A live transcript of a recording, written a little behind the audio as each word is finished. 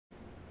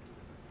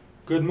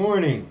Good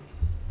morning.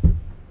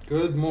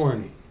 Good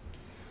morning.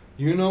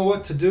 You know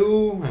what to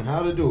do and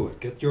how to do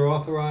it. Get your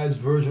authorized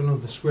version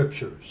of the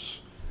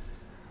scriptures.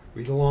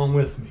 Read along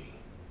with me.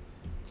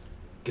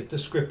 Get the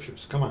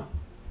scriptures. Come on.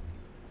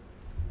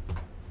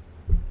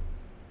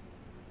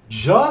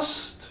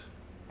 Just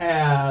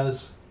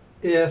as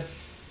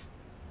if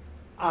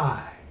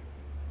I.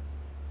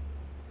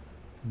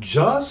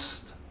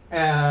 Just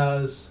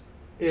as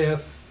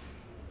if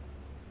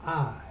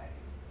I.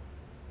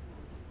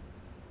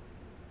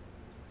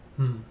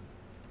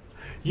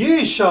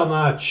 Ye shall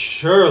not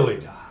surely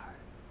die.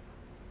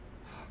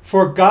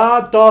 For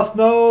God doth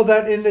know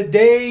that in the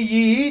day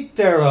ye eat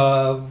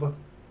thereof,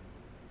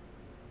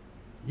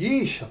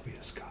 ye shall be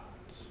as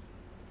gods,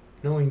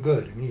 knowing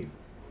good and evil.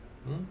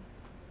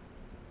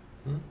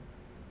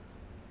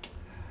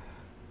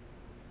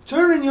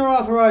 Turn in your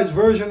authorized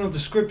version of the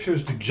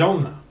scriptures to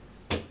Jonah,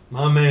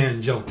 my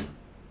man Jonah.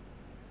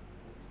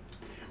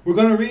 We're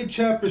going to read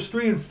chapters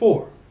 3 and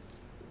 4.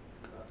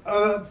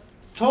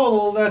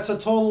 That's a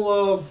total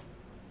of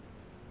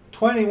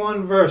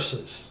 21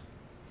 verses.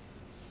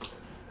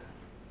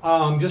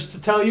 Just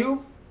to tell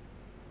you,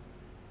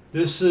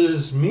 this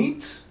is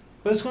meat,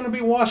 but it's going to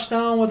be washed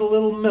down with a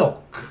little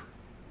milk.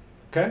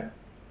 Okay?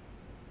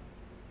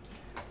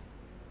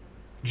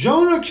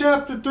 Jonah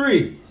chapter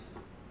 3.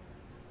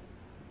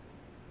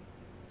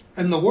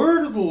 And the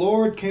word of the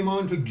Lord came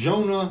unto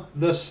Jonah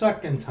the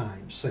second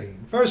time,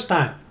 saying, first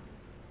time.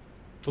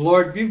 The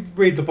Lord, you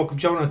read the book of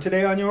Jonah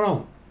today on your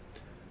own.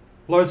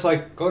 The Lord's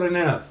like, go to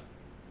Nineveh.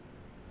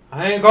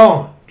 I ain't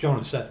going,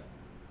 Jonah said.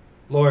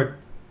 Lord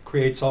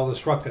creates all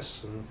this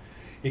ruckus and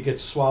he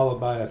gets swallowed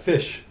by a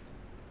fish.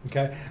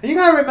 Okay? And you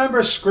got to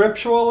remember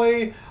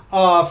scripturally,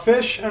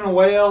 fish and a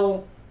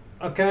whale,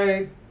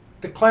 okay,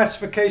 the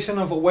classification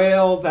of a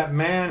whale that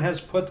man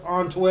has put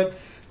onto it,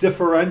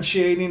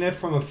 differentiating it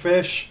from a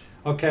fish,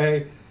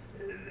 okay,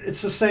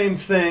 it's the same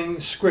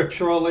thing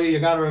scripturally. You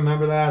got to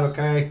remember that,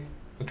 okay?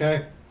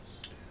 Okay?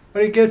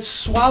 But he gets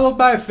swallowed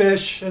by a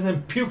fish and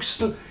then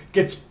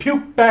gets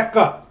puked back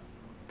up.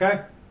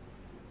 Okay?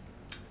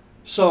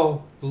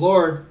 So, the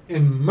Lord,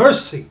 in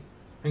mercy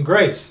and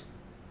grace,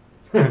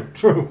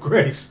 true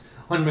grace,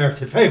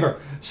 unmerited favor,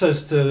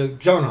 says to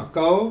Jonah,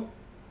 go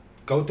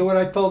do what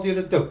I told you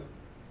to do.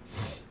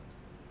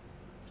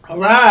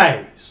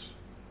 Arise,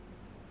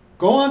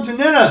 go on to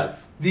Nineveh,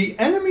 the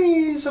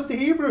enemies of the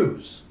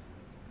Hebrews.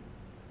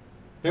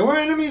 They were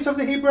enemies of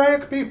the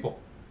Hebraic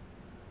people,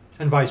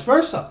 and vice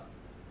versa.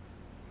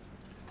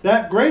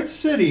 That great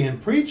city,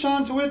 and preach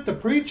unto it the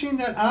preaching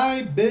that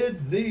I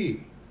bid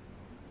thee.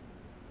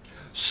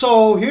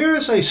 So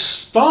here's a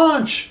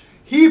staunch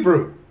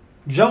Hebrew,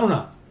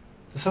 Jonah,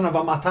 the son of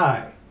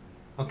Amittai.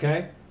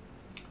 Okay?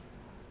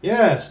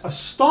 Yes, a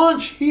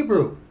staunch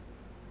Hebrew.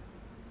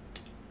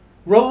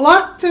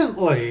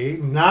 Reluctantly,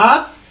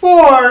 not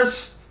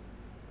forced.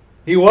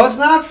 He was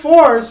not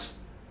forced.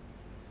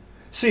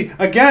 See,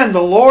 again,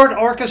 the Lord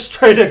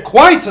orchestrated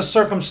quite a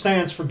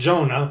circumstance for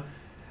Jonah.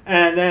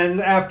 And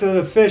then after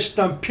the fish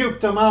done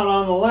puked him out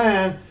on the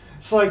land,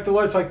 it's like the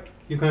Lord's like,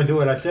 you're going to do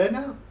what I said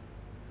now?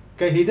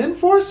 Okay, he didn't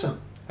force him.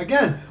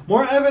 Again,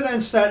 more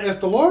evidence that if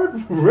the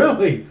Lord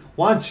really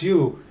wants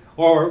you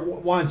or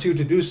wants you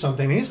to do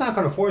something, he's not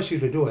going to force you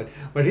to do it.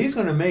 But he's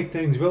going to make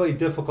things really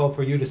difficult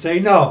for you to say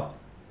no.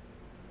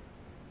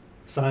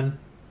 Son,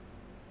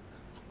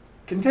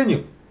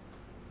 continue.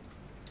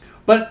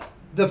 But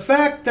the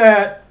fact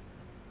that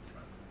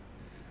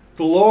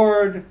the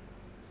Lord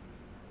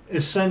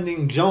is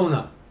sending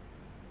Jonah,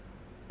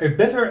 a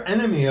bitter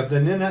enemy of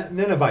the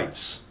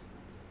Ninevites,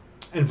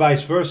 and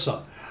vice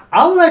versa.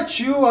 I'll let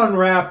you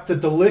unwrap the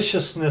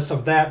deliciousness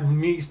of that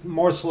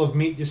morsel of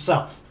meat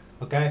yourself,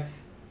 okay?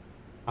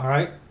 All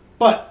right?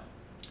 But,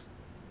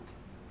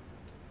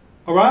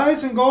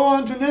 arise and go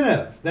on to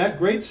Nineveh, that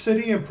great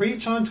city, and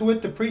preach unto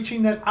it the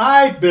preaching that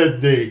I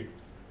bid thee.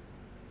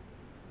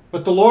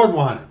 What the Lord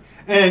wanted.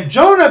 And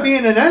Jonah,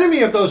 being an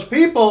enemy of those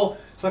people,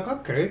 it's like,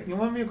 okay, you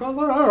want me to go,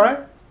 Lord? All right.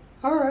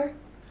 All right.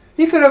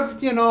 He could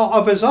have,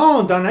 of his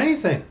own done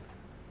anything.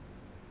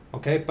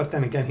 Okay, but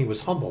then again, he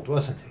was humbled,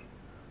 wasn't he?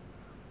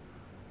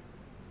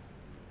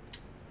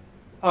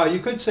 You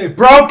could say,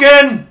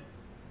 broken!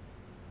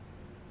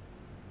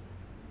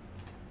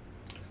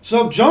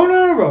 So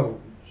Jonah arose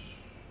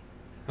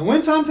and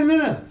went on to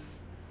Nineveh,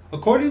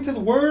 according to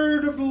the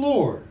word of the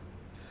Lord.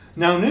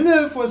 Now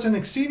Nineveh was an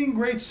exceeding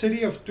great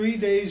city of 3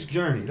 days'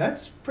 journey.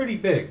 That's pretty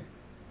big.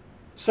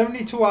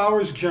 72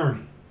 hours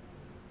journey.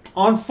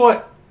 On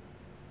foot.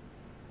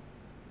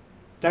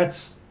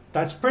 That's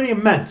pretty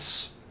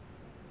immense.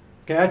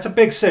 Okay, that's a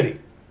big city.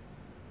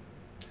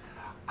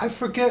 I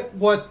forget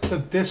what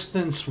the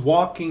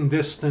walking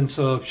distance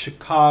of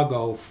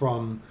Chicago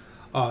from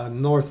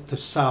north to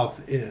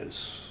south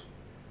is.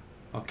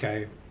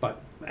 Okay,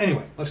 but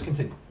anyway, let's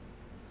continue.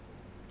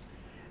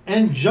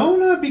 And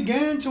Jonah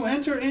began to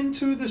enter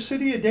into the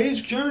city a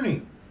day's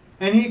journey,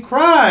 and he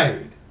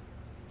cried,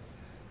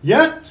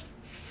 yet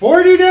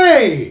 40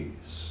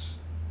 days,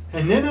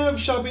 and Nineveh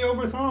shall be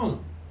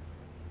overthrown.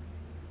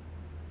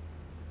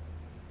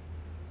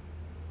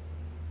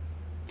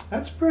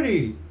 That's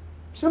pretty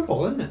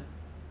simple, isn't it?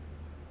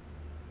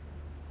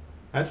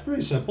 That's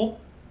pretty simple.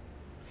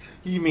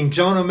 You mean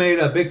Jonah made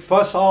a big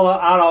fuss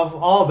out of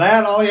all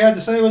that? All he had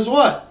to say was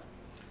what?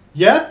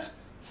 Yet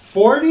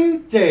 40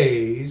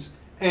 days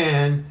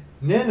and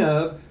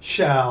Nineveh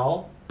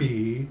shall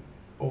be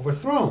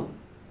overthrown.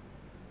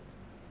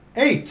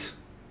 8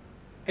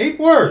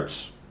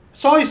 words.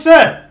 That's all he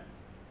said.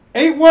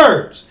 8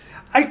 words.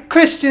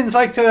 Christians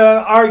like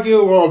to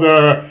argue, well,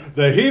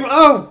 the Hebrew.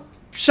 Oh,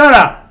 shut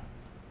up.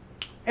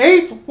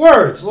 8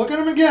 words. Look at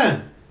them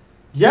again.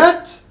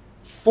 Yet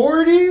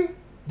 40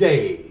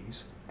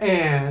 days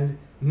and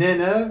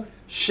Nineveh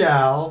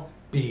shall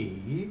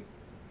be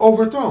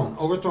overthrown.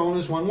 Overthrown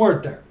is 1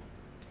 word there.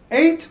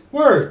 8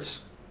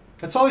 words.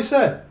 That's all he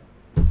said.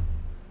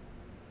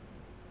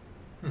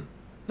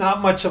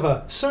 Not much of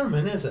a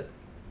sermon, is it?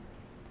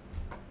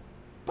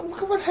 But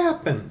look at what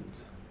happened.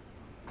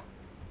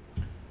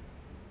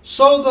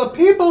 So the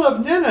people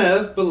of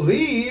Nineveh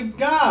believed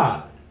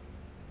God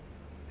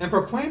and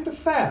proclaimed a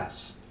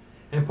fast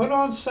and put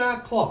on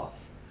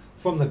sackcloth,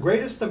 from the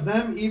greatest of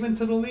them even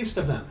to the least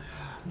of them.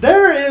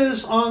 There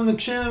is on the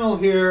channel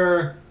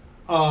here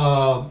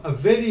a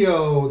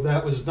video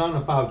that was done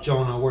about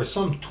Jonah where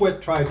some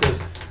twit tried to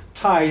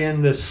tie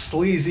in this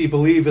sleazy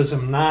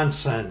believism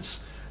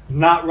nonsense,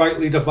 not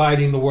rightly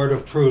dividing the word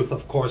of truth,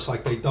 of course,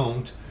 like they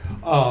don't.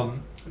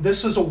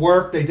 This is a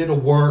work. They did a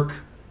work,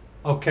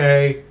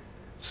 okay?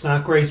 It's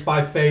not grace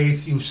by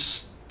faith, you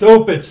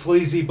stupid,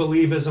 sleazy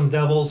believism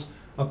devils,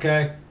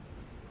 okay?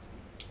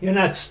 You're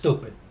not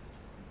stupid.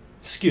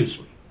 Excuse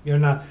me. You're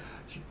not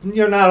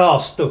all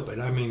stupid.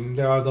 I mean,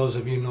 there are those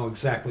of you who know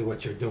exactly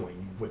what you're doing,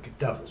 you wicked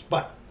devils.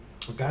 But,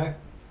 okay?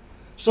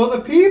 So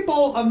the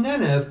people of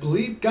Nineveh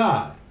believed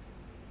God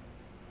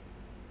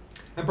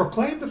and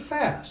proclaimed a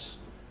fast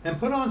and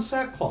put on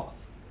sackcloth,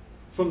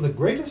 from the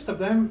greatest of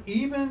them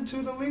even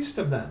to the least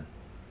of them.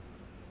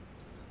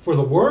 For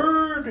the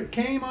word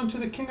came unto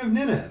the king of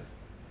Nineveh,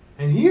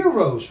 and he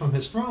arose from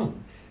his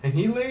throne, and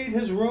he laid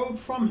his robe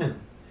from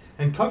him,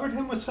 and covered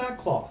him with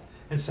sackcloth,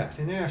 and sat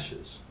in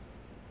ashes.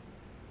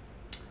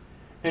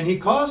 And he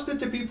caused it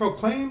to be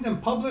proclaimed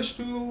and published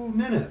through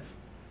Nineveh,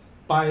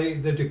 by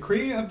the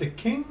decree of the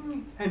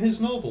king and his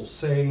nobles,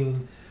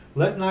 saying,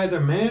 Let neither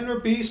man nor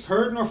beast,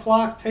 herd nor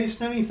flock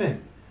taste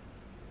anything.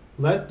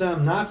 Let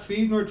them not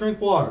feed nor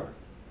drink water.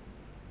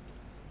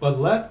 But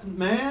let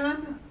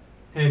man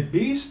and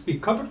beast be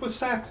covered with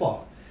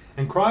sackcloth,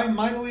 and cry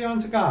mightily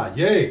unto God.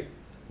 Yea,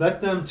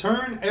 let them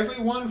turn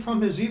every one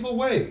from his evil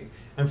way,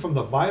 and from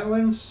the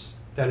violence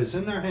that is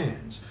in their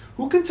hands.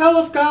 Who can tell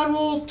if God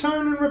will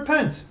turn and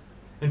repent,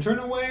 and turn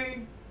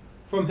away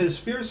from his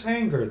fierce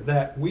anger,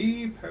 that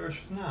we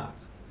perish not?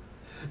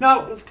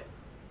 Now,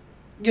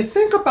 you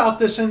think about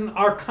this in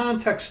our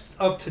context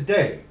of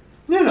today.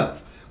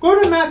 Nineveh.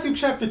 Go to Matthew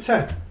chapter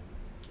 10.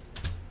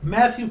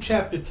 Matthew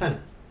chapter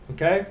 10.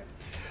 Okay?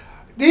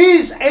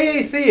 These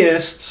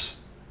atheists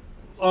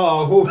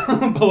who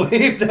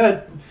believe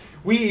that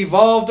we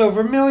evolved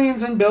over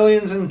millions and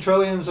billions and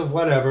trillions of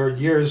whatever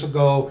years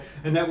ago,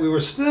 and that we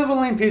were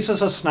sniveling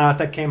pieces of snot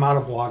that came out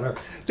of water,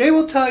 they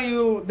will tell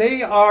you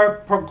they are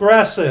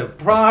progressive,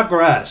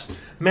 progress.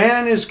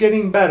 Man is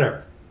getting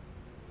better.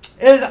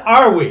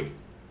 Are we?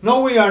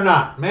 No, we are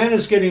not. Man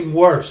is getting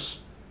worse.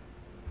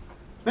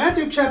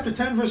 Matthew chapter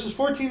 10, verses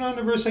 14 on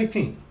to verse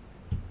 18.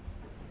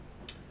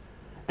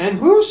 And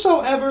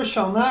whosoever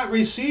shall not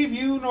receive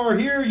you nor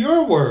hear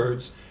your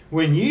words,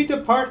 when ye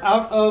depart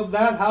out of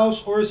that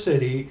house or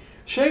city,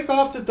 shake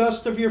off the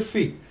dust of your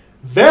feet.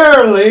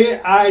 Verily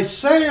I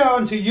say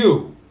unto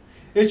you,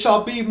 it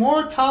shall be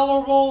more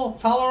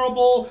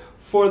tolerable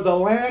for the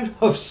land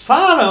of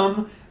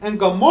Sodom and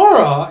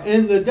Gomorrah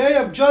in the day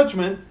of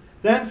judgment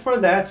than for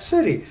that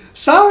city.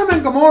 Sodom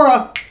and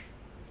Gomorrah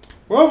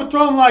were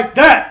overthrown like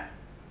that.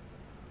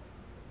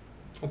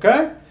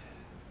 Okay?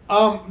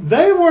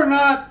 They were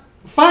not,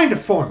 find it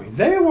for me,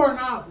 they were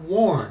not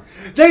warned.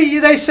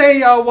 They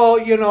say, well,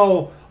 you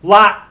know,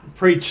 Lot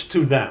preached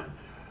to them.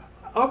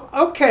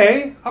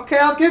 Okay,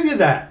 I'll give you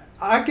that.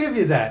 I'll give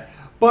you that.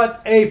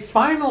 But a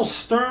final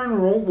stern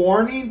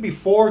warning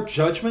before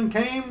judgment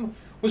came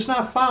was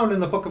not found in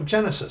the book of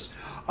Genesis.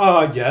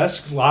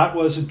 Yes, Lot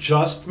was a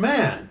just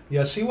man.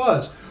 Yes, he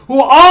was. Who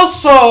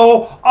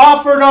also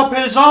offered up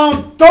his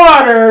own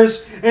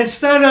daughters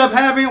instead of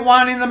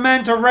wanting the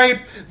men to rape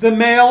the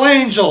male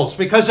angels.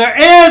 Because there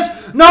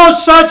is no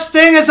such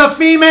thing as a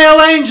female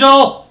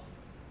angel.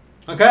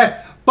 Okay?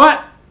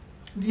 But,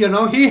 you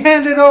know, he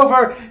handed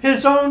over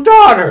his own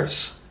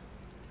daughters.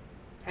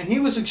 And he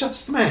was a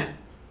just man.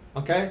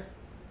 Okay?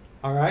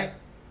 All right?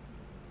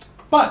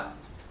 But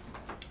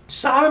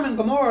Sodom and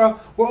Gomorrah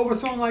were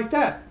overthrown like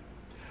that.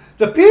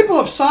 The people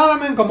of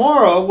Sodom and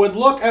Gomorrah would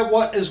look at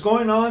what is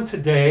going on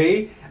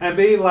today and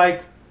be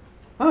like,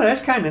 oh,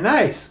 that's kind of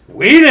nice.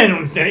 We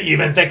didn't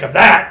even think of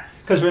that.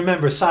 Because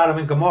remember, Sodom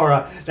and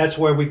Gomorrah, that's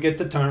where we get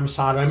the term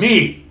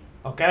sodomy.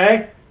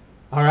 Okay?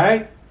 All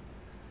right?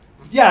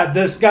 Yeah,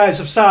 these guys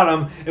of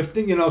Sodom, if,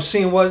 you know,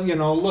 seeing what, you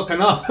know,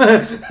 looking up,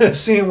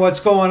 seeing what's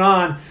going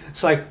on,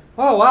 it's like,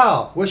 Oh,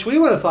 wow. Wish we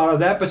would have thought of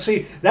that. But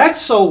see,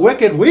 that's so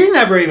wicked, we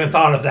never even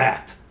thought of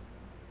that.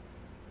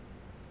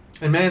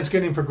 And man's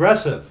getting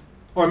progressive.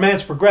 Or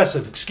man's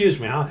progressive, excuse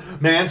me, huh?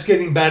 Man's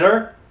getting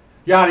better.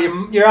 You're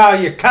out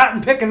of your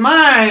cotton-picking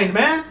mind,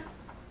 man.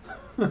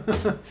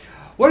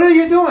 What are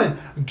you doing?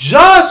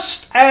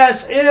 Just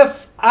as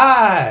if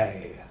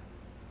I.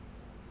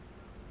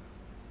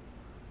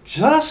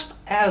 Just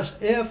as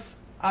if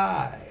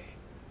I.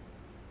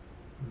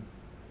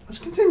 Let's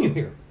continue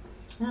here.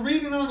 We're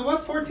reading on the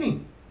what?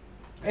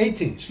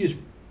 18, excuse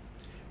me.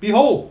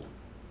 Behold,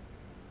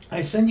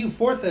 I send you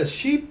forth as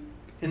sheep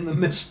in the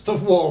midst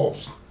of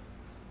wolves.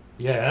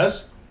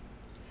 Yes.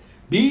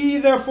 Be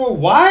therefore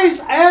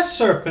wise as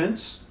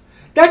serpents.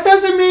 That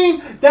doesn't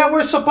mean that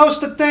we're supposed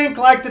to think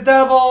like the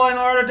devil in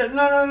order to...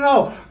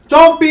 No.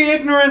 Don't be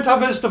ignorant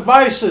of his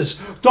devices.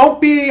 Don't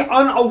be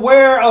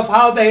unaware of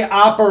how they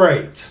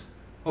operate.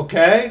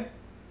 Okay?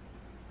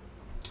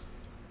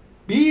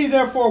 Be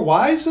therefore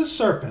wise as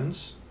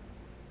serpents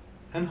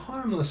and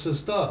harmless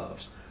as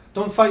doves.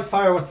 Don't fight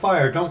fire with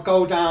fire. Don't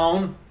go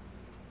down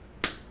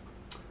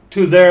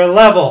to their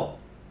level.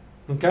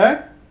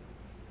 Okay?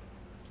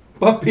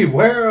 But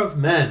beware of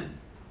men.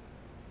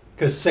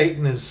 Because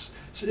Satan is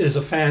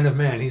a fan of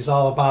man. He's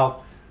all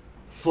about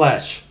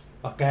flesh.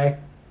 Okay?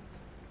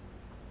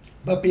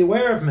 But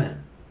beware of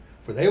men.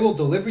 For they will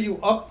deliver you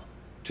up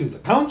to the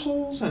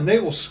councils, and they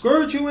will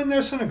scourge you in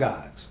their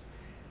synagogues.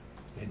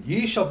 And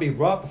ye shall be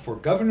brought before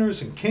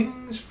governors and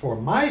kings for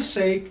my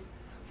sake,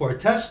 for a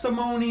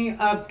testimony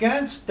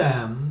against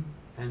them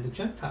and the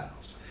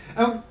Gentiles.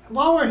 And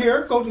while we're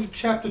here, go to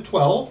chapter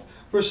 12,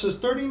 verses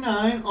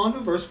 39 on to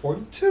verse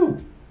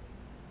 42.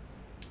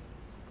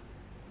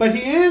 But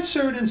he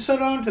answered and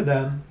said unto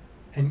them,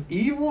 An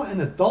evil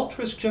and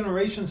adulterous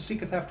generation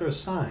seeketh after a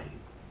sign,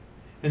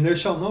 and there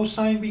shall no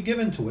sign be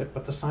given to it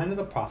but the sign of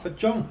the prophet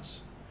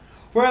Jonas.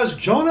 For as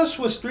Jonas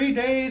was 3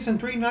 days and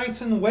 3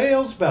 nights in the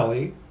whale's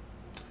belly,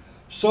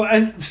 so,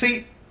 and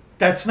see,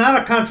 that's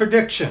not a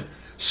contradiction.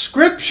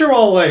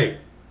 Scripturally,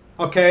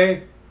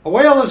 okay, a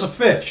whale is a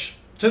fish,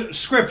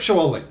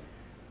 scripturally,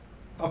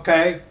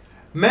 okay?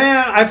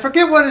 Man, I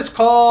forget what it's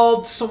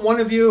called, one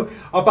of you,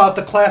 about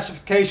the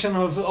classification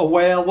of a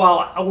whale.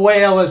 Well, a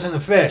whale isn't a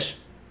fish.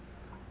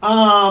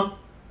 God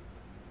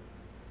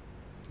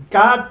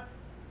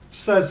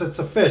says it's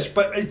a fish,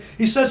 but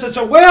he says it's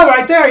a whale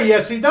right there.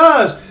 Yes, he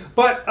does.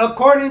 But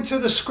according to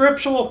the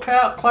scriptural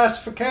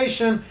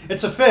classification,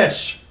 it's a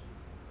fish.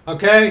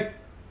 Okay?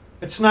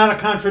 It's not a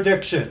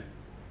contradiction.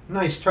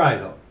 Nice try,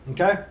 though.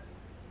 Okay?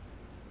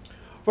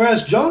 For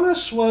as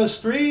Jonas was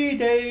 3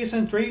 days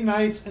and 3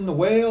 nights in the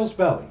whale's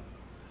belly,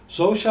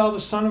 so shall the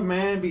Son of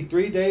Man be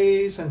 3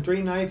 days and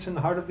 3 nights in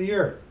the heart of the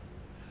earth.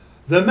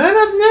 The men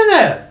of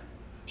Nineveh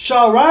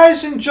shall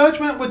rise in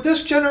judgment with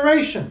this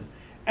generation,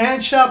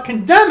 and shall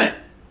condemn it,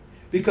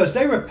 because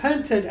they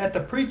repented at the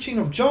preaching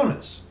of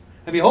Jonas.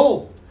 And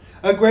behold,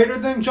 a greater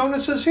than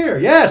Jonas is here.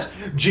 Yes,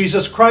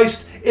 Jesus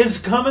Christ is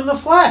come in the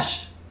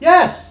flesh.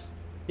 Yes.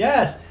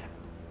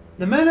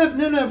 The men of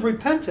Nineveh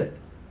repented.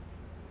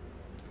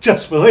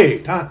 Just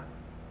believed, huh?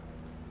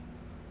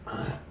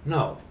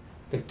 No,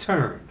 they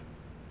turned.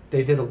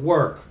 They did a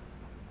work.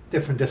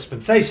 Different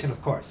dispensation,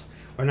 of course.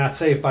 We're not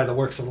saved by the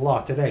works of the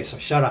law today, so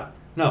shut up.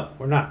 No,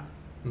 we're not.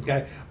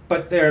 Okay?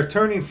 But they're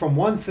turning from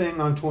one thing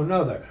onto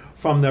another.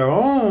 From their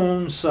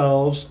own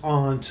selves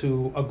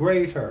onto a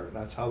greater.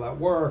 That's how that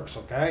works,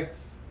 okay?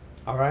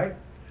 All right?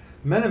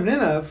 Men of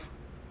Nineveh,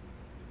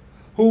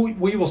 who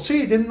we will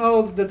see didn't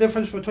know the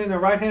difference between their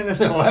right hand and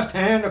their left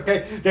hand,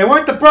 okay? They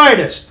weren't the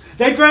brightest.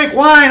 They drank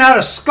wine out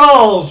of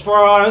skulls for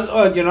our,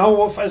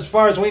 as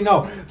far as we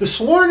know. The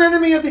sworn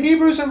enemy of the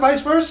Hebrews and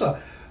vice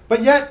versa.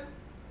 But yet,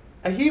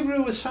 a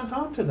Hebrew was sent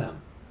on to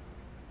them.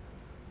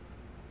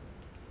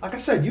 Like I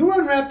said, you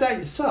unwrap that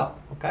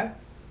yourself, okay?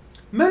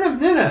 Men of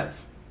Nineveh,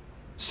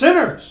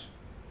 sinners,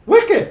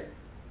 wicked.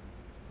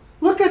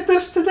 Look at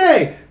this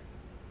today.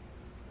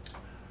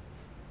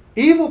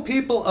 Evil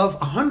people of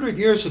 100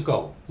 years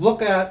ago.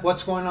 Look at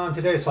what's going on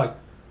today. It's like,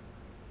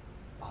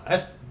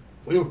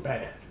 we were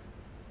bad.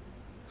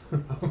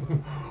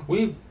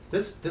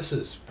 This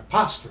is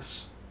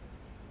preposterous.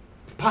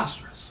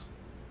 Preposterous.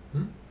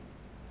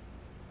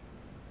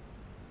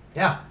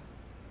 Yeah.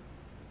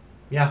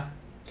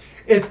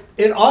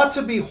 It ought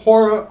to be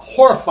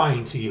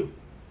horrifying to you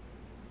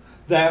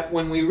that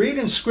when we read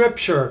in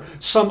Scripture,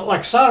 some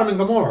like Sodom and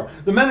Gomorrah,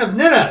 the men of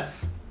Nineveh,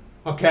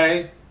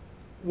 okay,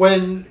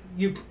 when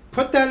you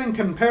put that in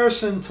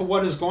comparison to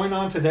what is going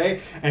on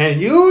today,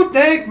 and you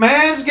think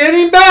man's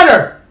getting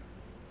better.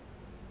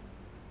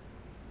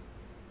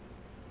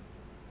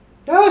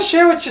 Oh,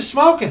 share what you're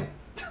smoking.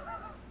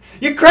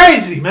 You're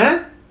crazy,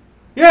 man.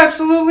 You're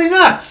absolutely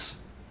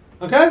nuts.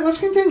 Okay, let's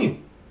continue.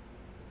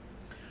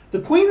 The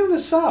queen of the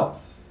south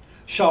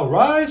shall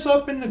rise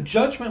up in the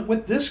judgment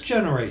with this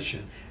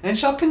generation, and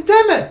shall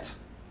condemn it.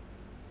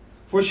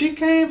 For she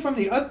came from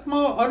the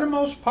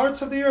uttermost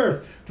parts of the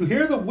earth to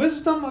hear the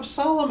wisdom of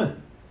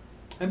Solomon.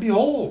 And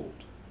behold,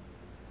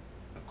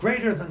 a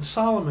greater than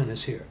Solomon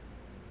is here.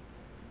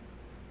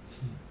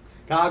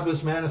 God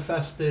was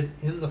manifest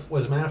in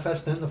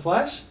the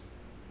flesh.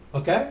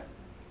 Okay?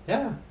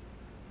 Yeah.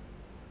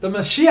 The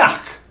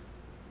Mashiach,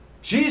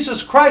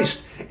 Jesus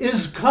Christ,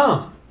 is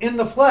come in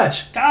the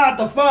flesh. God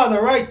the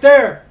Father right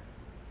there.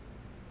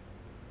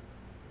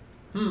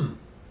 Go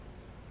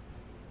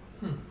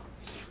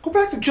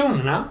back to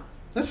Jonah now.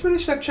 Let's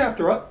finish that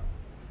chapter up.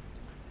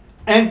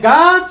 And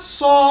God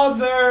saw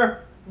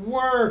their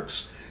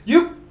works.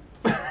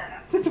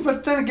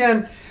 But then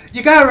again,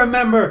 you got to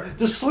remember,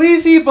 the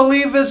sleazy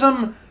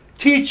believism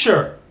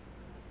teacher,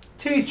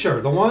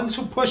 the ones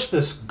who push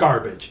this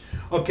garbage,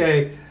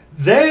 okay,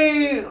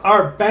 they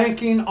are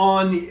banking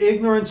on the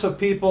ignorance of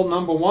people,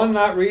 number one,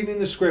 not reading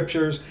the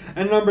scriptures,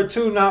 and number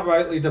two, not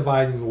rightly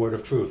dividing the word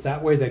of truth.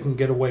 That way they can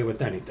get away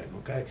with anything,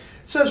 okay?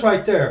 It says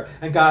right there,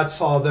 and God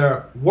saw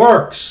their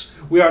works.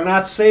 We are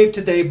not saved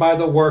today by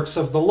the works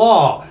of the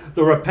law.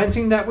 The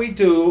repenting that we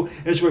do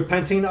is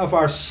repenting of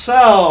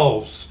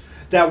ourselves,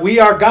 that we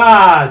are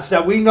God's,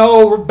 that we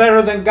know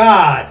better than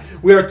God.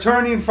 We are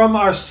turning from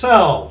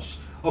ourselves,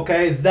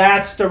 okay?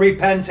 That's the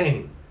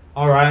repenting,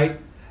 all right?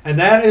 And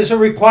that is a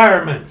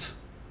requirement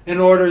in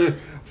order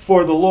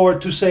for the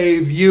Lord to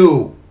save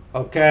you,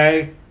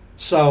 okay?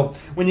 So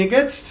when you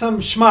get some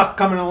schmuck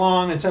coming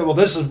along and say, well,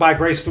 this is by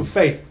grace through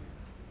faith,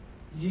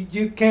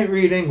 you can't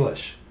read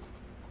English.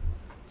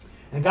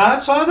 And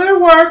God saw their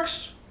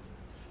works,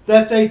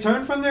 that they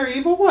turned from their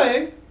evil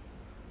way,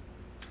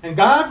 and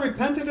God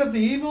repented of the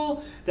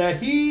evil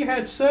that he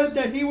had said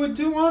that he would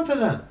do unto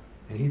them.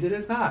 And he did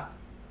it not.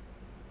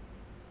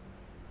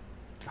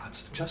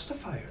 God's the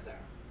justifier there.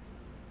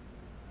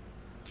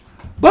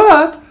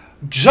 But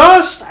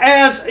just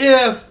as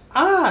if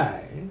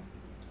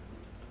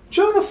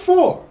Jonah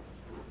 4.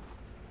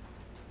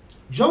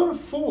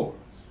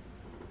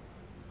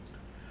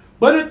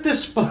 But it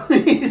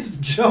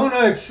displeased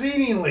Jonah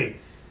exceedingly,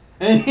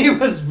 and he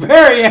was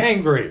very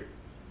angry.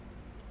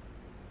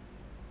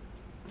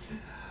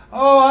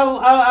 Oh,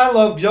 I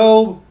love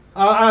Job.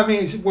 I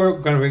mean, we're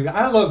going to read.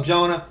 I love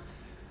Jonah.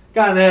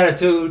 Got an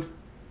attitude.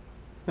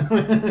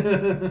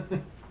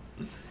 And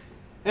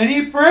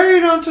he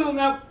prayed unto,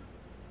 now,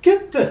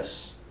 get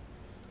this.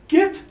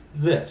 Get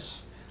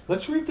this.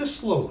 Let's read this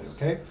slowly,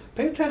 okay?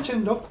 Pay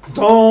attention.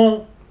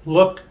 Don't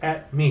look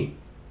at me.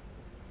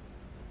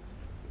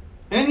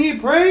 And he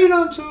prayed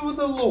unto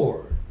the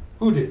Lord.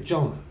 Who did?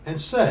 Jonah. And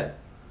said,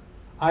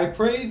 I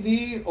pray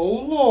thee, O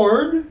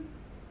Lord.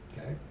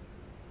 Okay.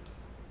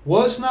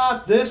 Was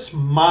not this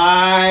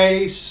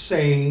my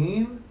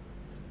saying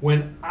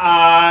when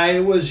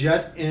I was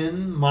yet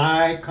in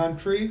my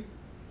country?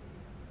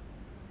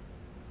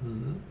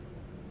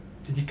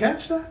 Did you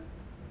catch that?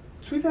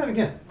 Let's read that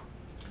again.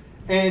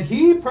 And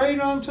he prayed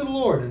unto the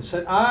Lord and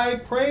said, I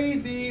pray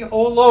thee,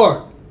 O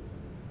Lord,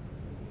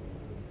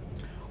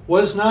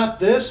 was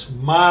not this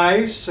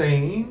my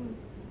saying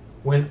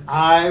when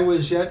I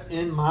was yet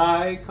in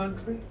my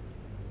country?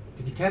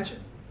 Did you catch it?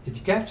 Did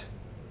you catch it?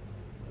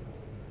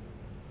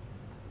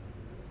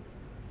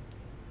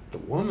 The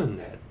woman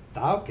that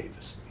thou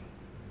gavest me,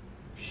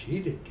 she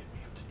did give me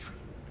of the tree.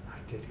 I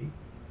did eat.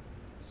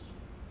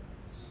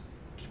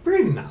 Keep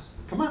reading now.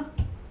 Come on.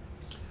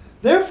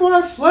 Therefore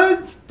I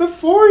fled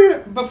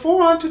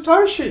before unto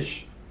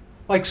Tarshish,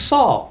 like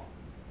Saul.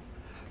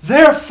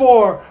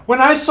 Therefore,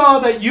 when I saw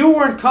that you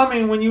weren't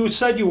coming when you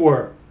said you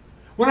were,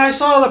 when I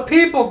saw the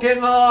people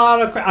getting all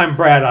out of, I'm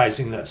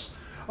Bradizing this,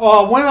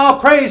 went all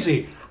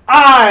crazy,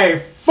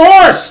 I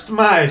forced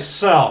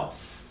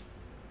myself,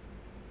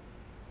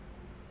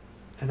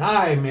 and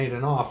I made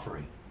an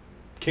offering.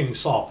 King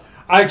Saul.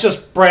 I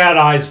just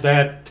Bradized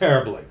that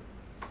terribly.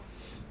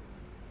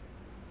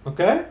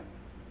 Okay?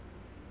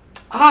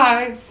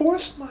 I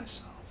forced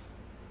myself.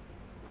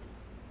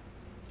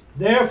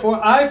 Therefore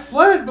I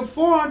fled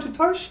before unto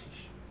Tarshish.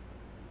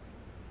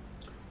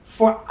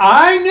 For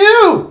I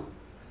knew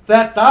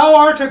that thou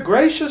art a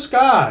gracious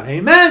God.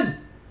 Amen.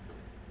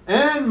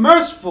 And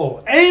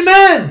merciful.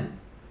 Amen.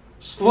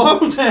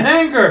 Slow to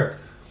anger.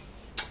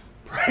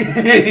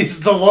 Praise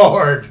the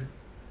Lord.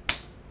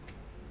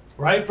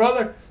 Right,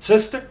 brother?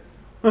 Sister?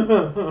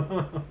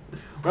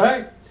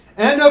 Right?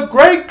 And of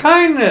great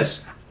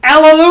kindness.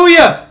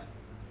 Hallelujah.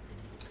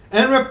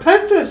 And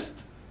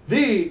repentest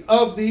thee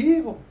of the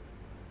evil.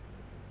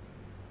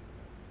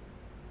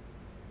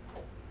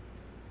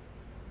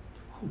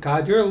 Oh,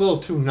 God, you're a little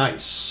too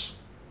nice.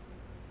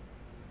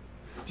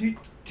 Do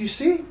you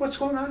see what's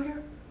going on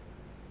here?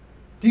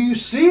 Do you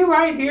see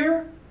right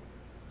here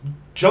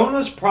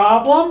Jonah's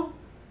problem?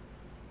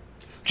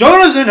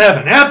 Jonah's in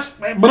heaven,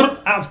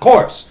 of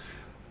course.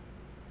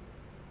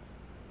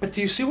 But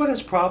do you see what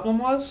his problem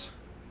was?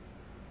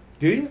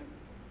 Do you?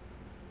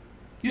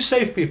 You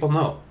saved people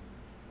know.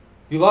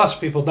 You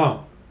lost people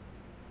don't.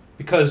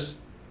 Because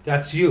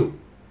that's you.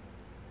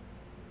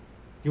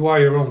 You are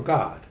your own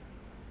God.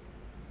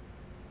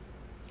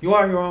 You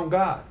are your own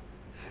God.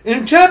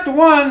 In chapter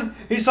 1,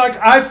 he's like,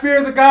 I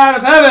fear the God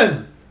of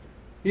heaven.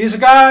 He's a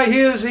guy,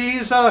 he's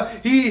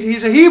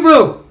a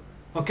Hebrew.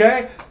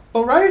 Okay?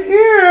 But right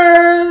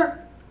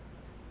here,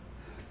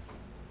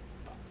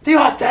 the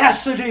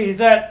audacity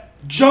that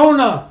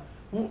Jonah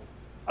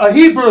a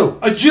Hebrew,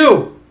 a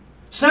Jew,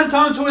 sent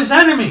unto his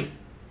enemy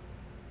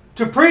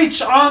to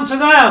preach unto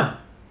them.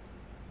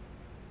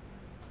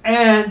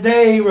 And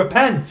they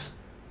repent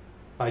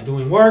by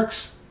doing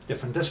works,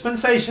 different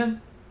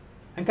dispensation,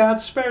 and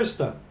God spares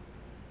them.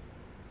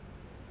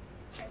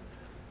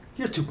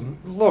 You're too,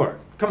 Lord,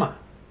 come on.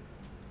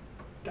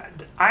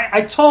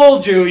 I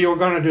told you you were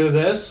going to do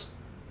this.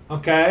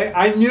 Okay?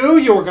 I knew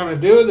you were going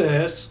to do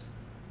this.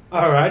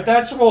 All right?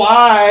 That's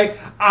why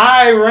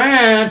I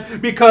ran,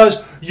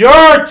 because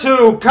you're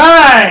too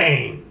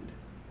kind.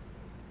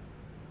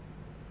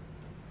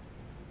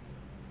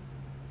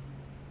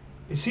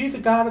 Is he the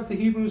God of the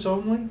Hebrews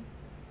only?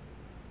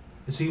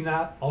 Is he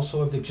not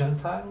also of the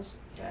Gentiles?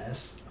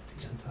 Yes, of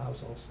the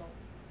Gentiles also.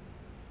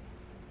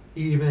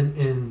 Even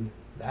in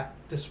that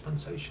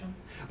dispensation.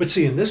 But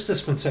see, in this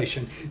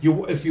dispensation,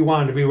 if you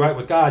wanted to be right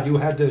with God, you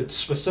had to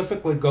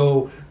specifically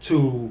go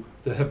to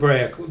the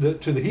Hebraic,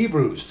 to the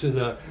Hebrews, to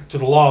the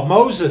law of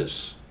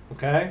Moses.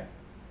 Okay?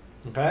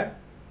 Okay?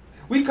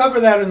 We cover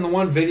that in the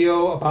one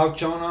video about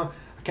Jonah.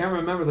 I can't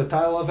remember the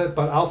title of it,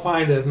 but I'll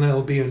find it and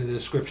it'll be in the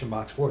description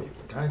box for you.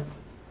 Okay?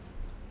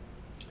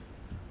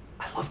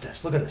 I love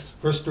this. Look at this.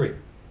 Verse 3.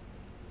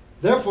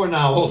 Therefore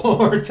now, O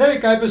Lord,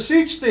 take, I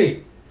beseech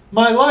thee,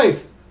 my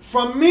life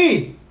from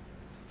me.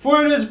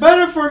 For it is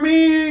better for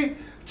me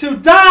to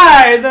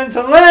die than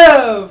to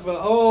live.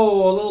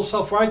 Oh, a little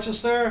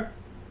self-righteous there.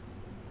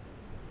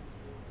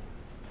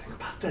 Think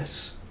about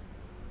this.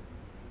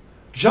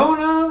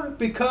 Jonah,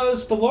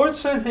 because the Lord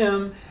sent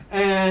him,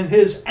 and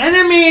his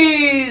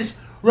enemies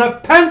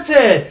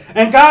repented,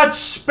 and God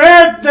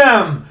spared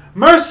them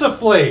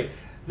mercifully.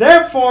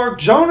 Therefore,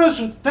 Jonah's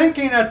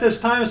thinking at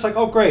this time, it's like,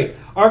 oh great,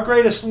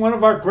 one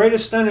of our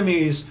greatest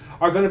enemies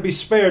are going to be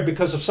spared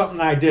because of something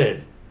I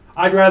did.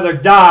 I'd rather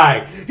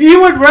die. He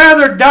would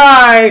rather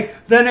die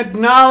than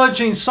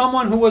acknowledging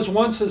someone who was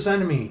once his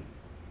enemy,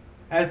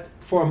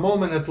 for a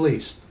moment at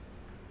least,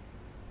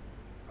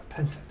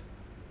 repented.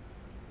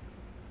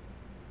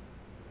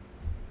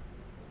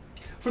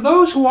 For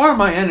those who are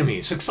my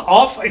enemies,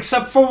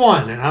 except for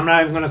one, and I'm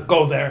not even going to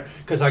go there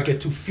because I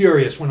get too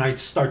furious when I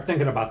start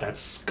thinking about that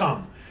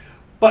scum.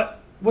 But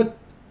with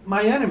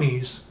my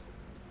enemies,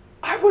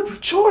 I would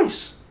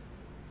rejoice.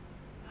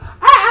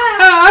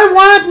 I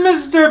want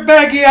Mr.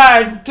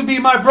 Baggy-Eyed to be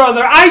my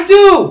brother. I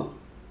do.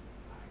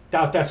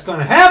 Doubt that's going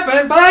to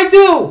happen, but I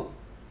do.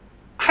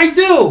 I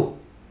do.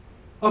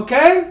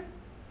 Okay?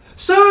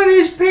 Some of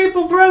these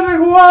people, brethren,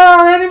 who are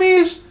our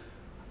enemies,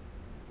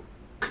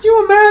 could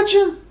you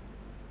imagine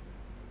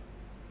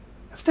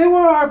if they were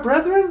our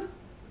brethren?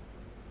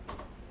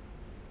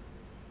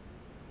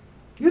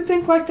 You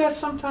think like that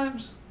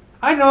sometimes?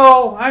 I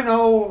know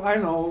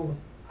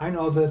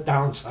the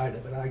downside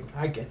of it.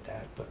 I get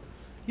that, but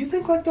you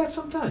think like that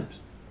sometimes.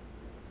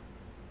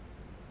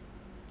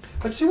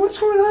 But see what's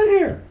going on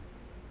here.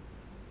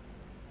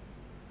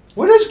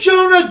 What is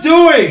Jonah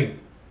doing?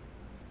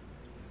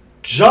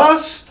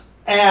 Just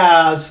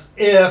as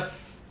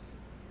if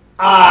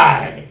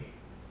I.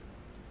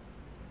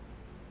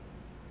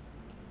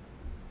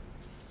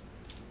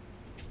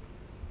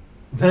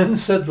 Then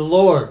said the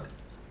Lord,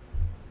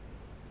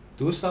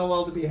 doest thou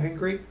well to be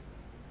angry?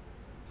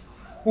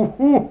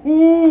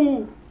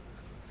 Isn't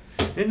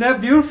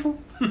that beautiful?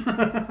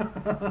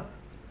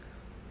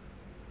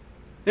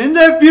 Isn't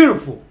that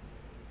beautiful?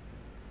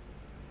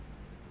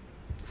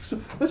 So,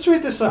 let's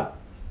read this up.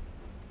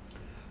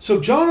 So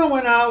Jonah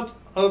went out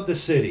of the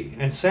city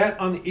and sat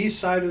on the east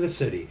side of the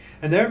city,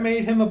 and there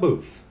made him a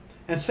booth,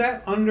 and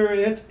sat under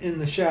it in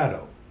the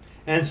shadow,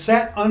 and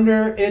sat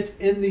under it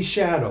in the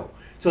shadow,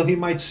 till he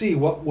might see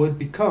what would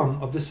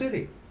become of the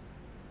city.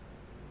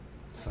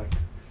 It's like,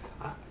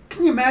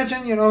 can you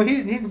imagine? You know,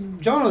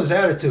 Jonah's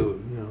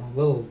attitude, you know, a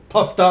little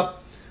puffed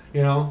up,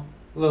 you know,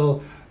 a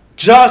little,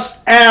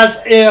 just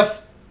as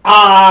if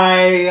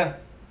I,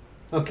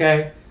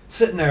 okay,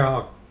 sitting there,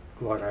 oh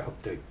Lord, I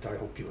hope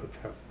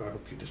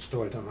you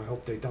destroy them. I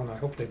hope they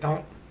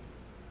don't.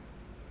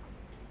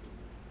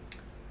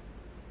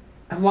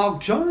 And while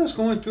Jonah's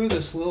going through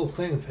this little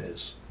thing of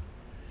his,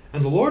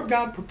 and the Lord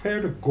God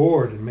prepared a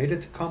gourd and made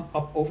it to come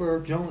up over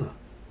Jonah,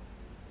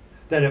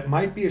 that it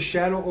might be a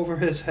shadow over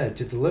his head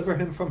to deliver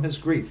him from his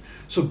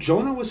grief. So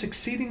Jonah was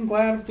exceeding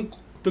glad of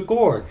the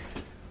gourd,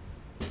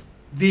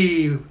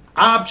 the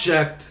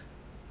object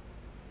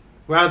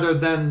rather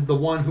than the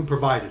one who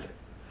provided it.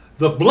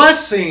 The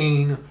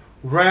blessing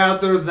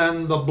rather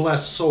than the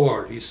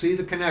blessor. You see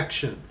the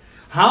connection?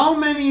 How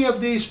many of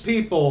these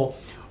people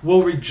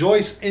will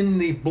rejoice in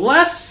the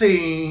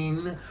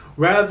blessing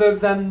rather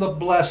than the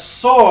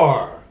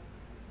blessor?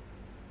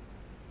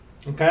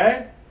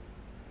 Okay?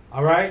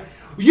 All right?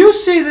 You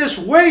see this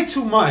way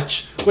too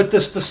much with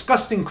this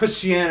disgusting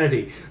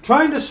Christianity,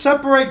 trying to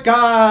separate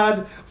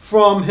God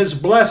from his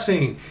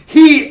blessing.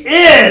 He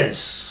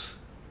is.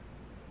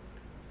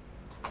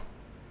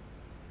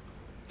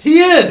 He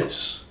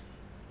is.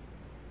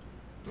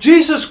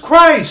 Jesus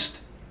Christ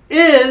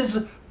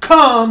is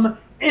come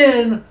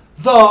in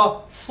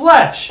the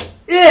flesh.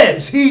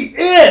 He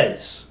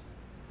is.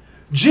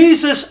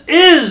 Jesus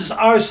is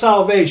our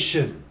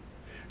salvation.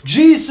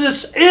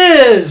 Jesus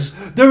is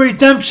the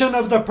redemption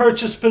of the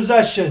purchased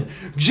possession.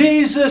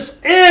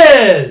 Jesus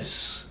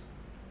is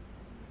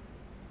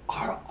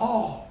our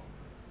all.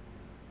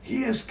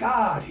 He is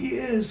God. He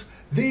is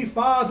the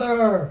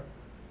Father.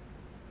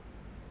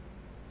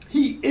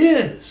 He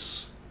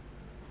is.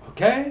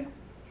 Okay?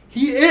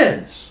 He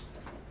is.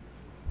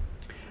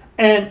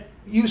 And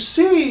you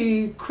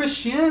see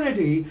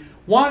Christianity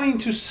wanting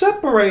to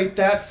separate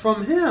that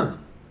from Him.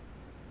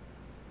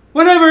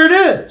 Whatever it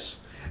is.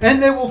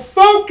 And they will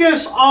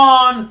focus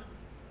on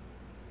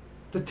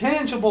the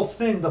tangible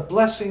thing, the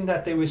blessing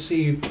that they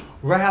receive,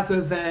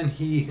 rather than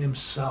He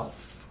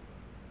Himself.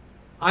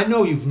 I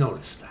know you've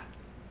noticed that.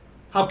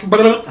 How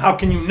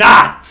can you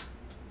not?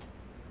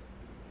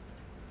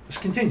 Let's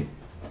continue.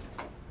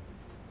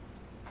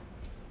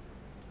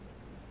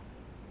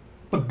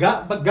 But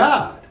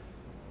God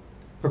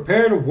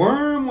prepared a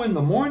worm when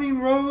the morning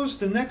rose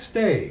the next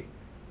day,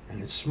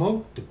 and it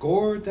smote the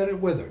gourd that it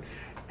withered.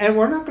 And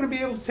we're not going to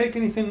be able to take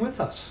anything with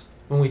us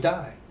when we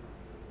die.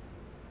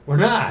 We're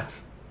not.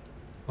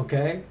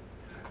 Okay?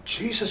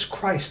 Jesus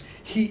Christ,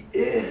 He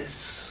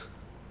is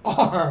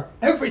our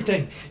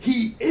everything.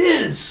 He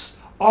is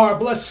our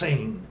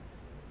blessing.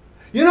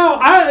 You know,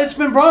 it's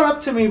been brought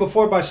up to me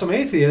before by some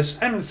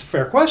atheists, and it's a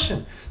fair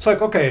question. It's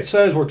like, okay, it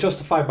says we're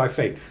justified by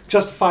faith,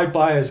 justified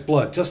by His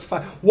blood,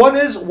 justified. What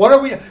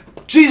are we?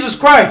 Jesus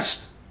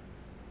Christ.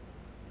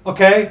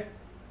 Okay?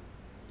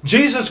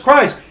 Jesus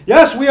Christ.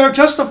 Yes, we are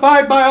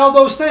justified by all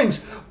those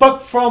things, but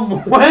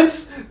from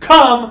whence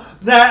come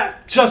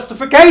that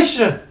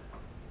justification?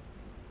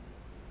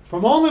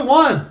 From only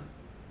one.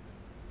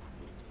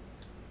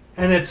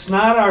 And it's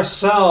not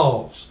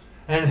ourselves.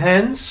 And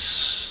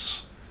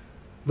hence,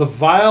 the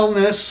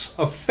vileness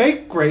of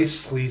fake grace,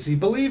 sleazy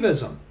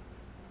believism.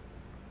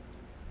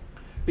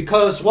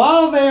 Because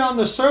while they on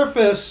the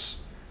surface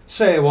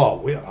say,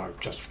 well, our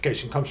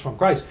justification comes from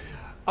Christ,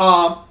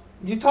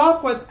 you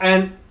talk with,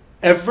 and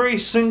every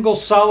single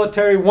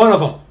solitary one of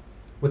them,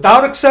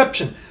 without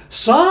exception,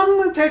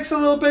 some it takes a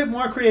little bit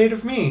more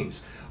creative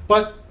means,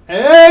 but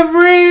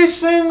every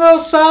single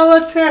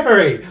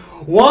solitary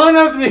one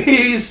of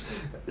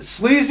these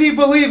sleazy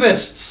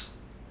believists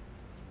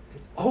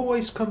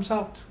always comes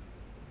out.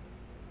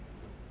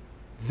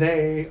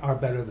 They are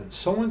better than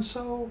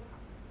so-and-so.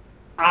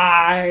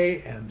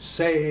 I am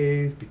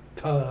saved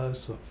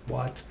because of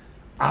what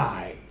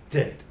I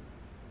did.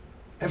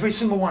 Every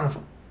single one of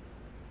them.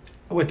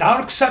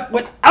 Without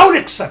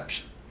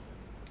exception.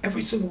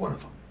 Every single one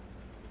of them.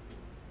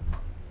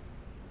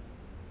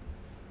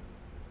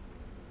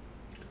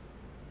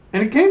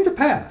 And it came to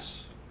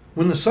pass,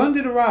 when the sun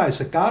did arise,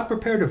 that God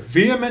prepared a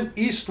vehement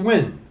east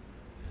wind.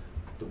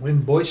 The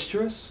wind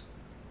boisterous.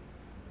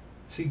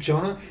 See,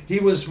 Jonah, he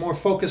was more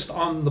focused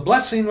on the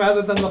blessing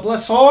rather than the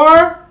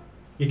blessor.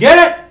 You get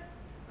it?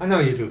 I know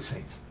you do,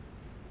 saints.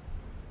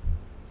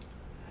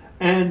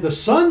 And the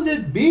sun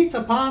did beat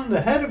upon the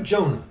head of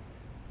Jonah,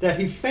 that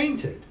he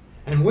fainted,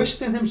 and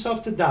wished in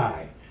himself to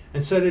die,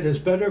 and said, it is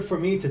better for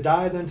me to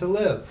die than to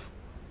live.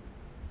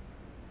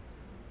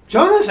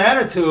 Jonah's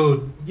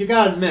attitude, you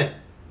gotta admit,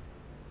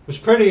 was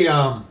pretty,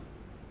 yeah.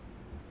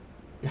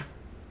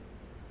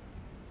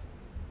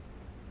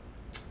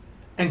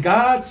 And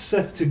God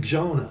said to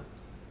Jonah,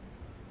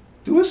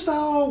 doest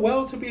thou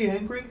well to be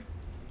angry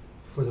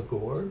for the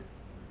gourd?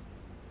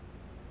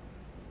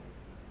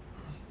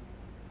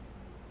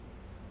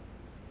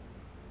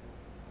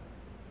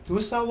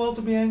 Doest thou well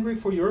to be angry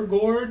for your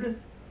gourd?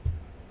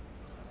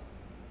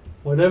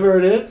 Whatever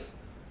it is.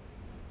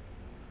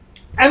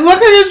 And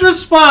look at his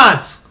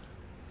response.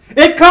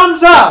 It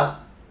comes out.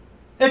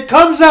 It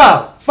comes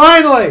out.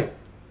 Finally.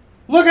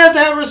 Look at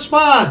that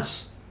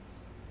response.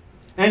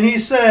 And he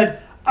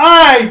said,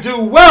 I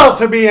do well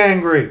to be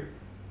angry,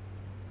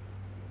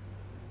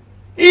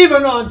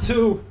 even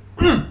unto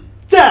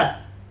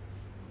death.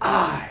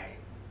 I.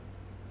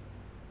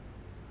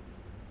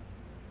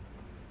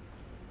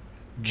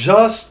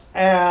 Just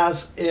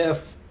as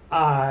if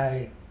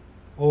I,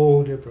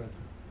 oh dear brother.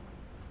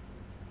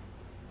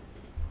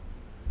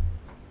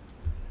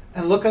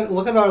 And look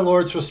at our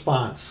Lord's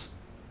response.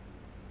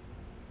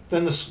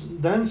 Then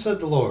said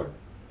the Lord,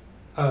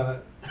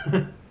 thou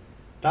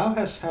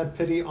hast had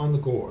pity on the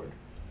gourd,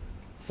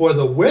 for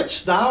the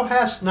which thou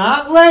hast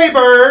not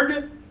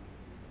labored.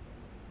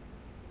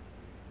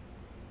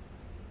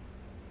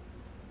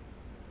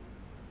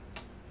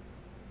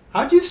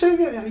 How'd you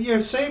say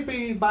you're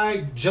saved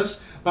by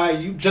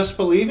you just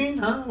believing,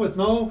 huh? With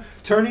no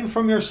turning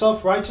from your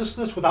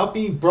self-righteousness, without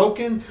being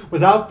broken,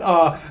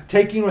 without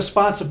taking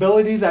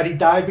responsibility that he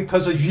died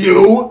because of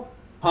you,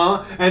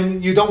 huh?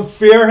 And you don't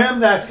fear him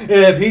that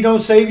if he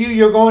don't save you,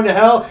 you're going to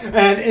hell.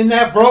 And in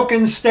that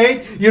broken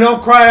state, you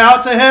don't cry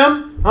out to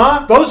him,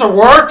 huh? Those are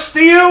works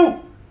to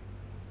you?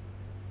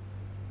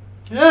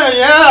 Yeah,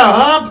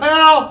 huh,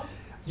 pal?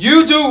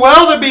 You do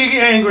well to be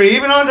angry,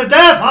 even unto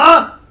death,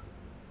 huh?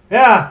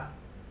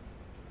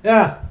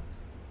 Yeah.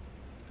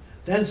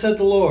 Then said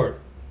the Lord,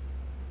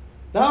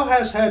 thou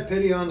hast had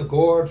pity on the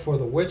gourd, for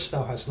the which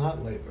thou hast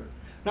not labored,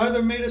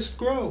 neither madest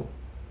grow,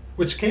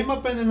 which came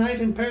up in the night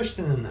and perished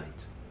in the night.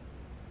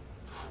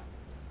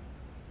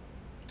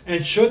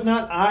 And should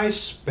not I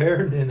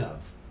spare Nineveh,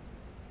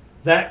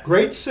 that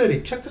great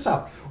city, check this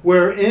out,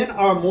 wherein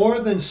are more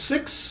than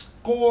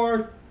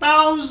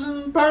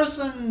 60,000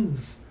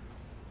 persons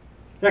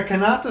that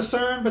cannot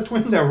discern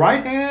between their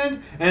right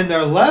hand and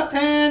their left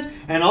hand,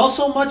 and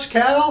also much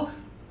cattle?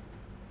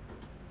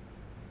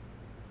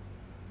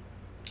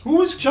 Who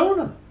was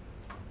Jonah?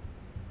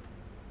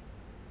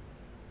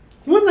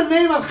 Who in the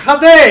name of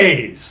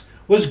Hades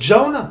was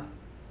Jonah?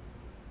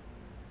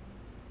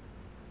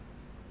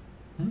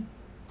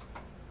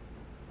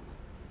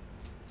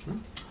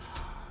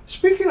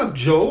 Speaking of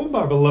Job,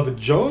 our beloved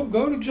Job,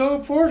 go to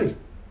Job 40.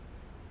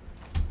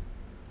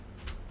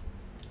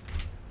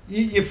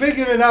 You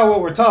figured it out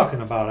what we're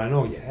talking about. I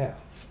know you have.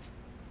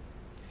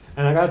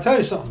 And I got to tell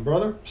you something,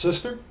 brother,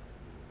 sister,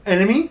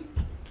 enemy.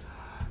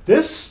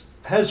 This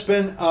has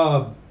been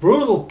a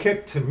brutal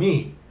kick to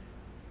me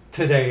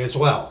today as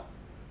well.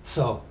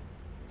 So,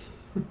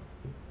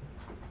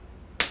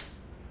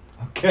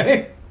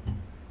 okay?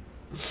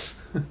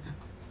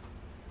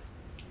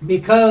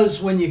 Because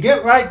when you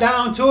get right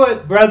down to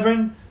it,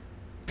 brethren,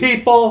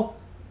 people,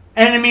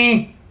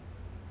 enemy,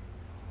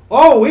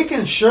 oh, we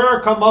can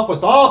sure come up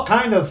with all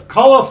kind of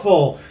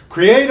colorful,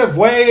 creative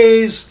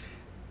ways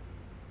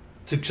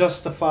to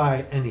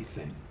justify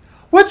anything.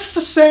 What's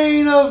the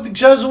saying of the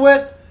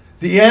Jesuit?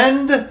 The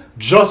end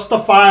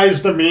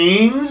justifies the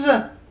means.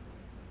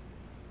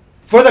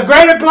 For the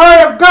greater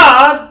glory of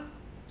God.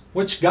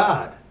 Which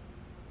God?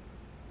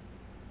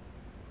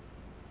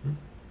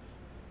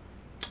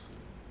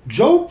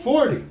 Job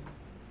 40,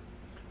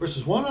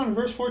 verses 1 on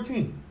verse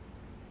 14.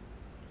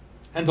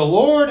 And the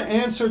Lord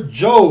answered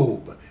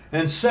Job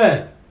and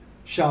said,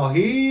 shall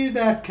he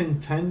that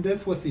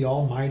contendeth with the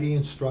Almighty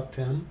instruct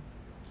him?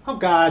 Oh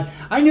God,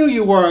 I knew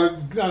you were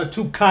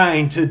too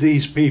kind to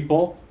these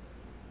people.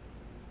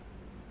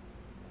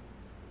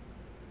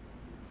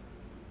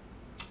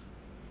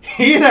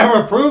 He that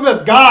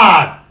reproveth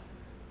God,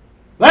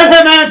 let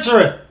him answer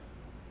it.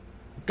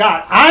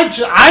 God,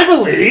 I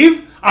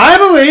believe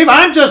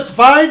I'm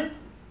justified.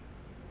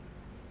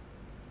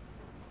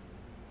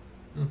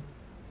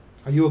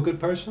 Are you a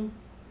good person?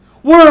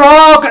 We're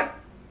all good.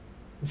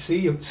 See,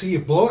 you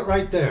blow it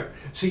right there.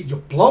 See, you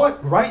blow it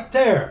right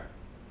there.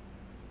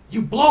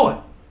 You blow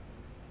it.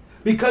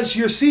 Because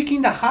you're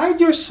seeking to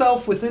hide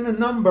yourself within a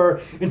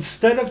number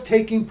instead of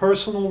taking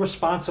personal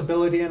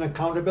responsibility and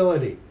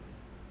accountability.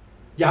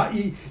 Yeah,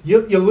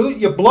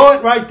 you blow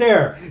it right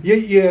there.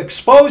 You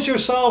expose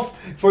yourself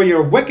for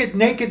your wicked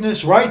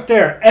nakedness right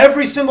there.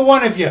 Every single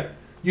one of you,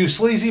 you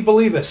sleazy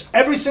believers.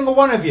 Every single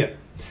one of you.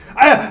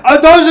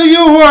 Those of you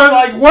who are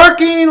like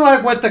working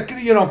like with the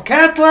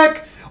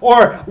Catholic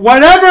or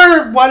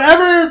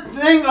whatever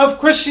thing of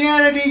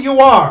Christianity you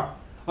are.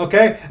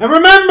 Okay? And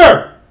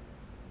remember,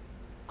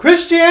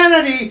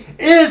 Christianity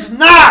is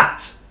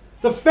not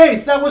the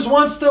faith that was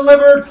once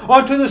delivered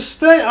onto the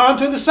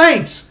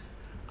saints.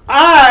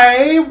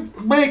 I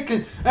make,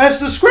 as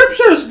the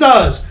scriptures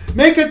does,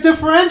 make a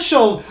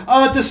differential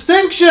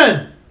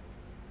distinction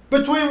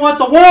between what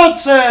the world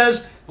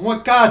says and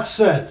what God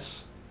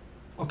says.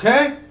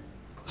 Okay?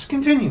 Let's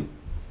continue.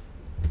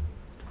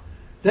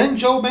 Then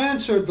Job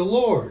answered the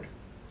Lord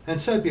and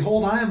said,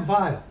 behold, I am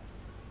vile.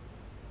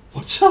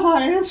 What shall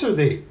I answer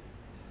thee?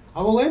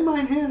 I will lay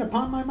mine hand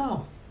upon my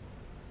mouth.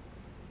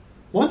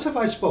 Once have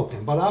I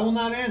spoken, but I will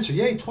not answer.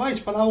 Yea, twice,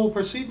 but I will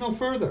proceed no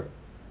further.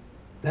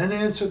 Then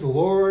answered the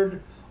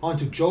Lord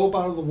unto Job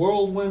out of the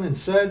whirlwind and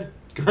said,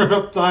 gird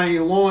up thy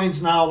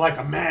loins now like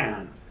a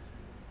man.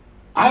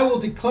 I will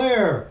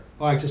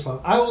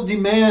I will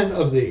demand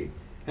of thee,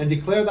 and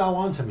declare thou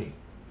unto me.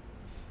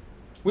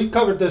 We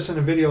covered this in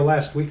a video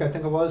last week, I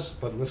think it was,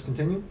 but let's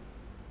continue.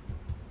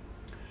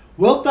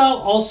 Wilt thou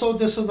also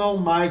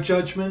disannul my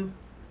judgment?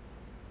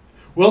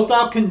 Wilt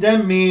thou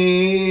condemn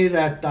me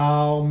that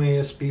thou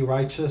mayest be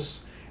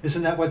righteous?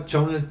 Isn't that what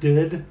Jonah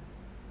did?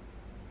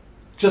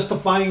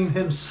 Justifying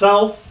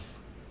himself.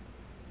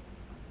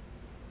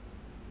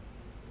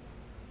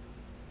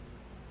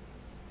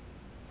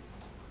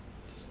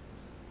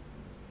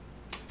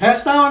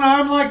 Hast thou an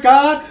arm like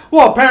God?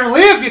 Well,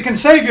 apparently if you can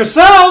save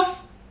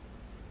yourself.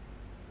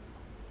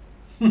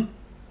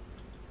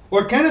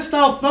 Or canst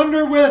thou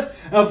thunder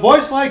with a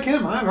voice like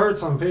him? I've heard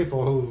some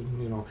people who,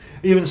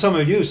 even some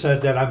of you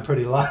said that I'm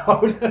pretty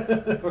loud.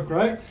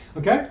 Right?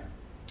 Okay?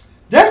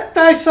 Deck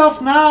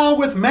thyself now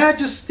with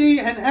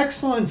majesty and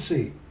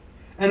excellency,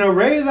 and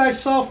array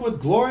thyself with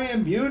glory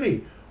and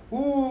beauty.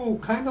 Ooh,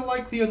 kind of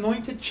like the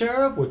anointed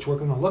cherub, which we're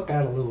going to look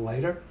at a little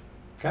later.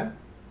 Okay?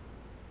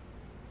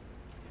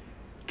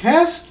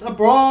 Cast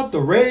abroad the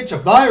rage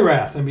of thy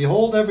wrath, and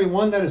behold every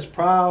one that is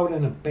proud,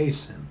 and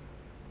abase him.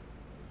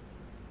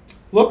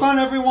 Look on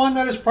every one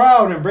that is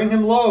proud, and bring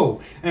him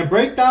low, and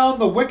break down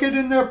the wicked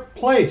in their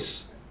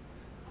place.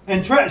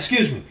 And tread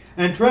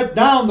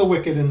down the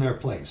wicked in their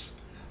place.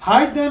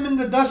 Hide them in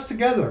the dust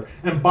together,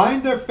 and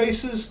bind their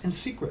faces in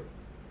secret.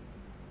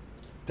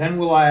 Then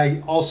will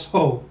I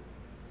also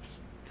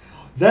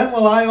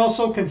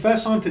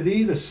confess unto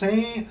thee the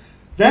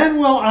then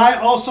will I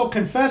also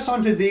confess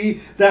unto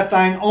thee that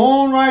thine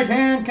own right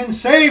hand can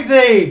save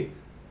thee.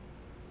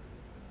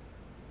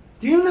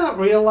 Do you not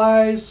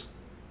realize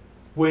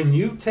when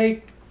you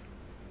take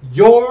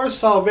your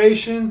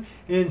salvation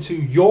into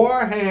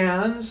your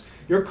hands,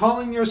 you're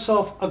calling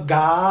yourself a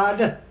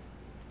god?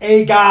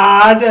 A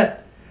god.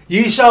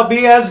 Ye shall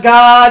be as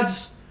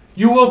gods.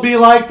 You will be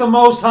like the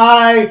Most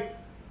High.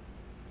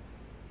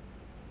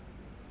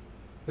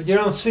 But you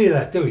don't see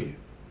that, do you?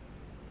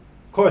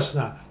 Of course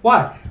not.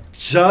 Why?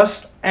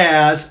 Just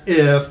as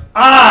if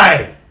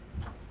I.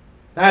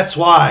 That's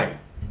why.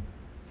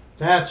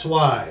 That's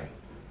why.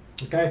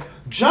 Okay?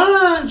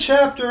 John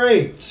chapter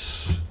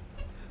 8.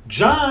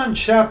 John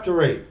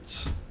chapter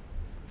 8.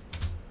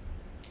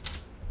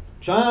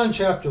 John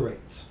chapter 8.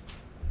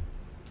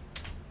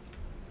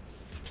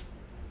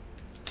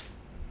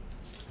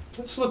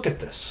 Let's look at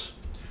this.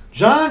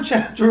 John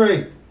chapter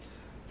 8.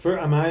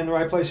 Am I in the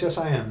right place? Yes,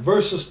 I am.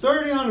 Verses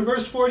 30 on to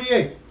verse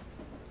 48.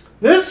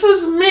 This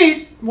is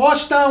meat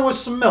washed down with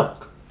some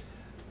milk.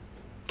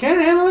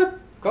 Can't handle it?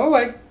 Go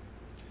away.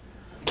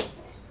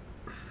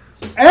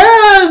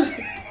 As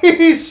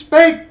he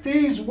spake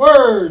these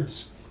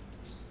words,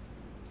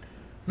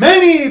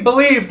 many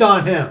believed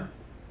on him.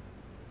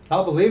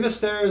 Thou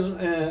believest there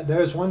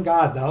is one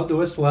God, thou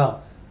doest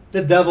well.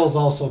 The devils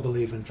also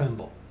believe and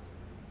tremble.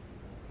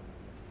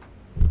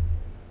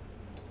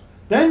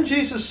 Then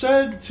Jesus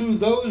said to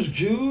those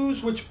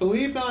Jews which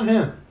believed on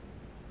him,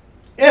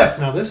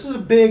 now this is a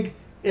big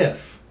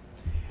if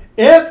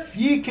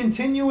ye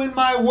continue in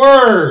my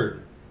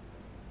word,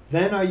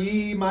 then are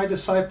ye my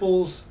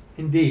disciples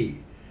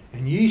indeed,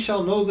 and ye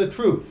shall know the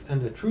truth,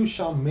 and the truth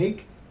shall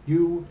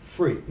you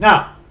free.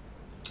 Now,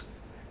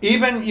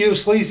 even you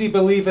sleazy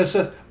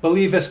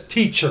believist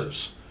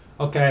teachers,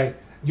 okay,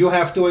 you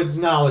have to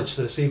acknowledge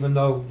this, even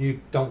though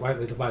you don't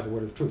rightly divide the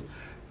word of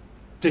truth.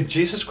 Did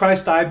Jesus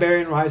Christ die, bury,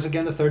 and rise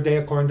again the third day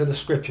according to the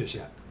scriptures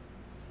yet?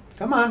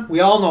 Come on, we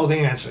all know the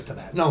answer to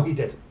that. No, he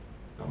didn't.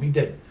 No, he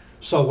didn't.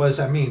 So what does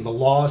that mean? The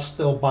law is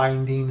still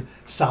binding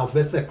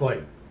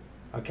salvifically.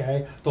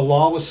 Okay? The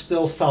law was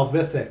still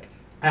salvific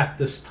at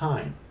this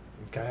time.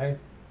 Okay?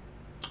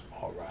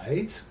 All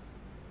right.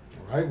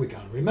 All right, we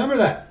got to remember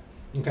that.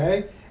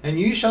 Okay? And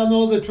ye shall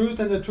know the truth,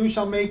 and the truth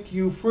shall make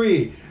you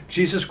free.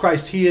 Jesus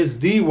Christ, he is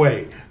the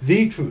way,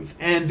 the truth,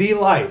 and the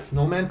life.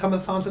 No man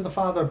cometh unto the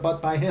Father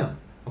but by him.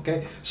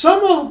 Okay?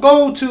 Some will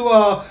go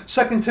to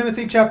 2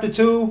 Timothy chapter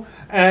 2,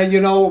 and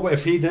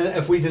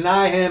if we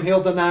deny him,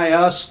 he'll deny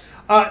us.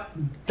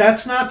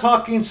 That's not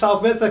talking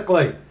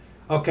salvifically.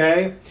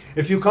 Okay?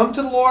 If you come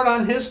to the Lord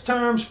on his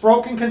terms,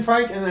 broken,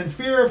 contrite, and in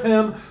fear of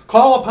him,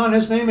 call upon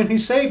his name and he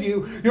save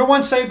you, you're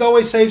once saved,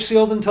 always saved,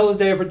 sealed until the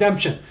day of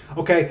redemption.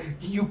 Okay?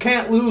 You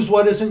can't lose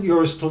what isn't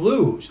yours to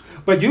lose.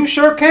 But you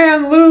sure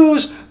can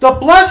lose the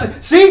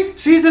blessing.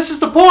 See, this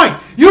is the point.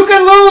 You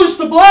can lose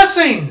the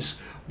blessings,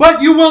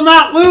 but you will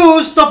not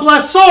lose the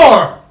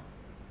blessor.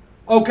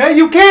 Okay?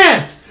 You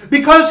can't,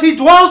 because he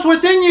dwells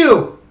within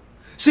you.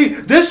 See,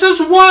 this is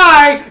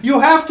why you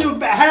have to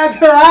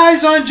have your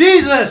eyes on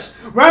Jesus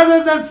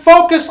rather than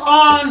focus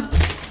on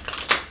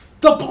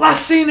the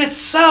blessing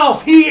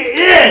itself. He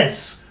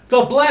is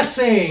the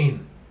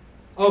blessing.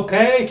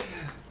 Okay?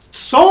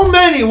 So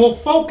many will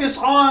focus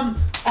on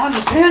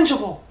the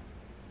tangible.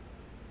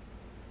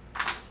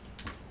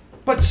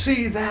 But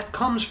see, that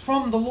comes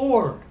from the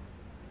Lord.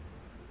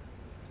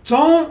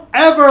 Don't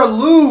ever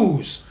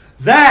lose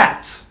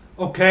that.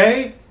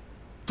 Okay?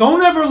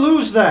 Don't ever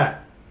lose that.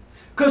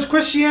 Because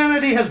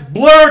Christianity has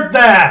blurred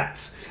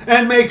that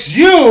and makes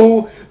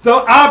you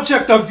the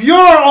object of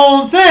your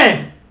own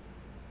thing.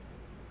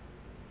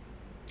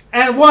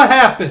 And what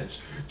happens?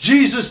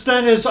 Jesus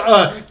then is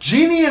a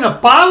genie in a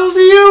bottle to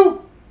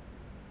you?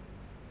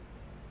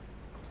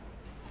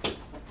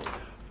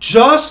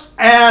 Just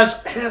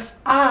as if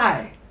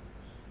I.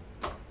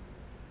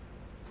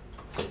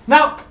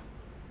 Now,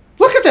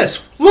 look at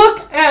this.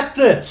 Look at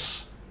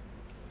this.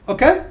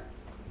 Okay?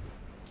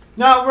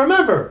 Now,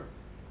 remember,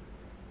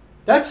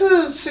 that's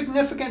a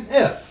significant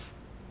if.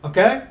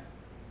 Okay?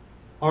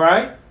 All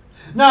right?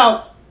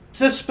 Now,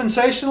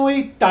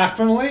 dispensationally,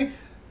 doctrinally,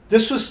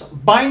 this was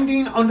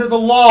binding under the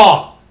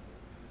law.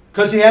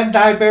 Because he hadn't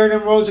died, buried,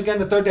 and rose again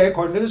the third day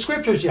according to the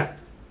scriptures yet.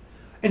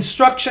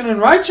 Instruction in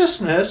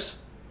righteousness,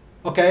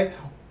 okay,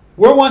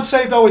 we're once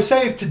saved, always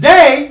saved.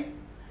 Today,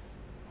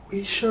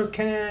 we sure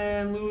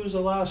can lose a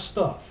lot of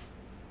stuff.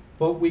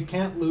 But we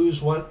can't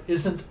lose what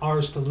isn't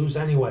ours to lose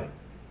anyway.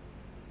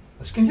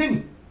 Let's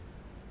continue.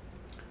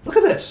 Look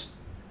at this.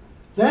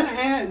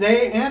 Then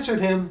they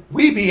answered him,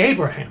 we be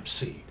Abraham's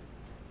seed.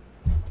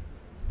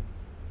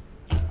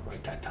 I'll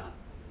write that down.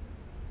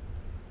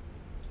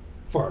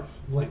 For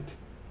a link.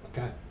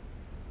 Okay?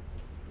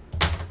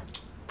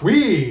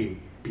 We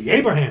be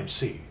Abraham's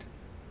seed.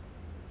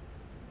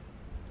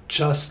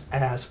 Just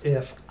as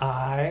if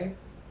I.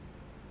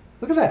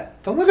 Look at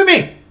that. Don't look at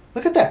me.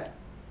 Look at that.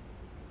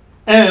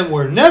 And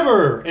we're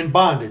never in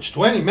bondage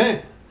to any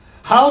man.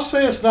 How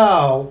sayest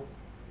thou,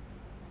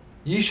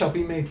 ye shall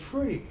be made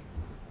free?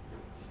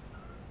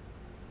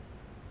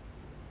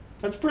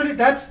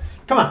 That's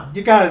Come on,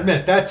 you got to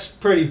admit, that's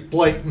pretty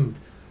blatant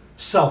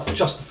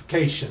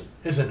self-justification,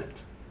 isn't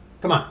it?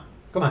 Come on,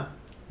 come on,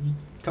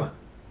 come on.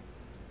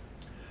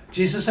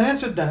 Jesus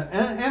answered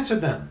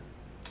them,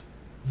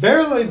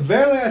 Verily,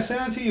 verily, I say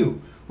unto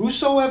you,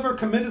 whosoever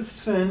committeth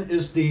sin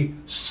is the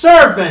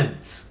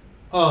servant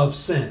of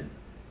sin.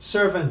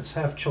 Servants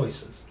have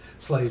choices.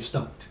 Slaves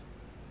don't.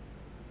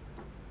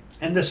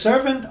 And the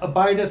servant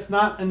abideth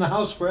not in the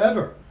house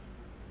forever,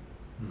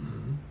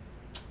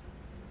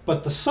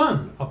 but the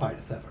Son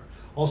abideth ever.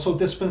 Also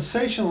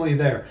dispensationally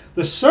there.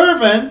 The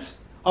servant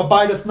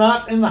abideth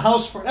not in the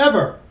house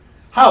forever.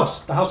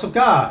 House, the house of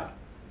God.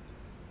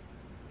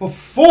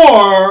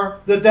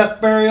 Before the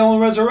death, burial,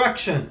 and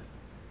resurrection.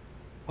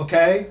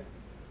 Okay?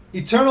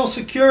 Eternal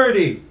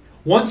security.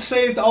 Once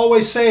saved,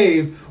 always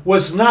saved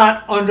was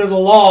not under the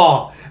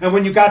law. And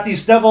when you got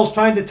these devils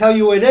trying to tell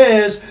you it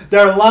is,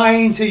 they're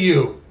lying to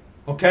you.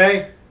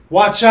 Okay?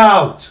 Watch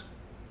out.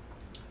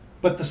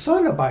 But the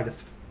Son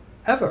abideth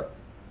ever.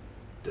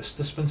 This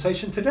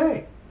dispensation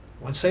today.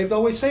 Once saved,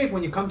 always saved.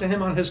 When you come to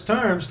him on his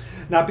terms,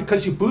 not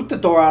because you boot the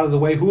door out of the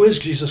way, who is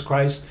Jesus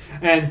Christ,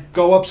 and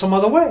go up some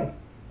other way.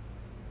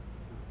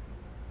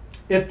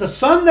 If the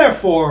Son,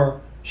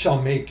 therefore,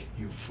 shall make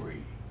you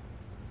free,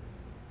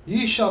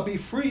 ye shall be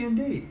free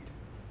indeed.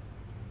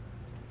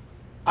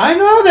 I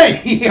know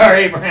that ye are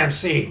Abraham's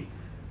seed.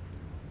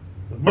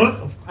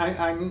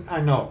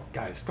 I know,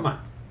 guys. Come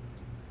on.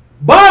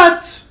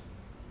 But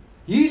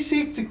ye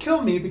seek to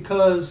kill me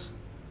because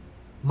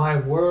my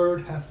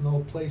word hath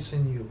no place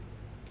in you.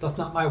 Doth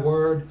not my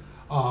word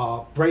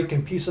break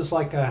in pieces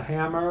like a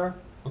hammer?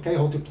 Okay,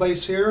 hold your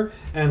place here.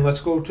 And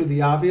let's go to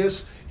the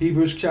obvious.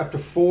 Hebrews chapter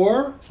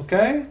 4.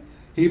 Okay?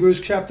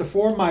 Hebrews chapter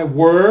 4. My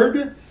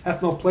word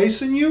hath no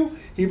place in you.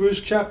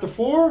 Hebrews chapter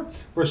 4,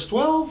 verse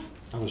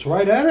 12. I was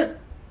right at it.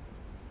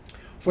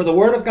 For the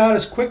word of God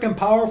is quick and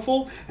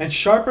powerful, and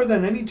sharper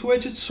than any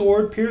two-edged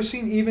sword,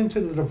 piercing even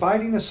to the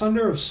dividing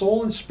asunder of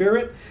soul and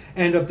spirit,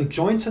 and of the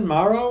joints and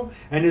marrow,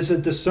 and is a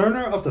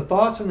discerner of the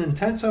thoughts and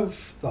intents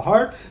of the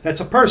heart.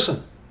 That's a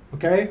person.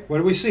 Okay? What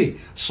do we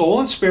see? Soul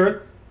and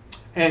spirit,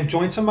 and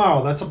joints and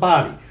marrow. That's a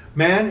body.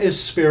 Man is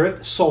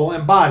spirit, soul,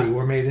 and body.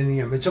 We're made in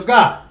the image of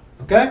God.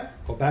 Okay?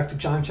 Go back to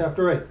John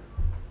chapter 8.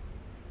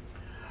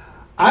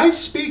 I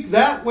speak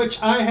that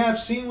which I have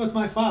seen with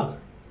my Father,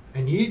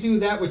 and ye do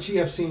that which ye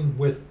have seen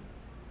with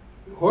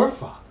your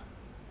father.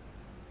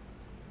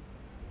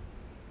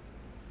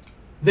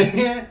 Look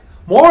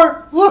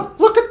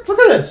at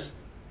this.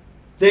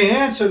 They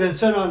answered and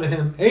said unto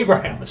him,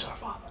 Abraham is our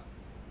father.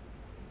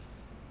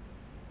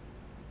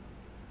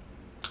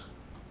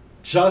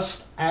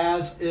 Just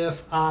as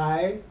if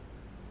I...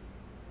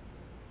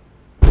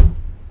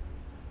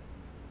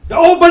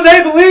 Oh, but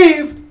they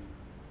believed.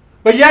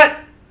 But yet,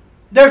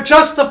 they're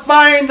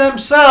justifying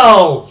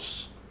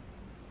themselves.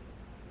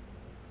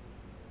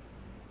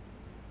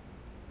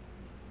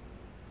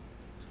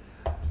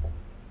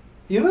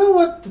 You know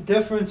what the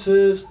difference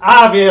is?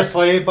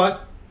 Obviously,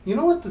 but you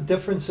know what the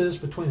difference is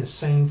between a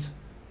saint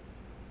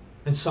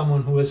and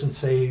someone who isn't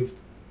saved?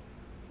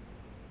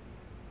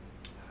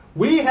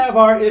 We have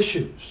our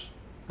issues.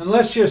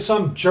 Unless you're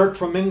some jerk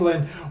from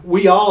England,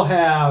 we all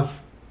have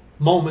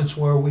moments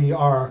where we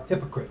are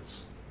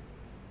hypocrites.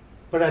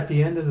 But at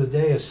the end of the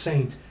day, a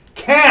saint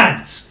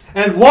can't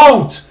and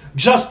won't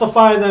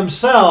justify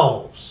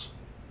themselves.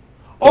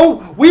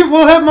 Oh, we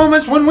will have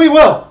moments when we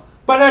will.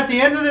 But at the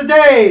end of the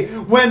day,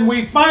 when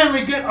we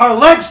finally get our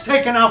legs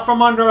taken out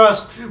from under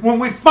us, when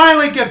we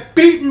finally get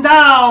beaten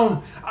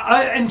down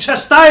in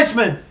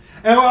chastisement,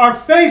 and our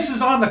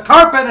faces on the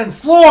carpet and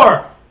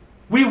floor,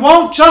 we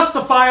won't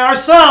justify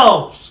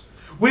ourselves.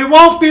 We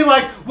won't be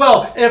like,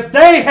 well, if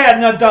they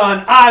hadn't have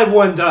done, I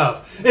wouldn't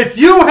have. If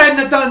you hadn't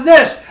have done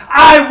this,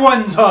 I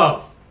wouldn't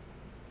have.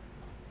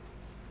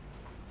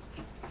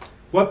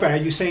 What, are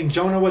you saying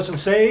Jonah wasn't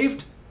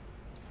saved?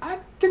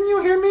 Didn't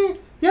you hear me?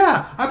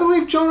 Yeah, I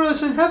believe Jonah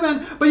is in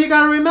heaven, but you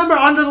got to remember,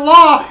 under the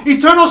law,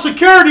 eternal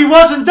security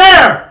wasn't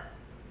there.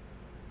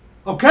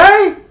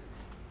 Okay?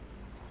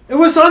 It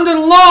was under the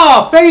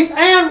law, faith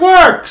and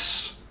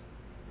works.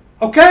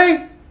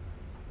 Okay?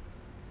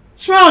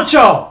 What's wrong with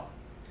y'all?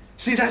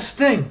 See, that's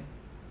the thing.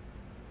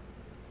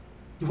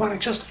 You want to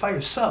justify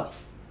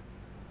yourself.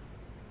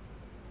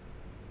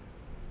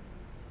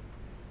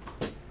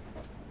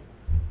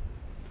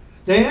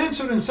 They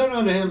answered and said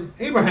unto him,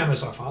 Abraham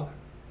is our father.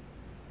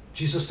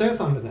 Jesus saith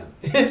unto them,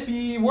 If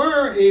ye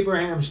were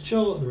Abraham's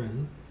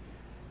children,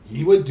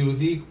 ye would do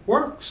the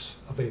works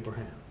of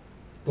Abraham.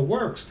 The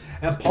works.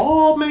 And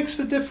Paul makes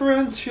the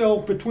differential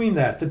between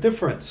that. The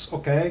difference,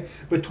 okay,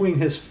 between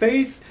his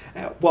faith,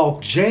 while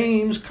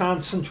James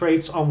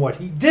concentrates on what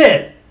he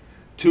did.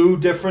 Two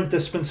different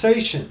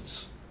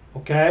dispensations.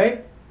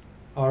 Okay?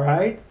 All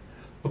right?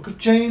 Book of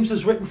James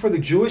is written for the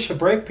Jewish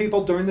Hebraic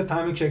people during the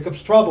time of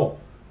Jacob's trouble.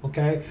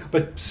 Okay,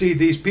 but see,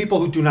 these people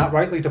who do not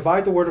rightly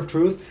divide the word of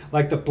truth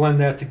like to blend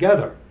that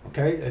together.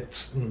 Okay,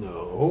 it's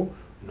no.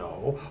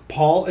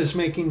 Paul is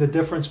making the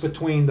difference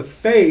between the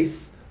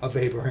faith of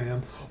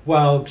Abraham,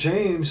 while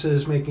James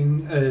is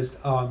making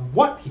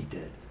what he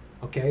did.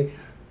 Okay,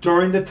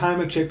 during the time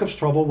of Jacob's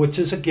trouble, which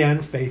is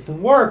again faith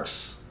and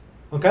works.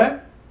 Okay?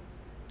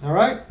 All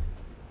right?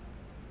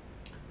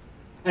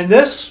 And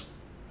this,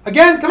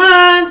 again, come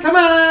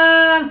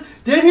on.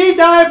 Did he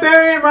die,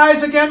 bury, and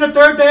rise again the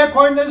third day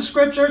according to the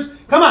scriptures?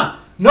 Come on.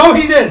 No,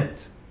 he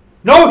didn't.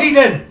 No, he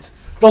didn't.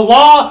 The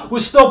law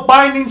was still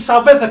binding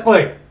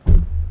salvifically.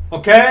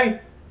 Okay?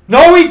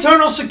 No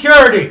eternal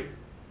security.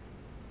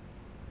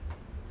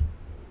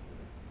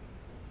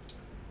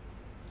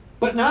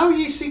 But now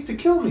ye seek to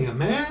kill me, a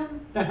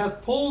man that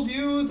hath told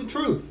you the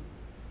truth,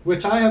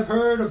 which I have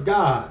heard of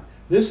God.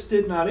 This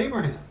did not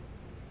Abraham.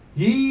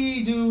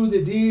 Ye do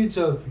the deeds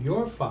of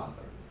your father.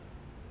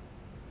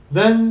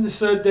 Then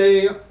said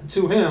they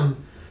to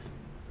him,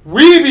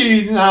 we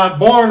be not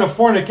born of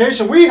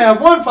fornication. We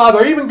have one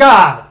Father, even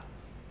God.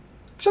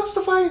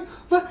 Justifying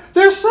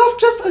their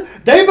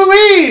self-just. They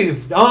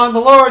believed on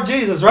the Lord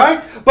Jesus,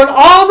 right? But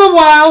all the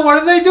while,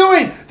 what are they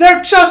doing?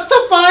 They're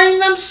justifying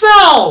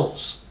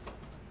themselves.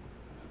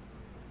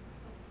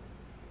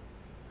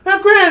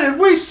 Now, granted,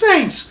 we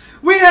saints,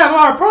 we have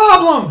our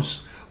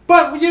problems.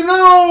 But, you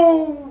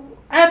know,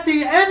 at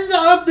the end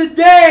of the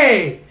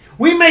day,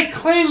 we may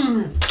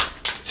cling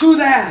to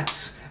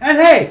that. And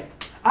hey,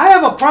 I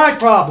have a pride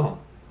problem.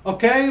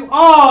 Okay?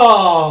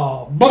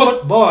 Oh,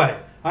 boy,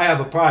 I have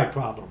a pride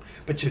problem.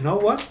 But you know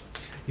what?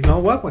 You know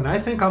what? When I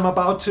think I'm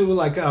about to,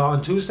 like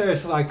on Tuesday,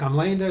 it's like I'm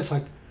laying there, it's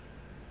like,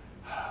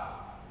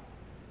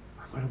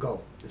 I'm going to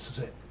go. This is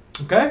it.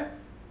 Okay?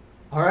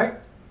 All right?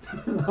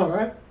 All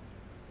right?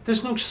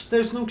 There's no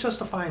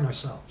justifying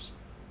ourselves.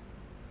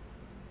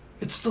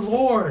 It's the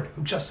Lord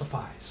who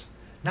justifies,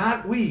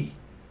 not we,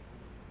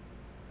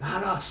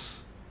 not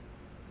us.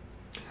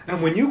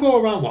 And when you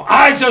go around, well,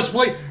 I just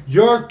believe,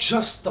 you're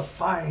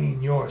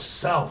justifying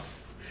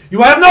yourself.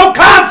 You have no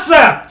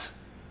concept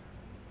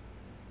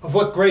of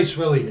what grace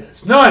really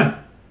is.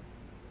 None.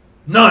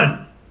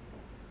 None.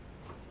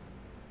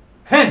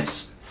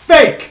 Hence,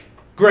 fake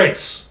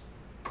grace.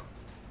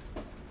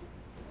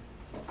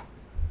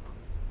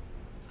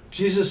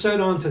 Jesus said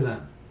unto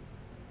them,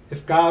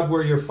 if God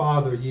were your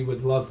Father, ye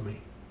would love me.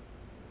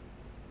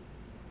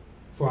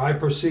 For I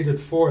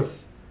proceeded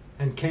forth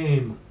and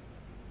came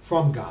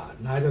from God.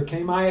 Neither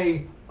came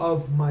I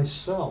of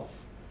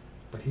myself,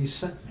 but he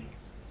sent me.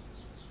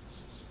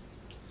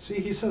 See,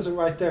 he says it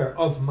right there,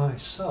 of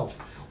myself.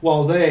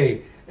 While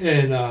they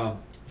in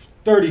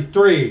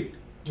 33,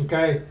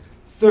 okay,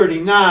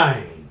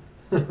 39,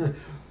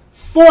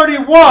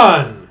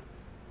 41,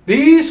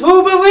 these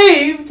who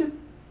believed,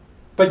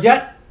 but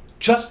yet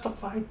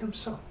justified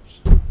themselves.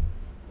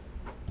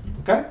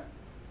 Okay?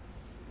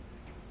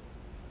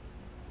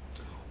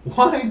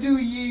 Why do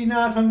ye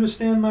not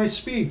understand my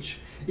speech?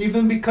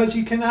 Even because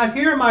ye cannot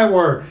hear my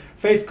word.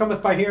 Faith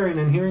cometh by hearing,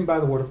 and hearing by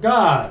the word of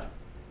God.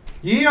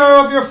 Ye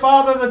are of your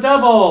father the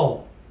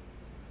devil.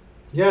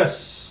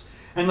 Yes.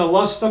 And the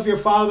lust of your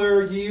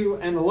father ye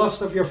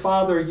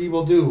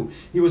will do.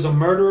 He was a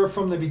murderer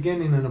from the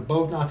beginning, and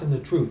abode not in the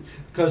truth,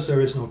 because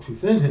there is no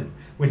truth in him.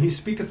 When he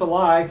speaketh a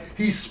lie,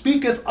 he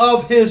speaketh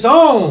of his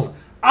own.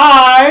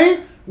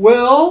 I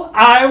will.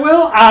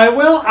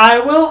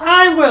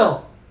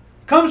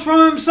 Comes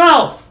from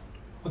himself.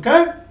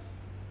 Okay?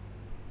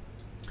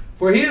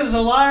 For he is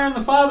a liar and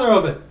the father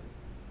of it.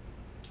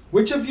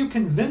 Which of you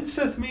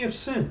convinceth me of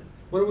sin?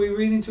 What are we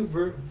reading to?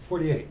 Verse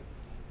 48.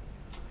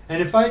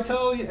 And if I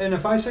tell you, and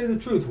if I say the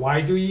truth,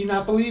 why do ye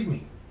not believe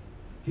me?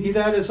 He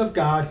that is of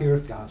God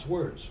heareth God's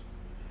words.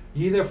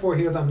 Ye therefore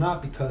hear them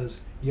not, because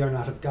ye are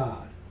not of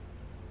God.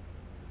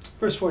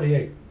 Verse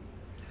 48.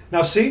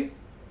 Now see,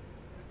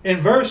 in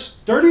verse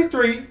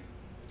 33,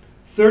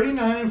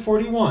 39, and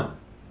 41.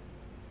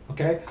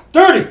 Okay?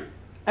 30.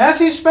 As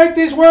he spake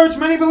these words,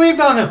 many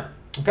believed on him.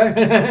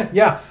 Okay?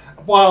 Yeah.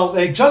 While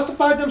they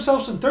justified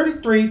themselves in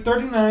 33,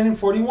 39, and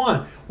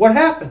 41. What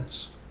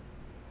happens?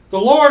 The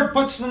Lord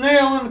puts the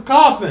nail in the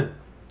coffin.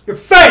 You're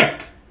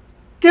fake.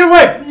 Get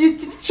away.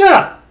 Shut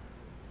up.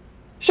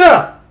 Shut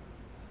up.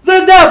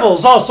 The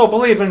devils also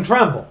believe and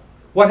tremble.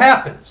 What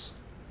happens?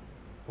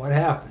 What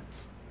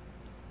happens?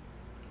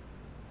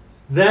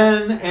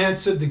 Then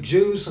answered the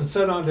Jews and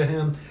said unto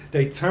him,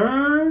 they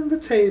turn the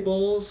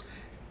tables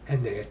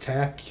and they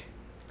attack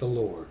the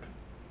Lord.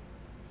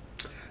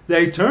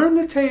 They turn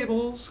the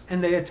tables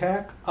and they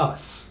attack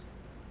us.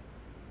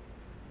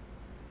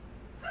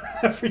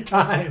 Every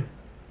time.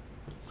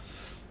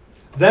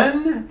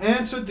 Then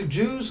answered the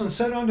Jews and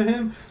said unto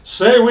him,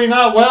 say we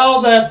not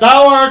well that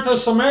thou art a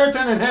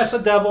Samaritan and hast a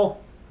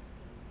devil?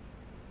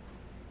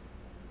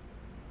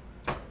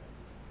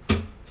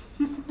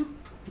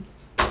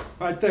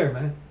 Right there,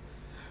 man.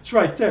 It's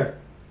right there.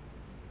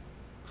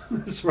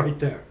 It's right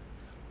there.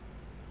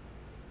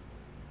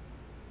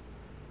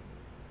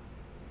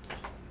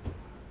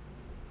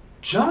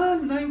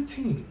 John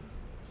 19.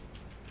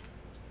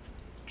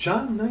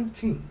 John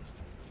 19.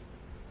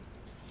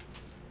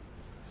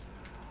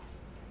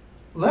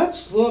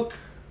 Let's look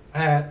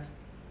at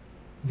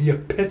the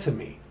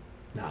epitome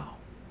now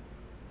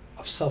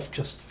of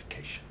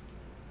self-justification.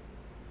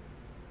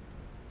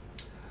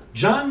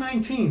 John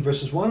 19,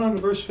 verses 1 on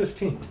to verse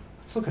 15.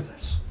 Let's look at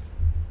this.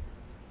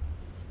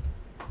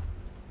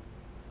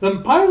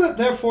 Then Pilate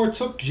therefore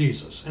took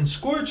Jesus and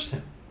scourged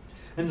him.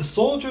 And the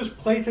soldiers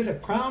plaited a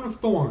crown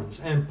of thorns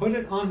and put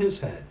it on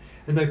his head.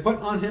 And they put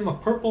on him a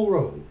purple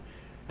robe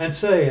and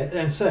said,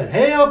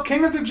 Hail,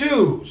 King of the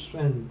Jews!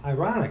 And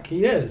ironic,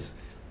 he is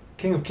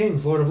King of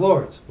Kings, Lord of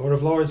Lords. Lord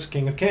of Lords,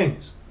 King of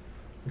Kings.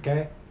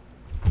 Okay?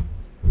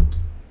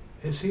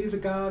 Is he the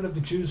God of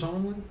the Jews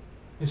only?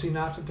 Is he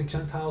not of the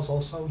Gentiles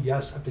also?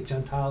 Yes, of the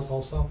Gentiles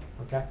also.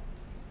 Okay?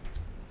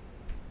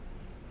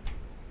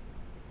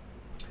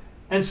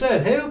 And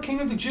said, Hail, King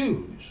of the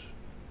Jews!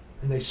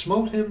 And they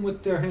smote him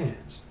with their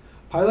hands.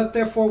 Pilate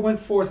therefore went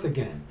forth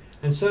again,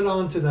 and said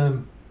unto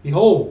them,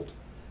 Behold,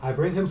 I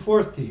bring him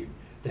forth to you,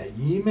 that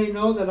ye may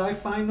know that I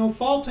find no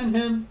fault in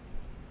him.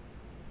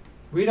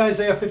 Read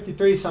Isaiah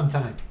 53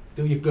 sometime.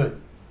 Do you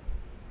good.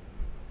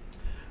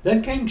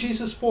 Then came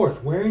Jesus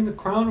forth, wearing the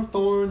crown of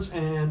thorns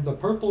and the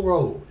purple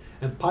robe.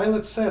 And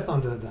Pilate saith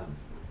unto them,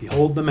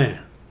 Behold the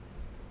man.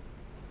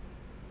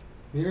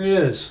 Here he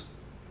is.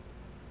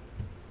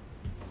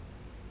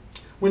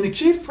 When the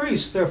chief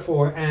priests,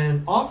 therefore,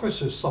 and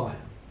officers saw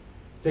him,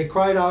 they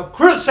cried out,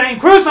 saying,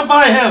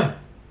 Crucify him!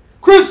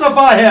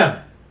 Crucify him!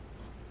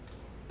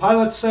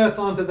 Pilate saith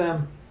unto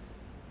them,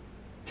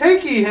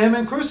 Take ye him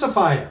and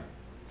crucify him,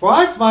 for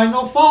I find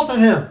no fault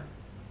in him.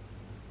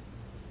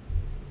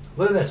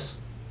 Look at this.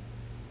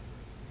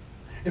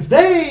 If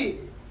they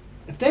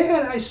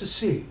had eyes to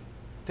see,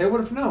 they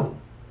would have known.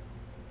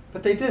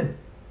 But they didn't.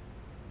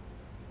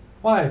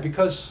 Why?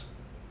 Because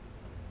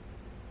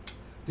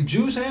the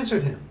Jews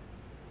answered him,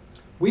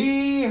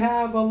 We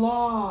have a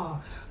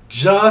law,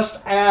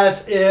 just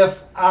as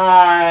if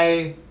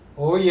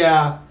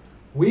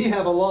we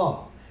have a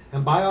law.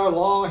 And by our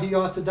law he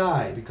ought to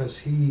die, because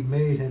he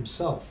made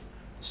himself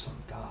the Son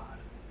of God.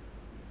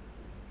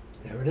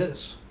 There it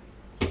is.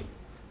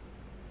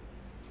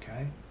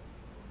 Okay?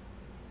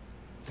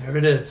 There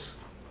it is.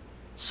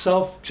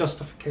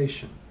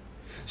 Self-justification.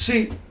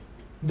 See,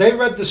 they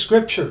read the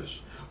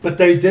scriptures, but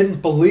they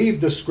didn't believe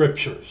the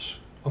scriptures.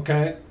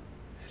 Okay?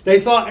 They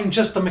thought in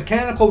just a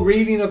mechanical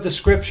reading of the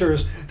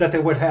scriptures that they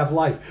would have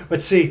life.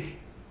 But see,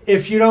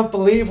 if you don't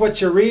believe what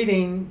you're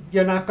reading,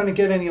 you're not going to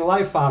get any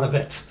life out of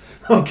it.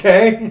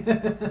 Okay?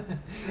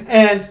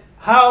 And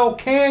how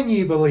can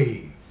ye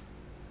believe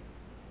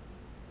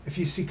if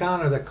you seek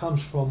honor that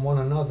comes from one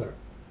another?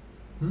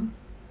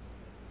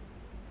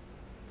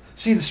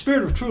 See, the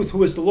Spirit of truth,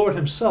 who is the Lord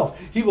himself,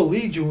 he will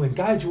lead you and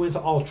guide you into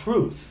all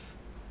truth.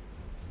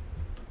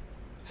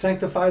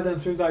 Sanctify them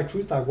through thy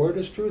truth. Thy word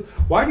is truth.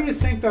 Why do you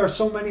think there are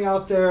so many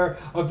out there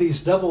of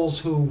these devils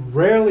who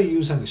rarely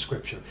use any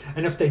scripture?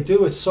 And if they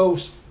do, it's so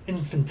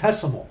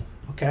infinitesimal.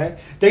 Okay?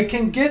 They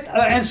can get,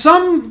 and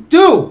some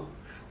do,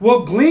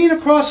 will glean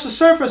across the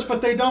surface,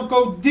 but they don't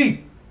go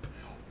deep.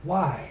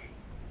 Why?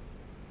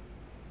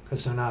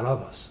 Because they're not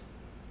of us.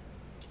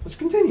 Let's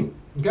continue.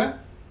 Okay?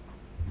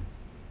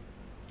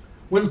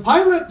 When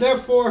Pilate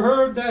therefore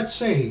heard that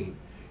saying,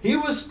 he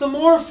was the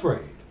more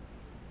afraid,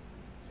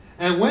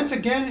 and went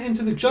again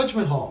into the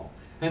judgment hall,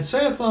 and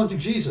saith unto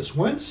Jesus,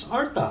 Whence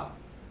art thou?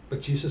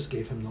 But Jesus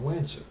gave him no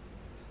answer.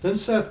 Then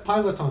saith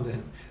Pilate unto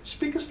him,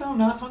 Speakest thou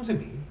not unto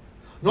me?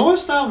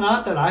 Knowest thou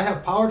not that I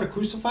have power to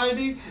crucify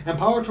thee, and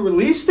power to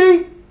release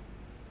thee?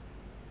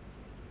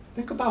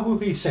 Think about who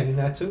he's saying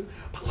that to.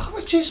 But look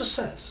what Jesus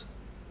says.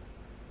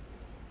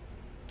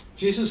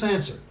 Jesus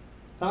answered,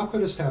 Thou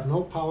couldst have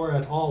no power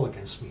at all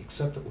against me,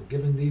 except it were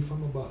given thee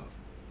from above.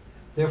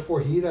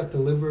 Therefore he that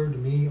delivered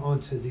me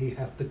unto thee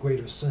hath the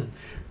greater sin.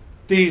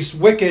 These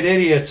wicked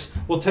idiots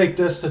will take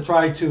this to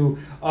try to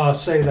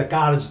say that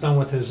God is done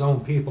with his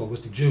own people,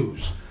 with the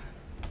Jews.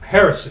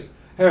 Heresy.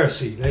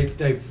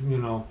 They've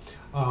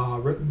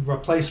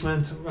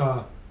replacement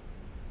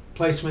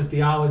placement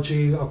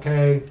theology.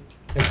 Okay,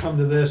 they come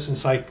to this and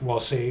it's like,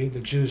 well, see, the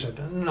Jews are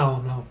done.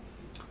 No.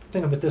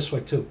 Think of it this way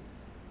too.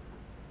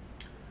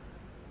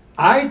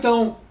 I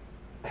don't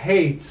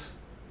hate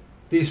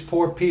these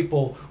poor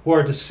people who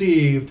are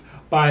deceived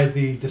by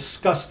the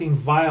disgusting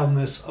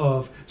vileness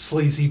of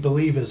sleazy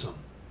believism.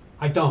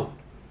 I don't.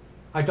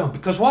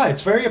 Because why?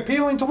 It's very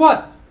appealing to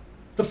what?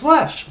 The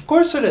flesh. Of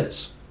course it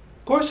is.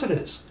 Of course it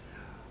is.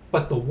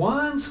 But the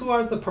ones who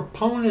are the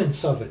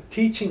proponents of it,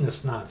 teaching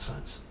this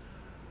nonsense,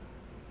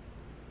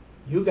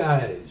 you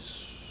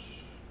guys,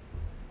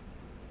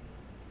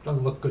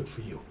 doesn't look good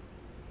for you.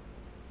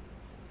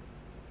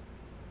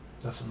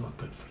 Doesn't look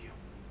good for you.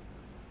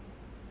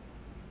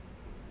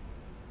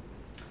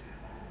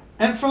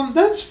 And from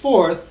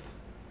thenceforth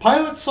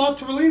Pilate sought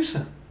to release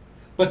him.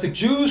 But the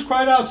Jews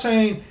cried out,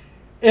 saying,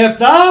 If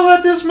thou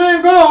let this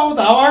man go,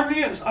 thou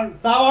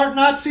art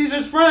not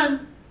Caesar's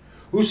friend.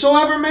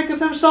 Whosoever maketh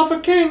himself a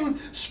king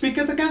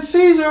speaketh against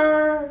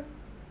Caesar.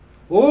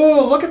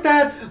 Oh, look at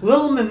that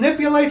little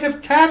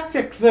manipulative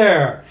tactic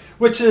there,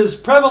 which is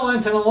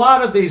prevalent in a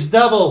lot of these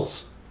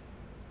devils.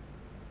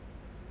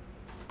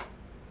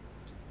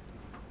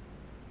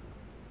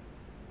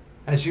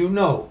 As you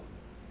know,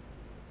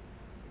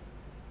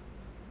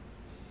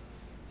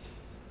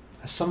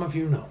 as some of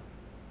you know,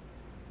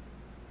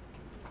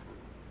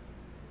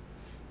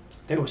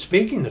 they were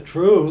speaking the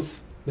truth.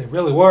 They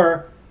really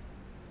were.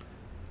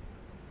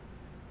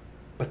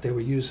 but they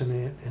were using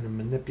it in a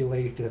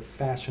manipulative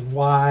fashion.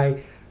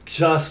 Why?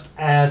 Just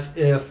as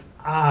if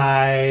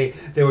they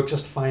were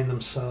justifying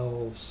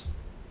themselves.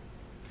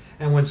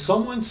 And when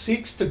someone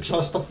seeks to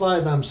justify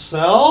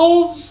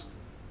themselves,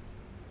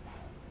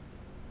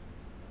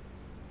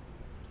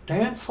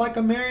 dance like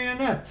a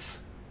marionette.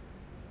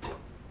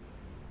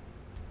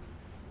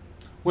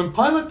 When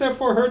Pilate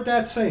therefore heard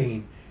that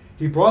saying,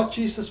 he brought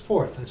Jesus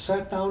forth and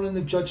sat down in the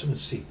judgment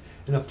seat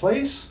in a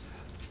place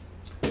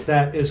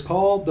that is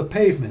called the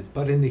pavement,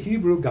 but in the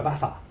Hebrew,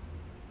 Gabbatha.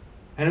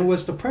 And it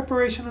was the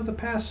preparation of the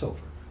Passover.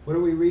 What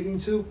are we reading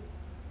to?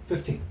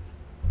 15.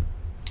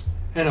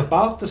 And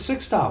about the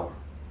 6th hour,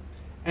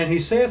 and he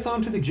saith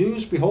unto the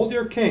Jews, behold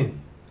your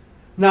king.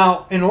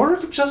 Now, in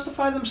order to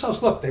justify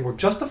themselves, look, they were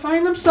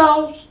justifying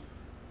themselves.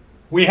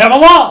 We have a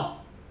law.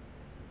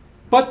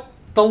 But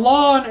the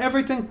law and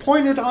everything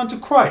pointed unto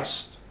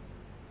Christ.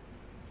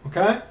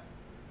 Okay?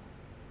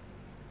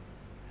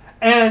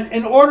 And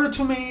in order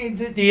to me,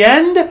 the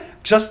end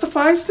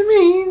justifies the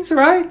means,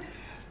 right?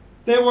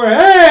 They were,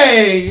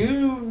 hey,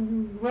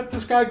 you let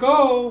this guy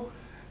go.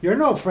 You're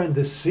no friend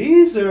to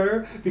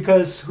Caesar,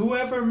 because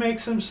whoever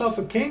makes himself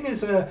a king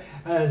is an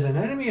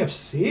enemy of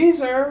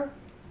Caesar.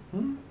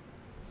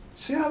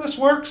 See how this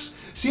works?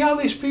 See how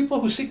these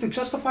people who seek to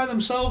justify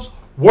themselves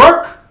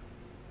work?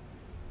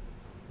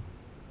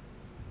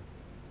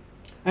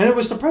 And it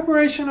was the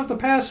preparation of the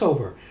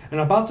Passover,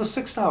 and about the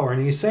 6th hour,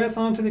 and he saith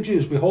unto the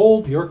Jews,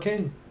 behold your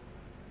king.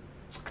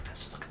 Look at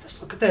this, look at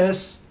this, look at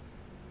this.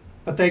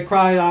 But they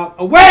cried out,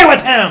 away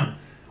with him!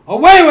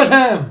 Away with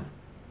him!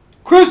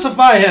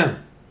 Crucify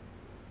him!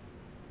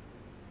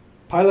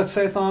 Pilate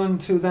saith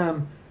unto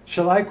them,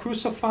 shall I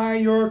crucify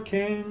your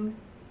king?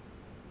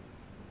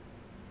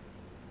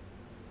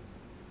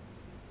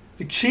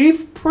 The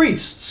chief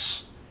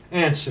priests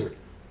answered.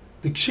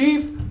 The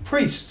chief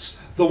priests,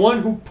 the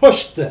one who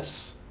pushed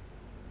this.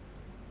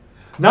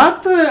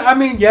 Not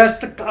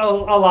yes, a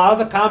lot of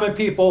the common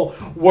people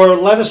were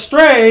led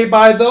astray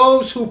by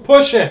those who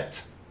push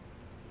it.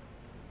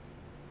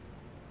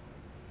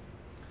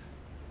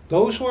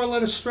 Those who are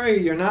led astray,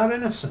 you're not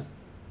innocent.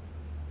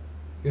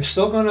 You're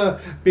still going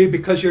to be,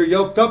 because you're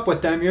yoked up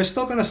with them, you're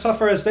still going to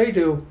suffer as they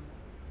do.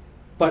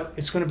 But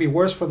it's going to be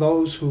worse for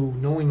those who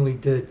knowingly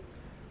did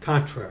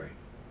contrary.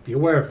 Be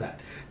aware of that.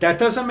 That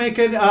doesn't make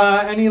it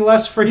any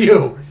less for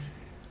you.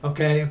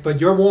 Okay, but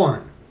you're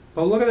warned.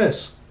 But look at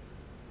this.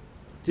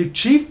 The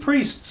chief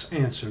priests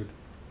answered,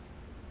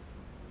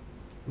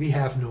 we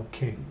have no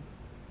king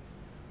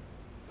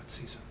but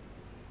Caesar.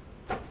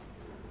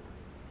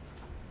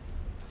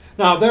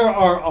 Now, there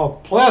are a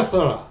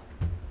plethora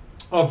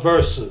of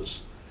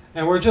verses,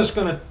 and we're just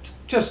going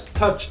to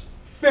touch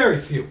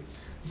very few.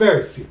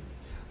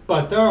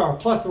 But there are a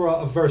plethora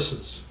of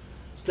verses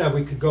that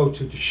we could go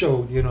to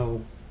show,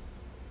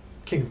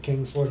 King of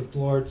Kings, Lord of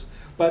Lords.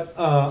 But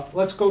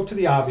let's go to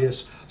the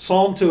obvious.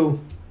 Psalm 2,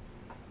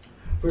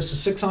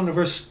 verses 6 on to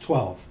verse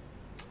 12.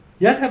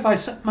 Yet have I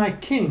set my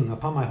king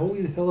upon my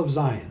holy hill of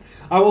Zion.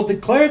 I will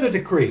declare the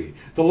decree.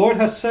 The Lord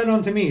hath said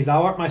unto me,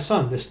 thou art my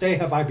son, this day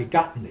have I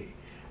begotten thee.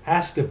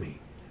 Ask of me,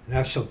 and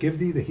I shall give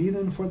thee the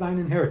heathen for thine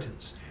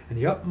inheritance, and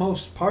the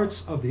utmost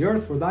parts of the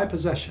earth for thy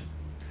possession.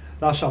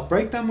 Thou shalt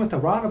break them with a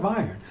rod of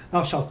iron.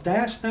 Thou shalt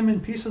dash them in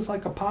pieces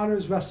like a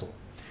potter's vessel.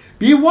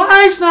 Be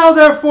wise now,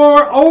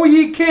 therefore, O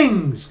ye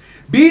kings.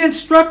 Be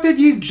instructed,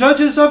 ye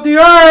judges of the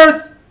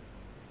earth.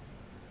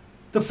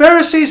 The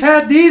Pharisees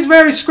had these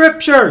very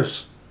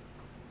scriptures,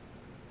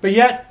 but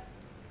yet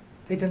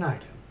they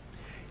denied him.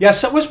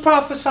 Yes, it was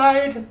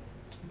prophesied.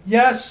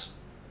 Yes.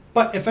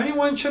 But if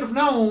anyone should have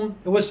known,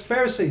 it was the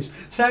Pharisees,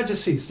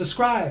 Sadducees, the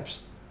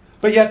scribes.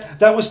 But yet,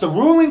 that was the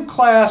ruling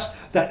class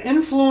that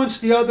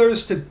influenced the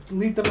others to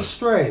lead them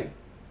astray.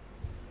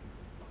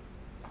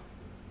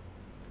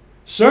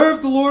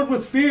 Serve the Lord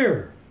with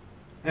fear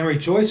and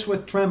rejoice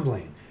with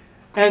trembling.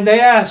 And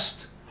they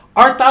asked,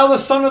 art thou the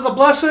Son of the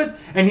Blessed?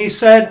 And he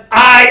said,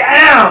 I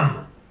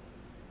am.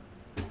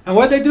 And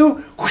what did they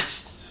do?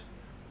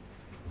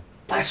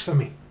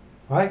 Blasphemy,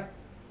 right?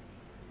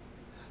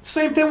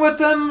 Same thing with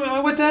them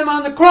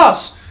on the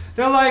cross.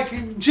 They're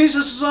like,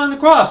 Jesus is on the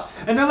cross.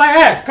 And they're like,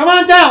 hey, come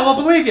on down, we'll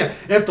believe you.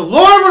 If the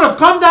Lord would have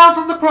come down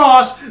from the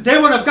cross,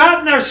 they would have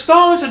gotten their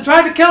stones and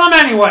tried to kill him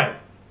anyway.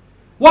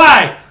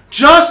 Why?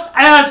 Just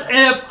as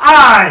if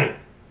I.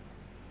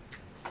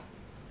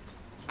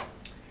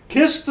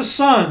 Kiss the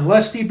Son,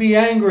 lest he be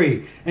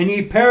angry, and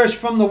ye perish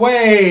from the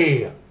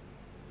way.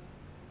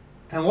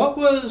 And what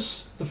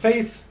was the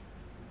faith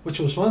which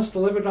was once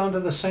delivered unto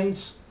the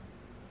saints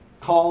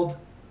called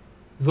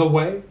the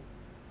way?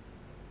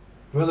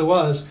 It really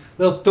was.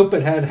 Little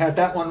stupid had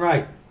that one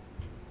right.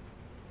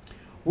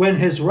 When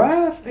his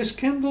wrath is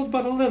kindled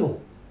but a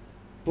little,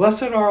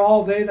 blessed are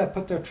all they that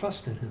put their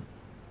trust in him.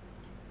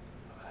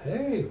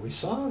 Hey, we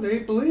saw they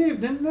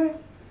believed, didn't they?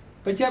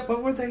 But yet,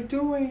 what were they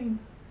doing?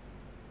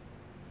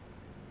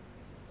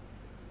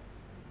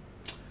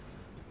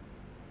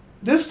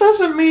 This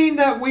doesn't mean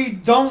that we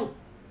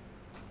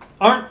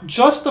aren't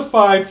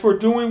justified for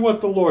doing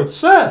what the Lord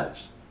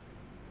says.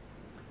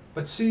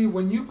 But see,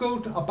 when you go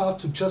about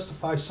to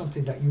justify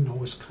something that you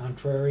know is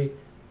contrary,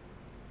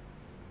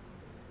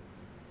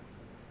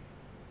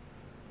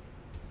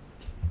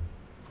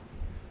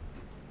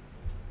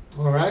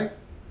 all right?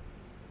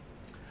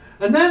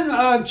 And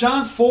then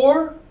John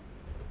 4,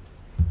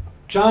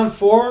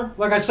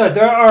 like I said,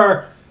 there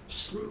are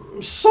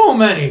so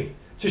many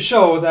to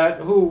show that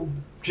who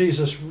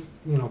Jesus,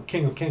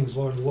 King of Kings,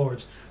 Lord of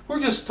Lords. We're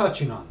just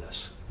touching on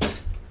this.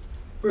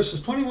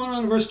 Verses 21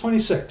 on verse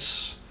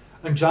 26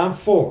 in John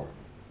 4.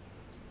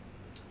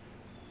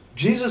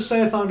 Jesus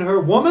saith unto her,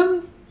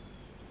 Woman,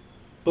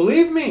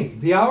 believe me,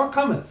 the hour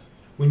cometh,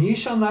 when ye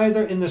shall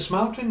neither in this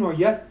mountain nor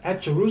yet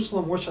at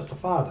Jerusalem worship the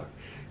Father.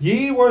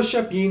 Ye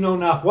worship, ye know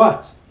not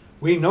what.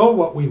 We know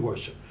what we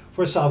worship,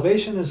 for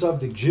salvation is of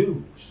the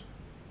Jews.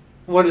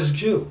 What is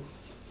Jew?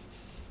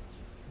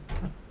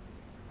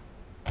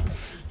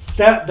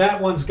 That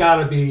one's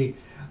got to be,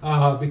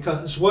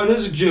 because what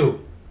is a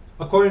Jew?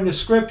 According to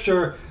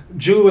Scripture,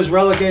 Jew is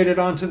relegated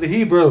onto the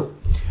Hebrew.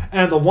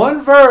 And the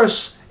one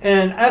verse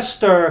in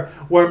Esther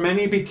where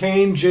many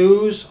became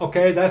Jews,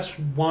 okay, that's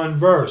one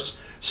verse.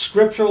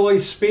 Scripturally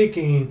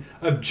speaking,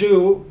 a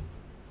Jew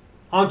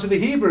onto the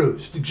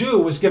Hebrews. The Jew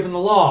was given the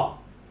law.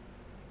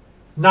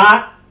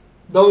 Not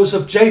those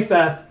of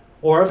Japheth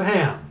or of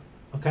Ham.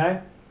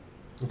 Okay?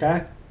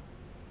 Okay?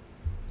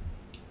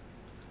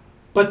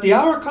 But the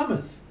hour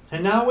cometh,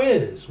 and now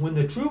is, when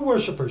the true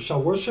worshippers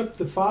shall worship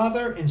the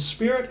Father in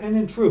spirit and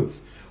in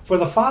truth. For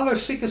the Father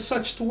seeketh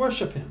such to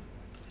worship him.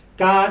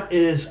 God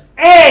is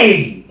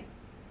a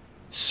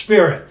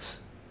spirit.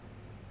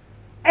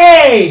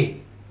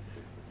 A.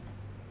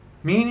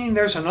 Meaning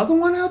there's another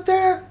one out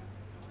there?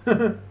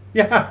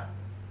 Yeah.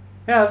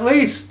 Yeah, at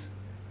least.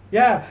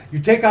 Yeah, you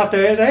take out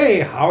the A.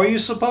 How are you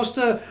supposed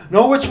to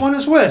know which one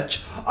is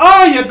which?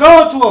 Oh, you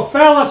go to a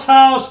fella's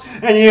house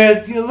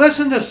and you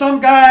listen to some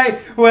guy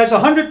who has a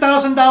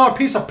 $100,000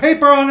 piece of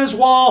paper on his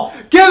wall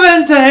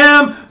given to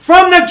him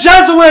from the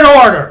Jesuit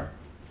order.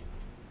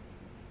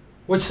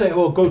 Which say,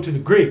 well, go to the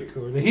Greek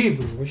or the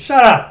Hebrew. Well,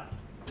 shut up.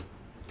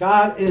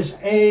 God is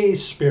a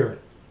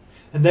spirit.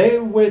 And they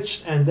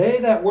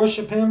that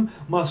worship him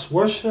must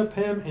worship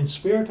him in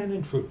spirit and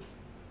in truth.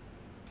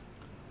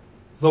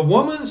 The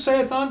woman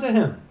saith unto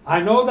him, I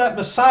know that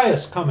Messiah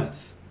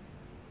cometh,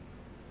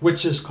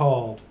 which is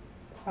called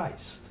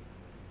Christ.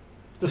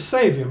 The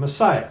Savior,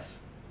 Messiah,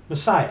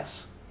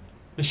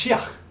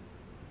 Mashiach,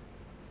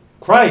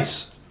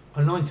 Christ,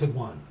 anointed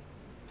one.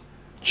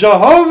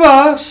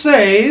 Jehovah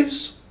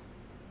saves,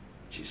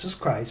 Jesus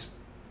Christ,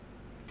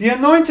 the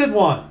anointed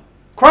one,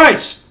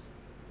 Christ.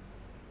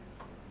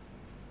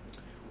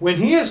 When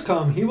he is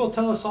come, he will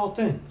tell us all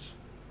things.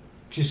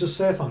 Jesus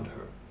saith unto her,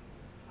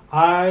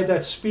 I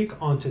that speak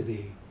unto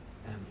thee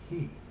am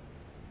he.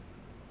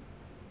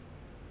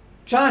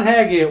 John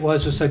Hagee it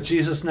was who said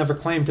Jesus never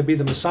claimed to be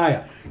the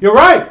Messiah. You're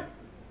right.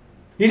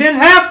 He didn't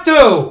have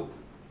to.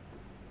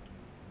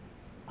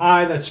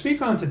 I that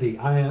speak unto thee,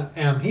 I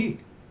am he.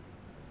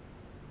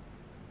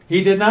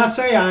 He did not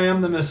say, I am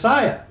the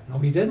Messiah. No,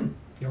 he didn't.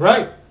 You're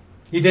right.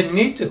 He didn't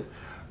need to.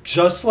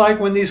 Just like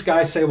when these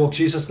guys say, well,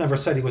 Jesus never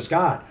said he was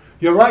God.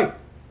 You're right.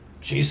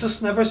 Jesus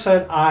never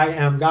said, I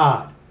am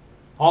God.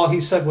 All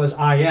he said was,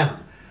 I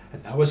am.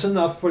 And that was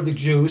enough for the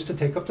Jews to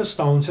take up the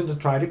stones and to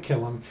try to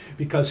kill him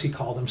because he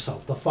called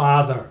himself the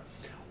Father.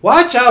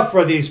 Watch out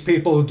for these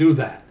people who do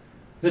that.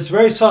 It's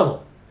very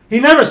subtle. He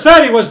never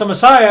said he was the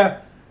Messiah.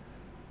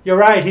 You're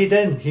right, he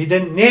didn't. He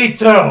didn't need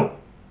to.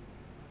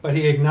 But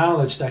he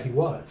acknowledged that he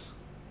was.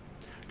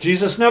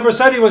 Jesus never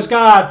said he was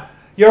God.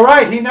 You're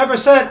right, he never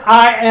said,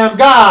 I am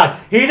God.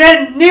 He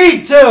didn't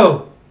need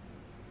to.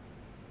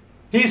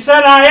 He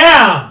said, I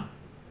am.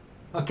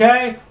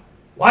 Okay?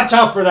 Watch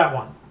out for that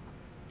one.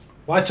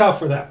 Watch out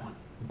for that one.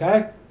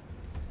 Okay?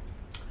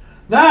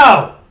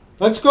 Now,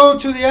 let's go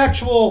to the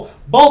actual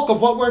bulk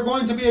of what we're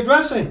going to be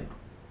addressing.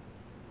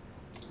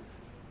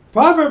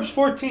 Proverbs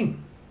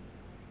 14.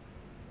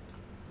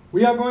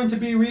 We are going to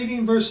be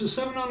reading verses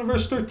 7 on to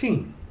verse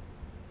 13.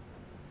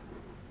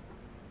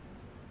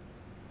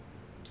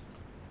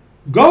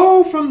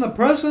 Go from the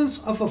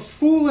presence of a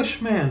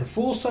foolish man. The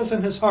fool says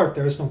in his heart,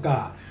 there is no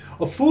God.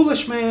 A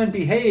foolish man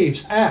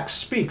behaves, acts,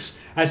 speaks,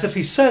 as if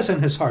he says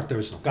in his heart, there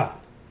is no God.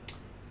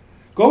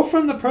 Go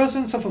from the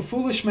presence of a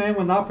foolish man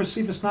when thou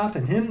perceivest not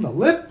in him the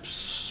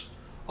lips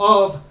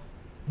of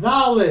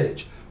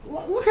knowledge.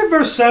 Look at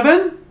verse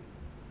 7.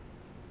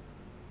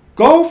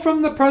 Go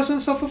from the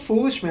presence of a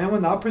foolish man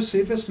when thou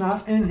perceivest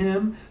not in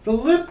him the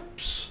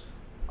lips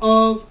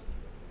of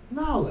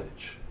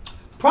knowledge.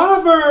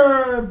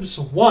 Proverbs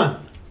 1.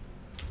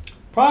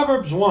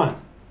 Proverbs 1.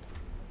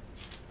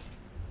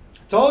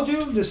 Told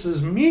you this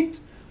is meat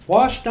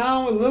washed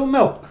down with a little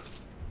milk.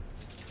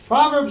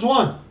 Proverbs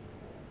 1.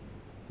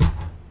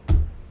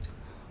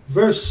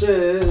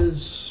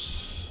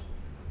 Verses,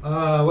 what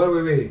are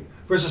we reading?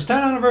 Verses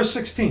 10 on to verse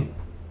 16.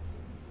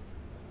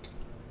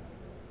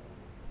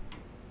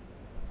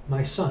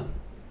 My son,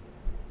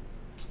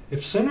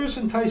 if sinners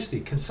entice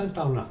thee, consent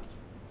thou not.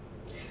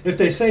 If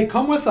they say,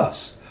 come with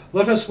us,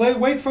 Let us lay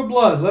wait for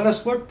blood. Let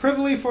us lurk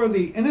privily for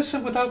the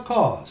innocent without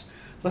cause.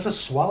 Let us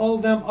swallow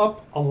them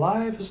up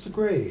alive as the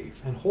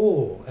grave, and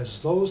whole as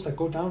those that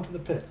go down to the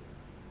pit.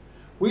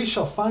 We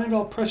shall find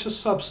all precious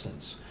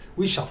substance.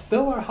 We shall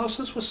fill our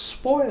houses with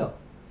spoil.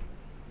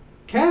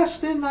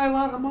 Cast in thy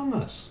lot among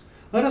us.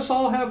 Let us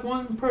all have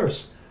one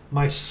purse.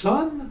 My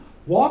son,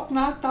 walk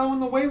not thou in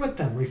the way with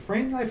them.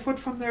 Refrain thy foot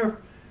from their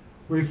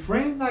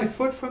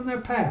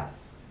path.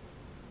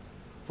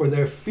 For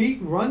their feet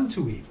run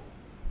to evil,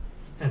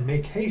 and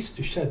make haste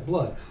to shed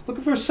blood. Look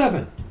at verse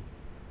 7.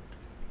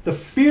 The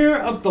fear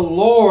of the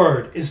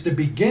Lord is the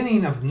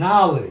beginning of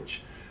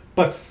knowledge,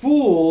 but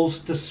fools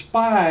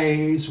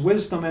despise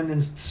wisdom and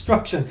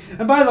instruction.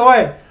 And by the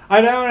way,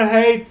 I don't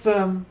hate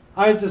them,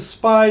 I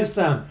despise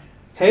them.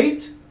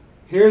 Hate,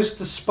 here's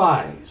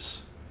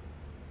despise.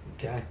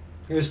 Okay,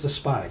 here's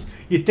despise.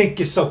 You think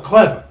you're so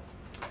clever.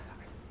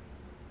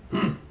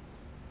 The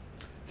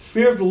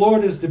fear of the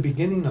Lord is the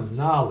beginning of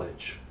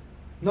knowledge,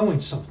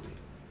 knowing something.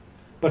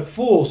 But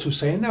fools who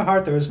say in their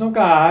heart there is no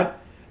God,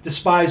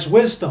 despise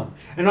wisdom.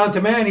 And unto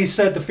man he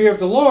said, the fear of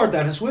the Lord,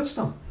 that is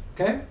wisdom.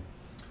 Okay?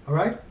 All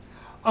right?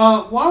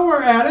 While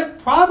we're at it,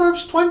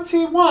 Proverbs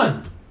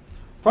 21.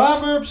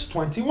 Proverbs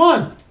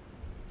 21.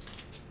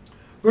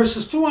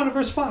 Verses 2 on to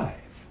verse 5.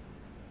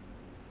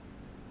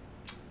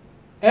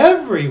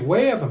 Every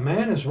way of a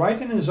man is right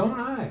in his own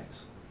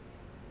eyes,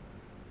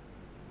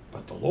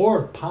 but the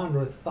Lord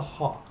pondereth the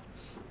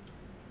hearts.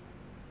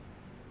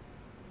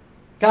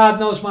 God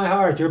knows my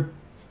heart.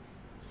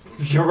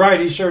 You're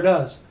right, he sure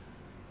does.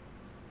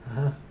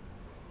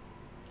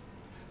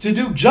 To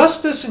do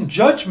justice and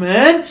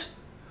judgment,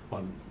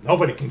 well,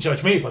 nobody can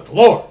judge me but the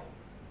Lord.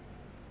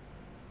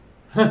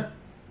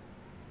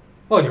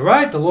 Well, you're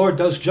right, the Lord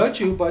does judge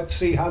you, but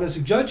see, how does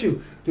he judge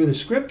you? Through the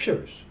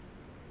scriptures.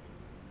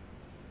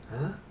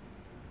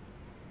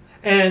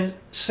 And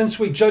since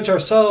we judge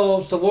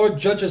ourselves, the Lord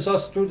judges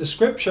us through the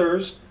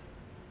scriptures.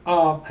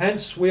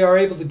 Hence, we are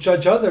able to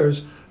judge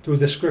others through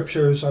the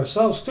scriptures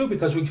ourselves too,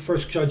 because we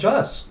first judge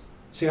us.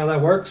 See how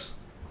that works?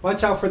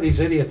 Watch out for these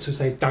idiots who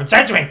say, don't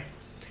judge me.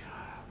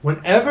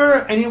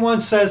 Whenever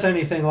anyone says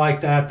anything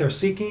like that, they're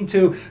seeking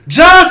to,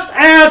 just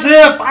as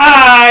if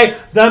I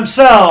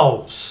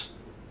themselves.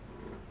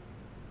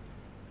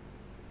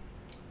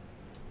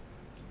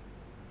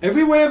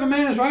 Every way of a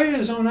man is right in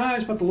his own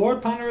eyes, but the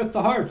Lord pondereth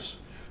the hearts.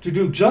 To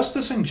do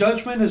justice and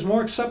judgment is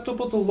more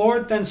acceptable to the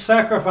Lord than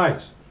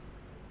sacrifice.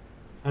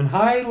 An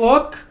high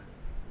look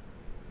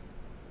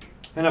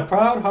and a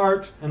proud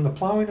heart, and the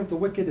plowing of the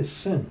wicked is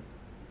sin.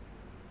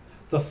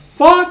 The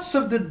thoughts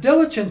of the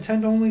diligent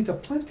tend only to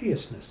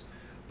plenteousness,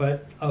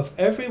 but of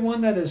every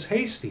one that is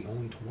hasty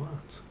only to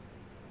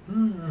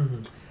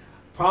want.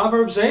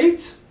 Proverbs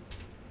 8.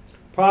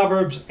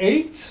 Proverbs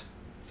 8.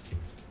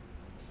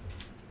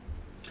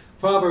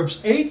 Proverbs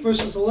 8,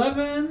 verses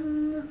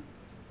 11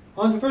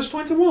 on to verse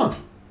 21.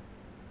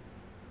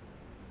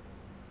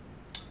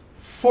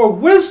 For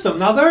wisdom,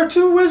 now there are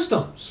two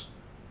wisdoms.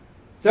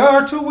 There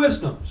are two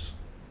wisdoms.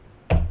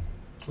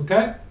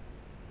 Okay?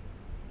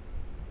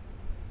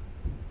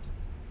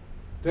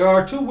 There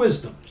are two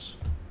wisdoms.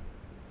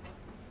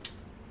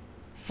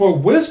 For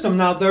wisdom,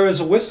 now there is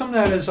a wisdom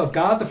that is of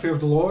God, the fear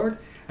of the Lord,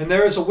 and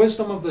there is a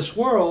wisdom of this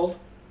world,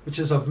 which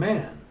is of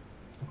man.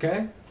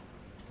 Okay?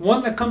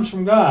 One that comes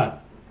from God.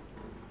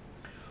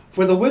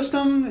 For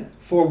wisdom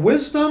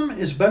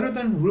is better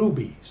than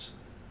rubies,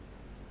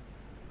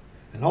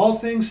 and all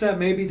things that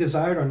may be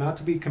desired are not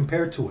to be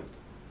compared to it.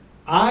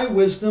 I,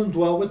 wisdom,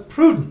 dwell with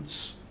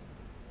prudence,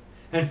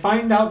 and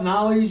find out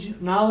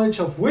knowledge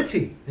of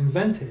witty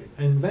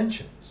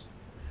inventions.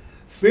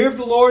 Fear of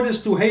the Lord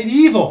is to hate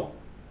evil.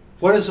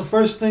 What is the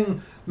first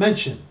thing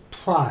mentioned?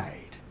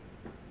 Pride.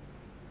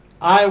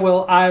 I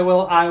will.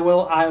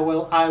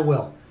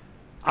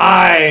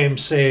 I'm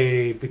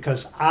saved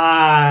because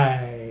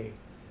I.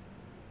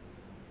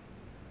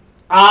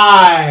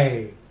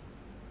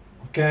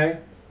 Okay?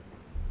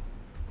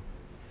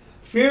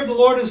 Fear of the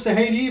Lord is to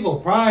hate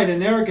evil, pride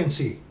and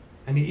arrogancy,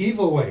 and the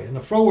evil way, and the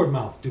froward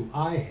mouth do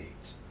I hate.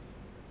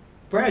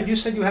 Brad, you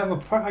said you have a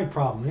pride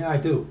problem. Yeah, I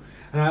do.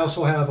 And I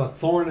also have a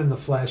thorn in the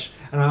flesh,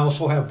 and I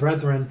also have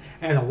brethren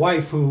and a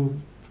wife who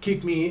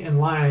keep me in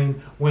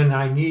line when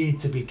I need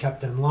to be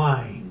kept in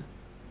line.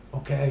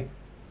 Okay?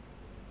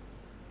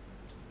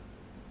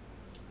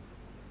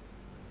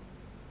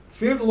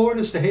 Fear of the Lord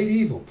is to hate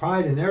evil,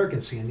 pride and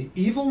arrogancy, and the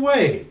evil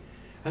way,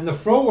 and the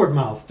froward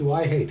mouth do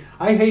I hate.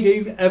 I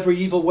hate every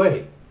evil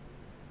way.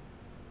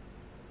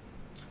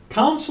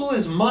 Counsel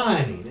is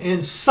mine,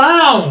 and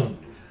sound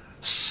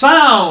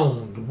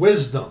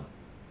wisdom.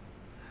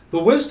 The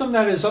wisdom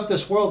that is of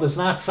this world is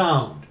not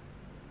sound.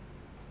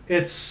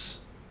 It's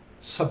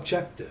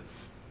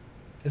subjective,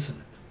 isn't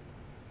it?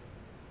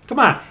 Come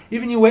on,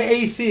 even you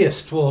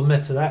atheists will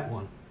admit to that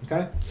one,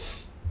 okay?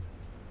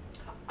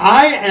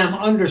 I am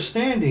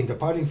understanding,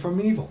 departing from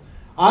evil.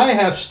 I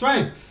have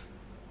strength.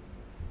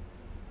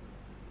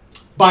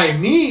 By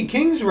me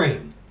kings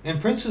reign, and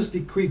princes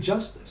decree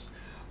justice.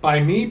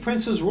 By me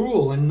princes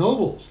rule, and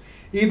nobles,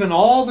 even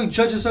all the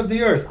judges of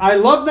the earth. I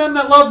love them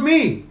that love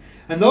me,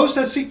 And those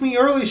that seek me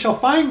early shall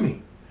find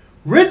me.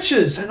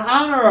 Riches and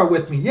honor are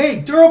with me,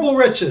 yea, durable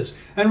riches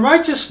and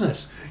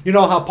righteousness. You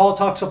know how Paul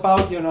talks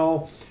about,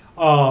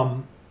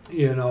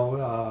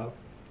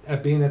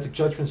 at being at the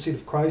judgment seat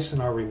of Christ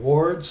and our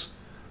rewards,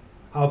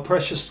 how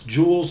precious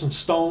jewels and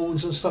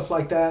stones and stuff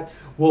like that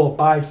will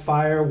abide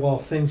fire, while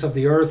things of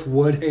the earth,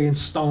 wood, hay, and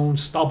stone,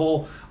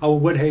 stubble,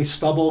 wood, hay,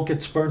 stubble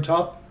gets burnt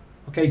up.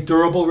 Okay,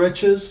 durable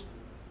riches,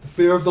 the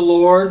fear of the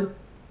Lord.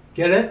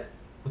 Get it?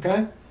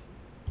 Okay.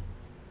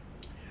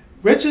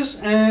 Riches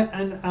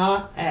and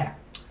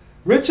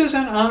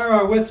honor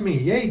are with me,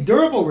 yea,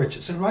 durable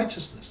riches and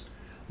righteousness.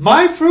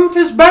 My fruit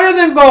is better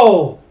than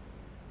gold.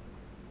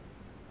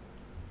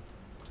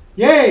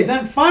 Yea,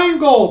 than fine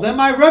gold, than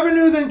my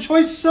revenue, than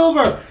choice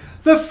silver.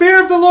 The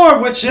fear of the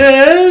Lord, which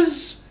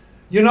is,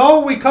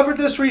 we covered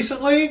this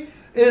recently,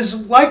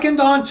 is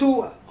likened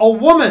unto a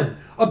woman,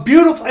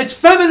 it's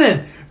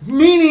feminine,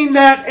 meaning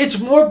that it's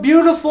more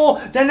beautiful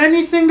than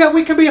anything that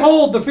we can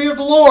behold, the fear of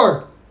the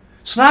Lord.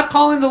 It's not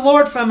calling the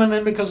Lord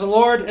feminine because the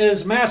Lord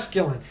is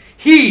masculine.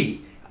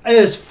 He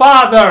is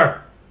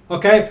Father,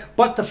 okay?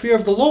 But the fear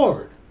of the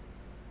Lord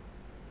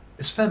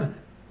is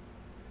feminine,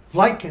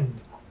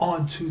 likened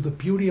onto the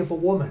beauty of a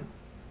woman,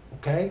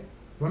 okay?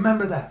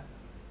 Remember that,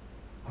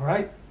 all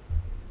right?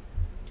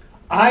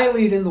 I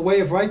lead in the way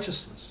of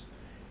righteousness,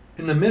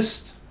 in the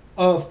midst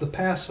of the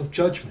paths of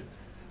judgment,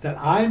 that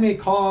I may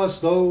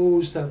cause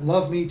those that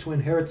love me to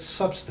inherit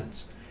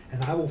substance,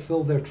 and I will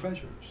fill their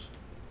treasures.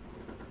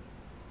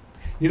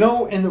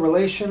 In the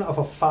relation of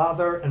a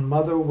father and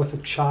mother with a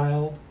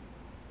child,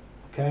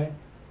 okay?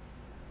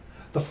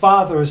 The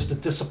father is the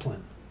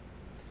discipline,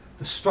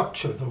 the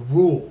structure, the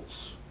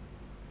rules.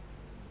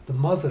 The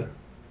mother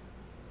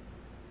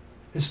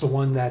is the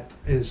one that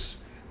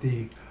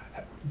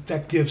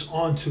gives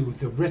onto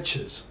the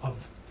riches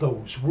of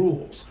those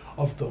rules,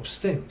 of those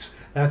things.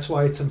 That's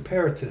why it's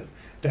imperative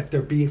that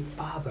there be a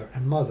father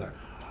and mother.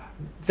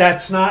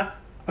 That's not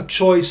a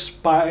choice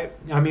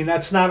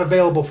that's not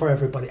available for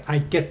everybody. I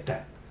get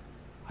that.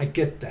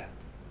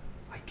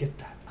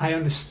 I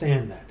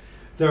understand that.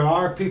 There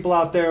are people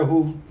out there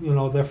who,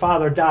 their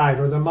father died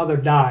or their mother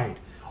died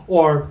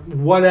or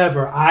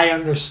whatever. I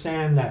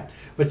understand that.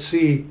 But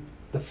see,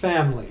 the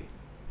family,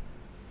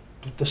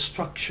 the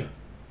structure,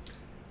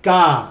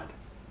 God,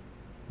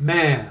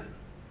 man,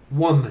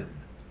 woman,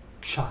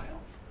 child.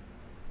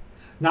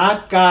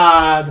 Not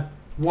God,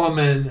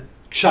 woman,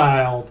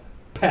 child,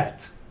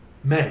 pet,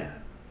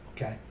 man.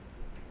 Okay?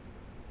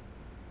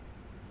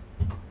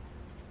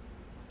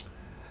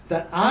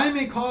 That I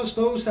may cause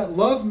those that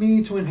love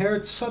me to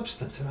inherit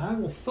substance, and I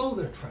will fill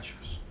their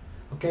treasures.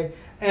 Okay?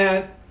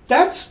 And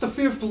that's the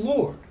fear of the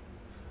Lord.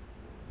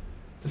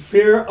 The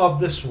fear of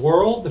this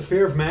world, the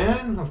fear of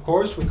man, of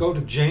course, we go to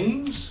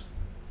James.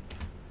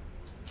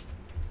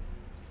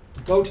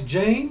 Go to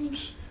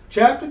James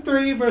chapter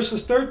 3,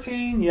 verses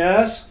 13.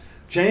 Yes,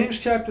 James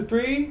chapter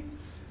 3,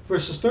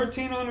 verses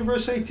 13 on to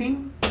verse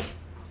 18.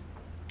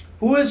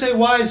 Who is a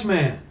wise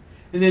man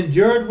and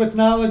endured with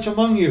knowledge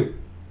among you?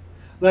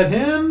 Let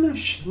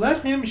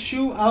him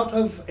shew out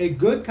of a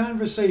good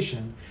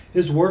conversation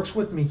his works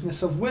with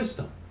meekness of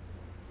wisdom.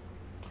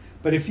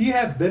 But if ye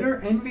have bitter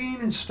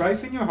envying and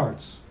strife in your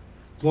hearts,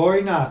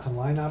 glory not and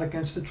lie not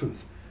against the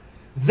truth.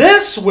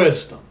 This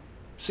wisdom,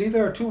 see,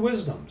 there are two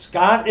wisdoms.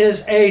 God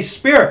is a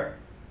spirit.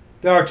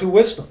 There are two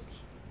wisdoms.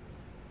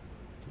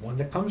 The one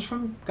that comes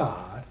from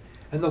God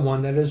and the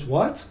one that is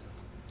what?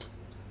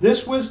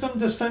 This wisdom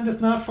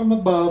descendeth not from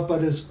above,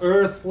 but is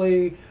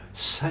earthly,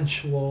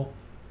 sensual,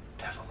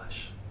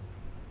 devilish.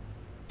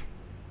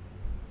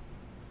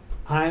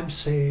 I'm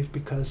saved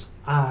because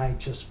I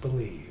just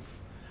believe.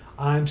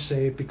 I'm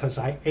saved because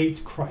I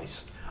ate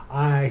Christ.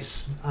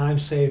 I'm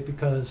saved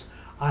because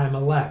I'm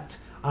elect.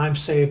 I'm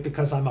saved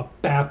because I'm a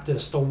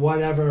Baptist or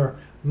whatever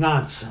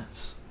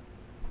nonsense.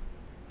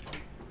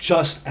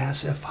 Just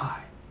as if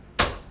I.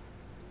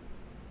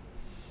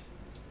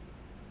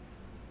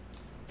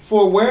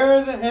 For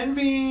where the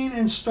envying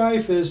and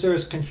strife is, there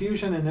is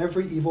confusion in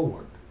every evil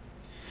work.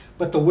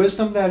 But the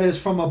wisdom that is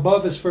from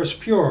above is first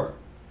pure,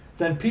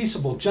 then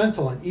peaceable,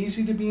 gentle, and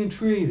easy to be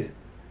entreated,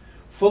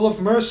 full of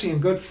mercy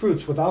and good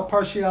fruits, without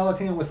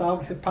partiality and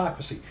without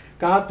hypocrisy.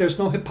 God, there's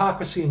no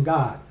hypocrisy in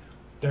God.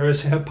 There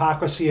is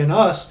hypocrisy in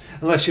us,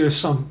 unless you're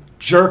some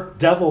jerk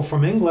devil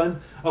from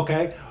England,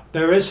 okay?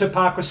 There is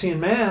hypocrisy in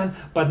man,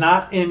 but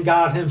not in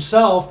God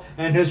himself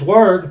and his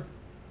word,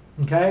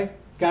 okay?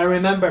 Got to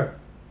remember,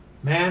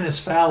 man is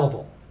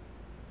fallible.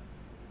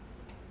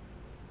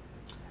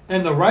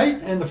 And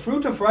the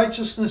fruit of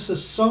righteousness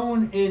is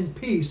sown in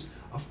peace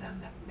of them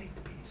that make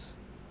peace.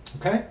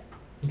 Okay?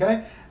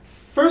 Okay?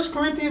 1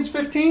 Corinthians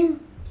 15.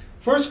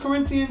 1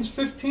 Corinthians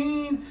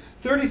 15,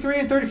 33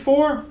 and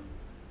 34.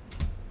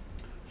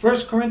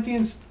 1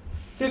 Corinthians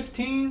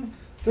 15,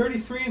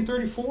 33 and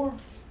 34.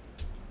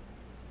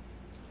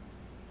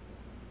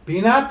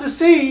 Be not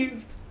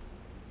deceived.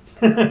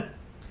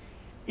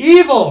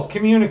 Evil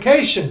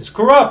communications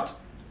corrupt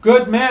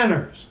good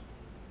manners.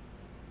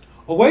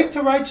 Awake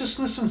to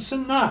righteousness and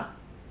sin not.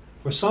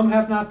 For some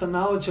have not the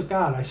knowledge of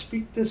God. I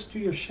speak this to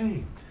your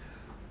shame.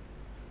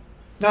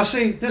 Now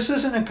see, this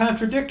isn't a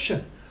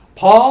contradiction.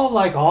 Paul,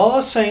 like all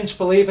the saints,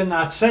 believe in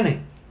not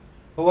sinning.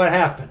 But what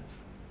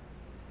happens?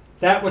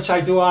 That which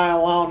I do I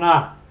allow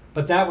not,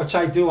 but that which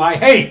I do I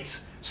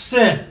hate.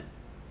 Sin.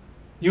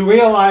 You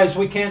realize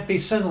we can't be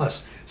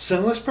sinless.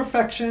 Sinless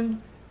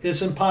perfection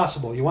is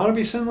impossible. You want to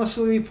be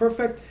sinlessly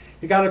perfect?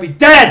 You got to be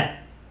dead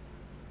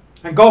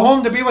and go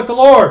home to be with the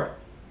Lord.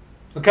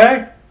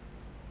 Okay?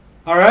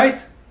 All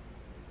right?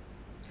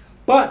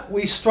 But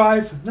we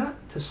strive not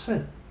to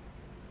sin.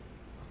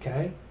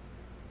 Okay?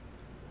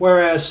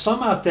 Whereas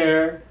some out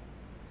there,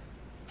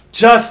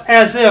 just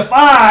as if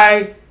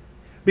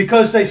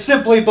because they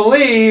simply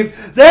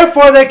believe,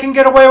 therefore they can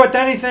get away with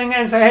anything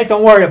and say, hey,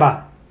 don't worry about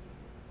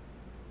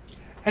it.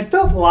 And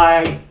don't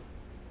lie.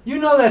 You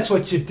know that's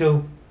what you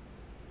do.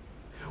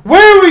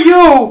 Where were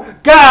you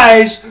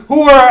guys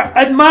who were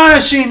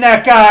admonishing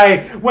that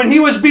guy when he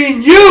was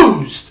being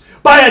used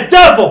by a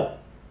devil?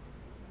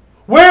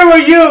 Where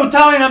were you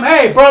telling him,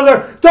 hey,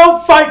 brother,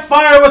 don't fight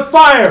fire with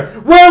fire?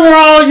 Where were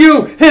all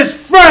you, his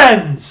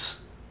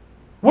friends?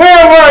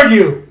 Where were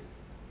you?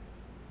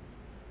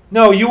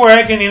 No, you were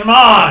egging him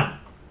on.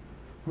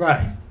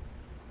 Right.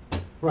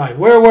 Right.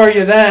 Where were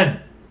you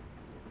then?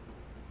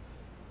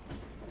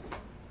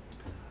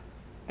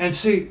 And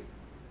see,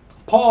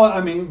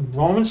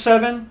 Romans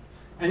 7,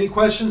 any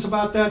questions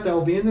about that? That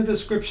will be in the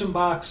description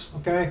box,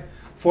 okay,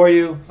 for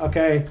you,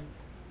 okay.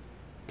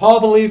 Paul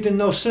believed in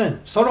no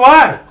sin. So do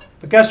I.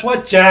 But guess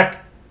what,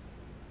 Jack?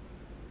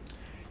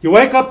 You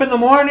wake up in the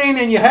morning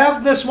and you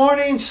have this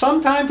morning,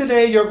 sometime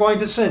today you're going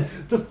to sin.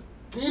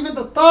 Even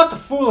the thought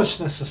of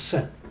foolishness is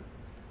sin.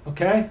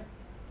 Okay?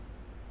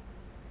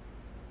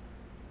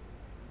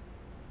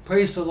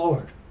 Praise the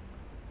Lord.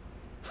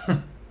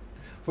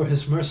 For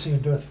his mercy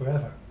endureth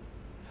forever.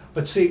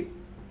 But see,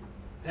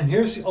 and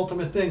here's the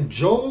ultimate thing.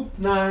 Job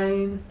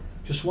 9,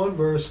 just one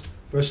verse,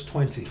 verse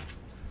 20.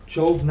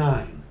 Job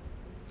 9,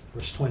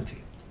 verse 20.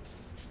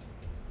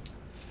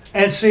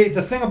 And see,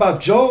 the thing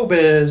about Job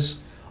is,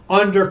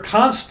 under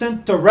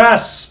constant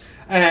duress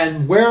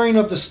and wearing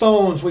of the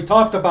stones, we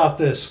talked about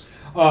this,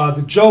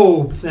 the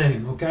Job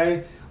thing,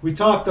 okay? We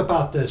talked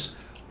about this.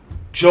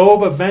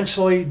 Job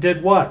eventually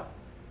did what?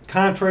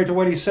 Contrary to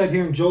what he said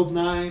here in Job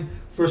 9,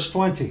 verse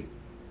 20.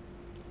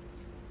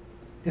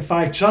 If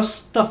I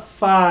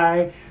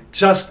justify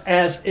just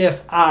as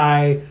if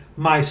I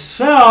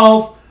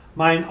myself,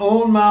 mine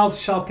own mouth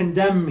shall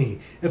condemn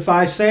me. If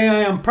I say I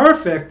am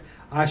perfect,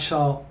 I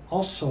shall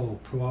also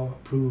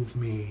prove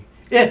me.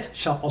 It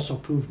shall also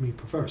prove me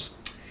perverse.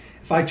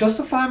 If I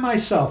justify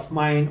myself,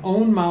 mine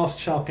own mouth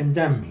shall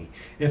condemn me.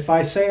 If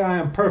I say I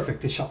am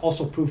perfect, it shall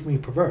also prove me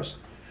perverse.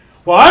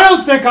 Well, I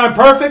don't think I'm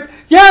perfect.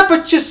 Yeah,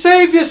 but you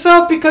save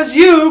yourself because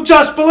you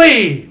just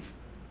believe.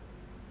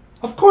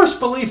 Of course,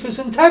 belief is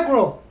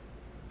integral.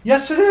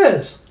 Yes, it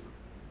is.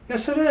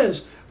 Yes, it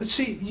is. But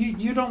see,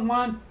 you don't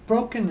want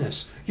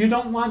brokenness. You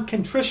don't want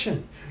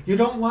contrition. You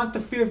don't want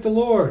the fear of the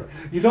Lord.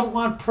 You don't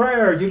want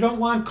prayer. You don't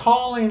want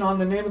calling on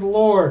the name of the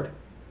Lord.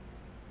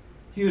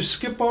 You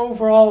skip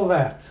over all of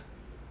that.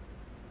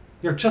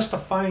 You're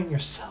justifying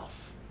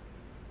yourself.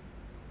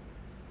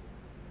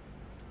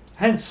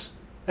 Hence,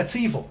 that's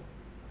evil.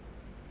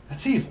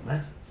 That's evil,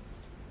 man.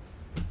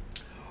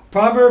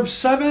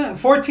 Proverbs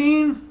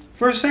 14,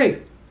 verse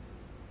 8.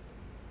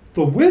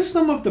 The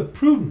wisdom of the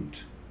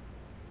prudent.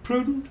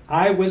 Prudent,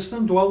 I,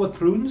 wisdom, dwell with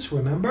prudence,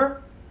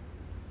 remember?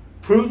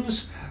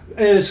 Prudence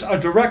is a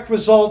direct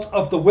result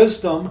of the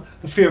wisdom,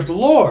 the fear of the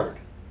Lord.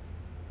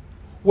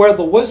 Where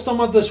the wisdom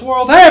of this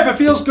world, hey, if it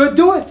feels good,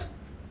 do it.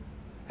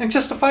 And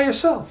justify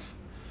yourself.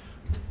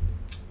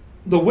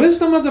 The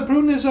wisdom of the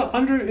prudent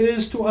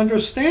is to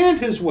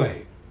understand his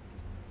way.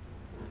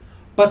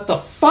 But the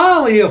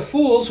folly of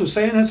fools who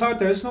say in his heart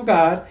there is no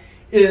God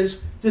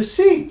is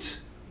deceit.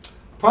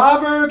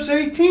 Proverbs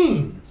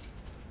 18.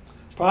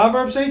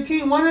 Proverbs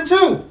 18, 1 and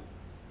 2.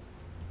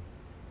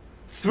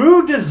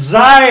 Through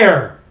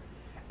desire,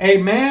 a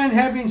man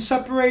having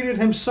separated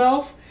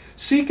himself,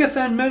 seeketh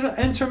and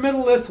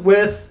intermeddleth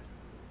with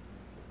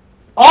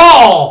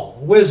all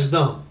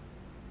wisdom.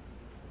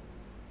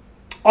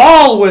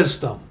 All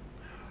wisdom.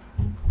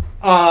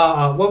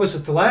 What was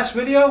it, the last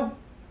video?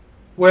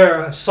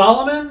 Where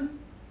Solomon?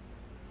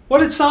 What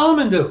did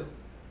Solomon do?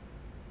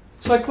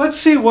 It's like, let's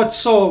see what's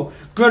so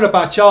good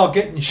about y'all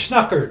getting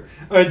schnockered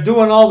or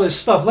doing all this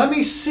stuff. Let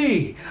me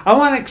see. I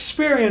want to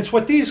experience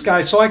with these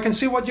guys so I can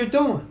see what you're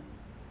doing.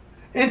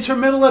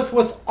 Intermeddleth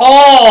with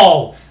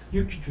all.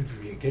 You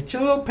get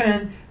your little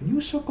pen and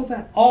you circle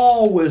that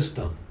all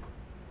wisdom.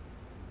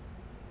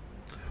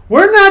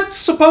 We're not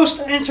supposed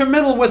to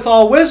intermeddle with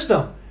all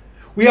wisdom.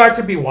 We are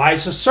to be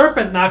wise as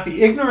serpent, not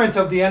be ignorant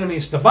of the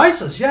enemy's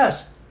devices,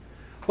 yes.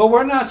 But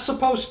we're not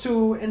supposed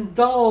to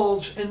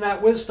indulge in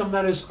that wisdom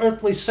that is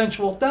earthly,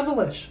 sensual,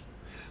 devilish.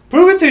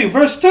 Prove it to you.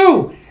 Verse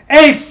 2.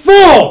 A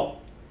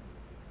fool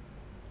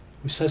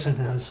who says in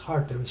his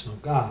heart there is no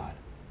God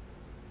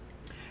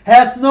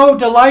hath no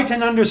delight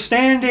in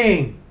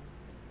understanding,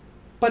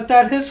 but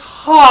that his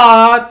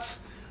heart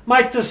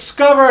might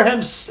discover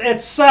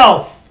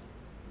itself.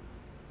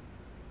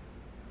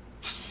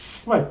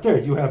 Right there,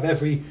 you have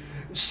every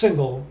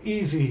single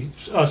easy,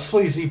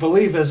 sleazy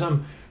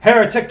believism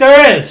heretic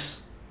there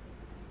is.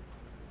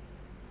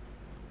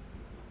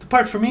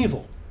 Depart from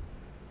evil.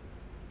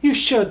 You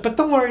should, but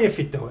don't worry if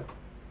you do it.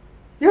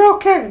 You're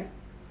okay.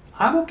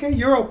 I'm okay.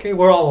 You're okay.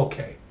 We're all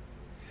okay.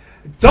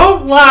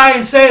 Don't lie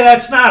and say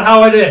that's not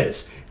how it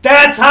is.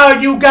 That's how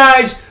you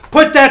guys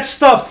put that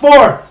stuff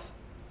forth.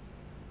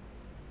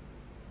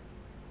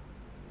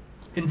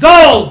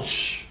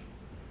 Indulge.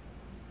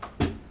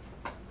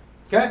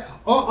 Okay?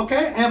 Oh,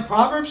 okay. And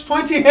Proverbs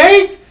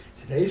 28.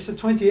 Today's the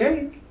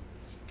 28th.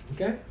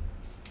 Okay?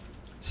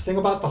 This thing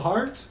about the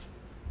heart.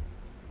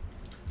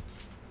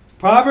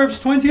 Proverbs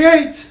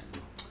 28,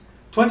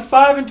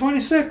 25 and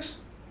 26.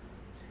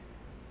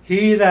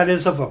 He that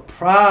is of a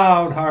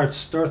proud heart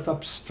stirreth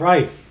up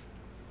strife,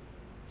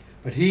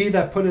 but he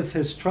that putteth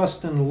his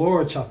trust in the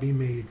Lord shall be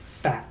made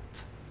fat.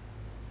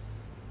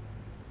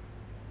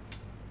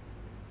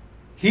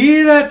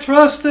 He that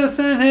trusteth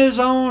in his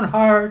own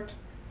heart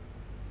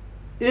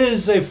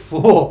is a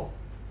fool,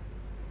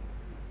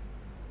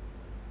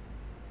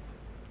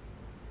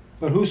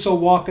 but whoso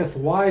walketh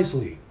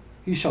wisely,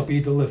 he shall be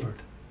delivered.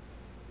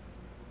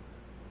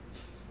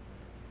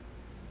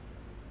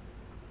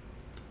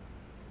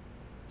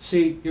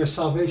 See, your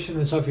salvation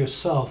is of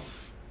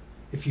yourself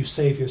if you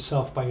save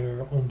yourself by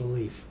your own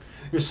belief.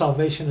 Your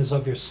salvation is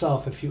of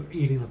yourself if you're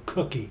eating a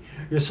cookie.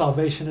 Your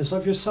salvation is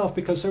of yourself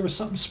because there was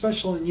something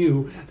special in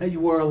you that you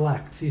were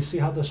elect. Do you see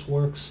how this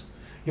works?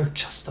 You're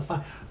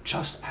justified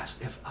just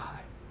as if I.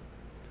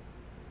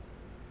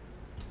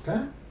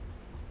 Okay?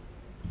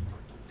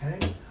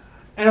 Okay?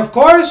 And of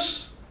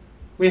course,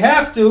 we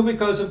have to,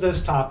 because of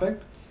this topic,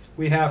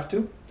 we have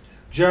to.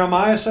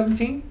 Jeremiah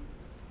 17,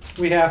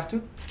 we have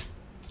to.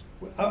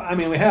 I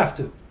mean, we have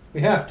to.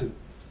 We have to.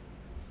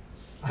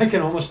 I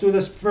can almost do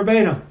this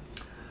verbatim.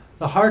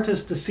 The heart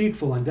is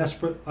deceitful and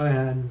desperate,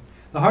 and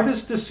the heart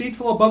is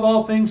deceitful above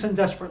all things and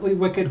desperately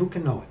wicked. Who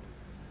can know it?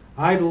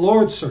 I, the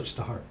Lord, search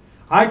the heart.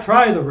 I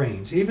try the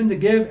reins, even to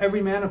give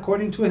every man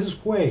according to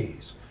his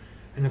ways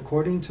and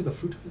according to the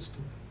fruit of his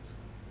doings.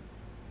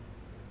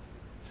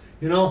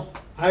 You know,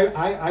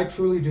 I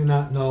truly do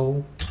not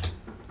know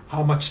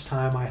how much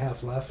time I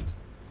have left.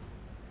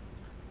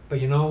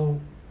 But you know,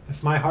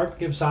 if my heart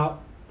gives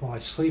out while I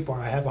sleep or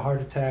I have a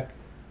heart attack,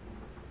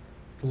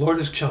 the Lord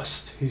is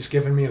just. He's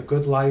given me a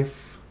good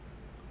life.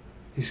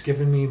 He's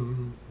given me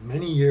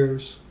many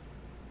years.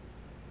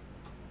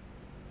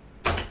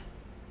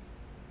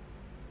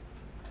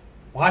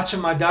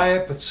 Watching my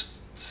diet, but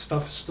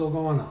stuff is still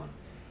going on.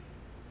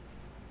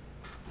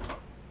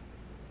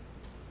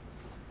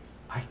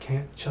 I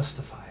can't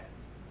justify it.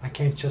 I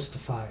can't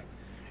justify it.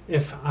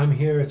 If I'm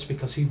here, it's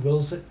because He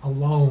wills it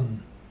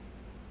alone.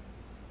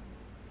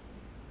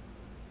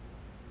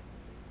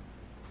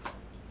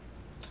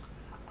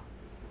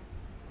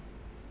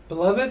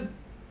 Beloved,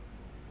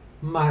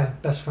 my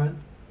best friend,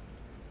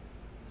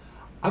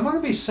 I'm going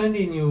to be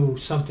sending you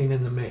something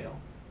in the mail.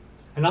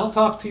 And I'll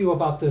talk to you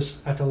about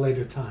this at a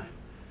later time.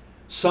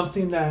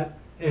 Something that,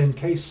 in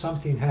case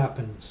something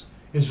happens,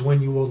 is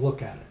when you will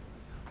look at it.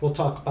 We'll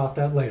talk about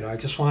that later. I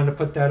just wanted to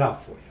put that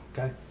out for you,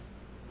 okay?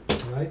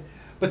 All right?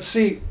 But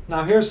see,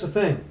 now here's the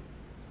thing.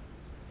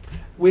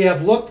 We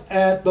have looked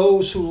at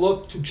those who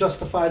look to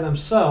justify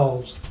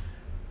themselves,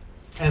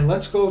 and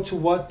let's go to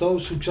what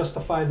those who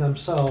justify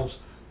themselves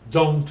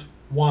don't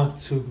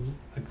want to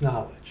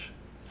acknowledge.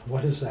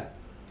 What is that?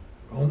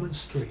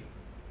 Romans 3.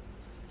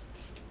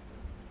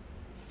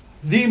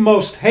 The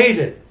most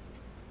hated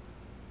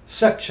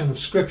section of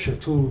Scripture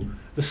to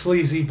the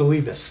sleazy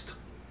believist.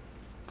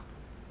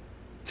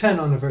 10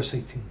 on to verse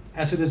 18.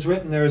 As it is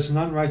written, there is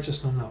none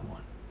righteous, no, not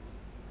one.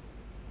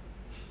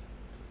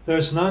 There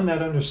is none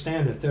that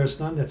understandeth, there is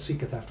none that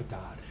seeketh after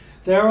God.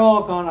 They are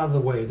all gone out of the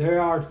way. They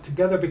are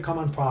together become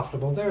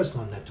unprofitable. There is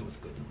none that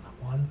doeth good, no,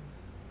 not one.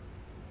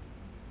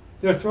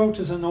 Their throat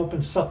is an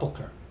open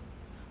sepulchre.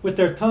 With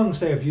their tongues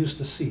they have used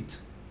deceit.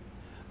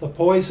 The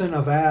poison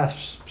of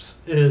asps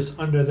is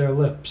under their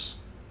lips,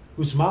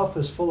 whose mouth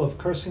is full of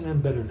cursing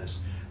and bitterness.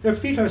 Their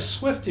feet are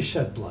swift to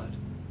shed blood.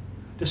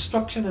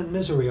 Destruction and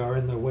misery are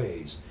in their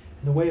ways.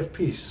 In the way of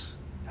peace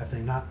have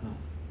they not known.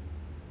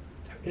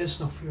 There is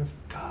no fear of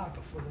God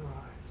before their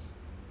eyes.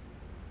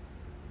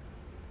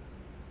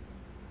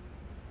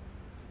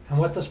 And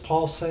what does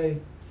Paul say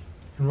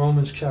in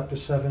Romans chapter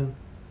 7,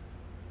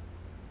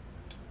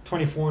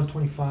 24 and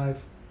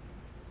 25?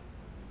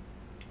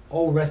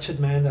 O wretched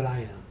man that I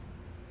am,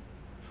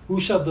 who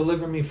shall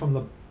deliver me from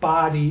the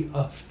body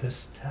of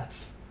this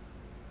death?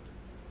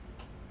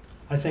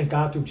 I thank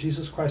God through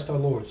Jesus Christ our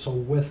Lord. So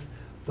with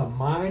the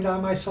mind I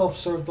myself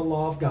serve the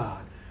law of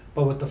God,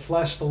 but with the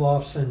flesh the law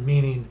of sin,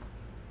 meaning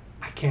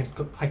I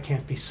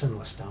can't be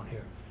sinless down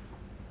here.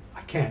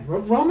 I can't.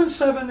 Romans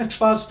 7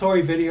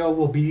 expository video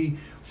will be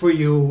for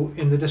you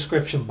in the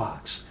description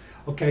box.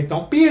 Okay,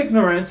 don't be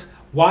ignorant.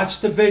 Watch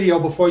the video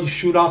before you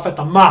shoot off at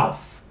the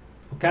mouth.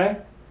 Okay?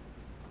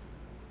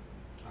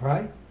 All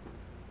right?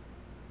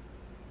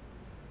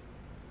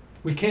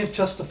 We can't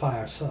justify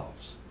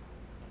ourselves.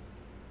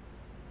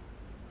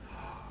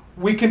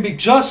 We can be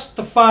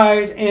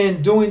justified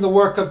in doing the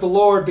work of the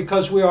Lord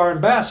because we are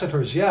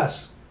ambassadors,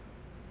 yes.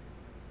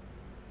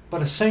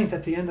 But a saint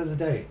at the end of the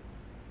day,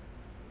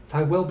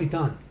 thy will be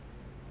done.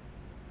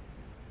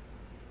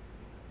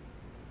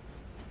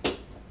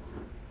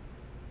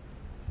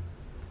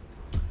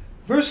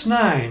 Verse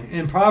 9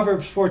 in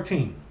Proverbs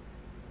 14.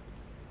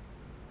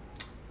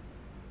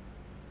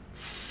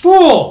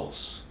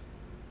 Fools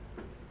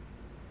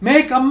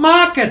make a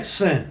mock at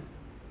sin,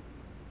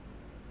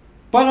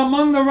 but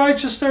among the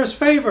righteous there is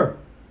favor.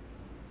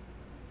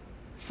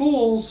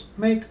 Fools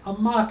make a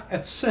mock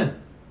at sin.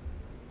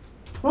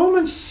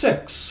 Romans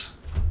 6.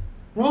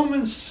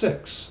 Romans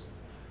 6.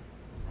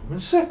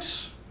 Romans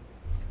 6.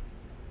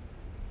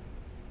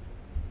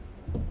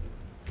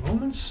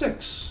 Romans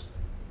 6.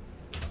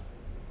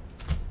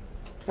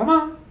 Come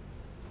on.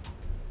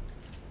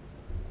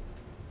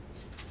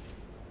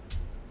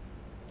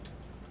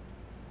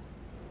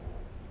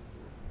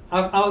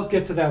 I'll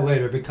get to that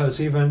later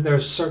because even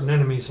there's certain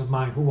enemies of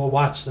mine who will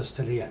watch this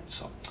to the end.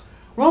 So,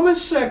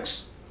 Romans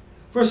 6,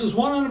 verses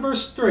 1 and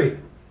verse 3.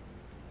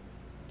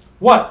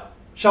 What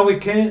shall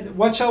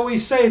we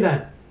say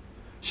then?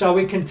 Shall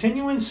we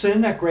continue in sin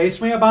that grace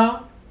may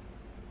abound?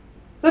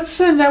 Let's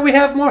sin that we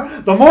have more.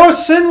 The more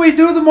sin we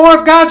do, the more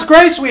of God's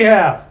grace we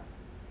have.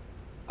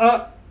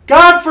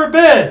 God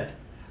forbid.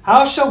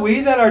 How shall we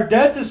that are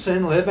dead to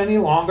sin live any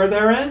longer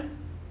therein?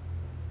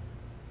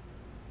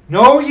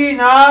 Know ye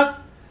not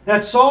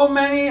that so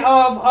many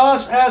of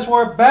us as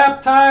were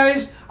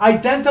baptized,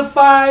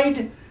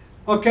 identified,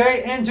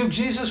 into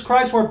Jesus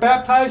Christ, were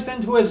baptized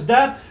into his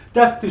death,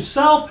 death to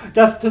self,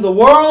 death to the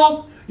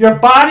world. Your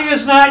body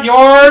is not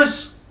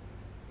yours.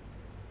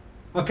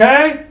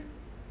 Okay?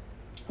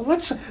 Well,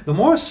 the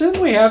more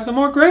sin we have, the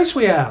more grace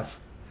we have.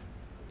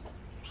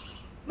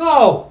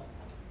 No.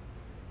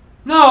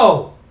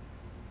 No.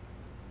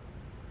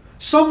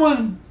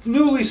 Someone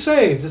newly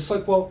saved. It's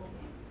like, well,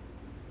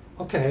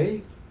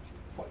 okay,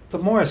 the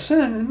more I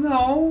sin,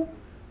 no.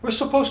 We're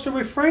supposed to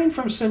refrain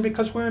from sin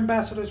because we're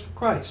ambassadors for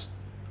Christ.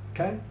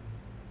 Okay?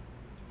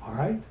 All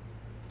right?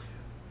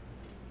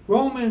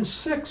 Romans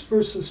 6,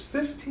 verses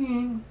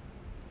 15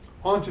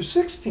 on to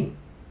 16.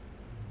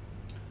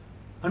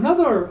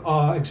 Another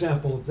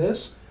example of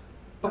this,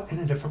 but in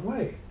a different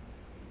way.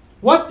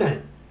 What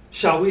then?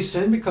 Shall we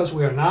sin because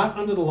we are not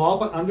under the law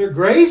but under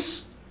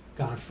grace?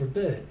 God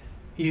forbid.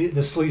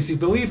 The sleazy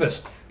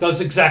believist does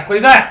exactly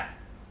that.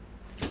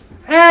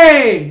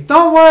 Hey,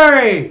 don't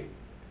worry.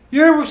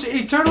 You're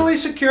eternally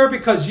secure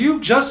because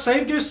you just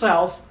saved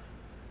yourself.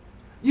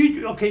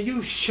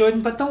 You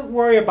shouldn't, but don't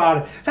worry about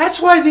it.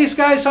 That's why these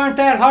guys aren't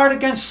that hard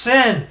against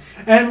sin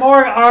and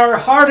more are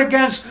hard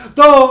against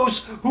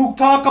those who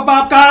talk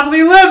about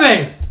godly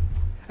living.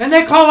 And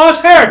they call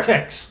us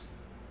heretics.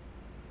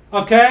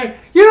 Okay?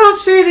 You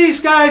don't see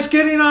these guys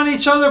getting on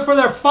each other for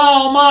their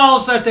foul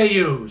mouths that they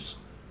use.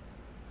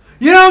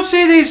 You don't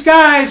see these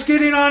guys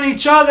getting on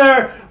each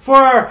other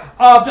for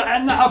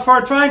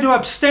trying to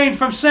abstain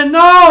from sin.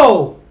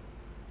 No!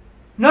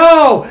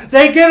 No!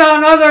 They get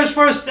on others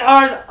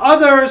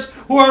others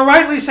who are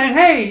rightly saying,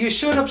 hey, you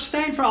should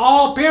abstain from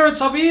all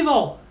appearance of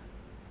evil.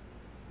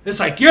 It's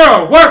like, you're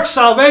a work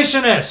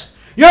salvationist.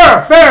 You're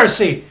a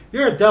Pharisee.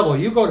 You're a devil.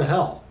 You go to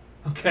hell.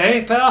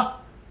 Okay, pal?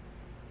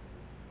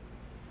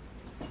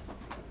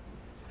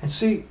 And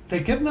see,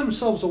 they give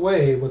themselves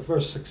away with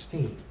verse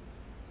 16.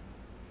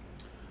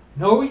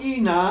 Know ye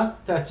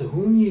not that to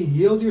whom ye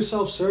yield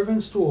yourselves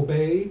servants to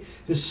obey,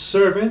 his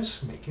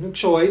servants, making a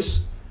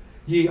choice,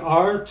 ye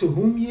are to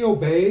whom ye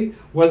obey,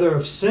 whether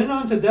of sin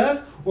unto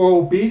death or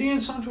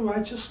obedience unto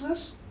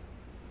righteousness?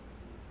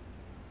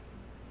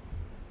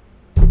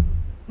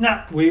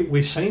 Now,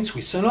 we saints,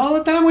 we sin all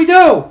the time, we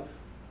do.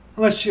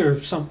 Unless you're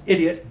some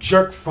idiot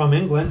jerk from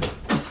England.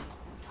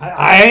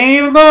 I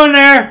ain't even going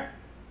there.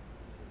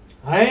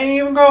 I ain't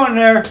even going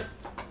there.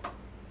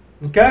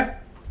 Okay?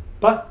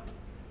 But,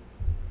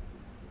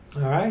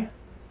 all right?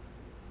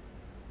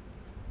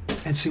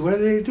 And see, what do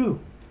they do?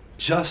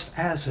 Just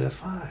as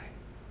if I.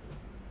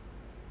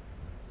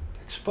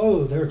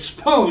 Exposed. They're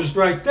exposed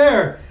right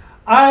there.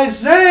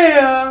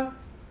 Isaiah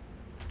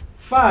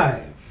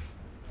 5.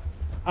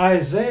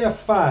 Isaiah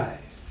 5.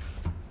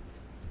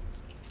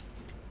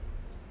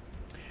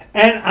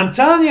 And I'm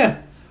telling you,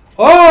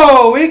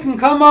 we can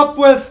come up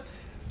with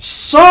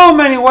so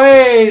many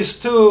ways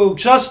to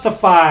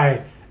justify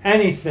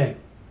anything,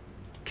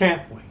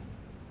 can't we?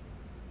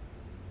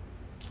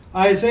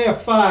 Isaiah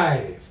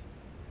 5,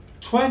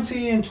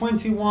 20 and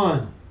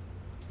 21.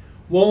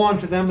 Woe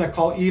unto them that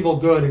call evil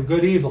good and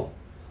good evil.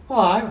 Well,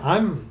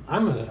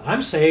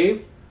 I'm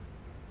saved,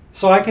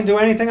 so I can do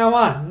anything I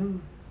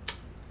want.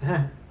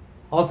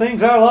 All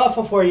things are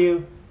lawful for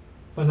you,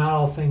 but not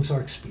all things are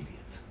expedient.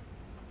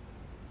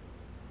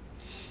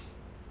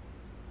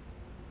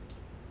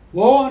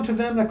 Woe unto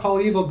them that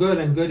call evil good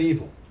and good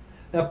evil,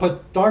 that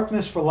put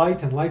darkness for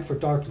light and light for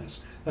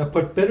darkness, that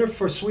put bitter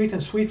for sweet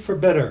and sweet for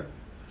bitter.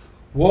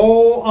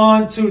 Woe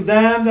unto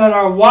them that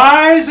are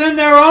wise in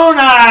their own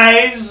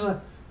eyes,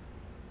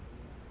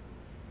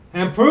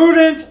 and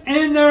prudent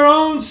in their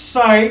own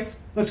sight.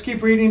 Let's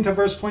keep reading to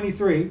verse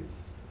 23.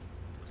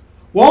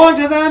 Woe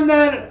unto them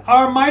that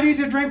are mighty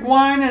to drink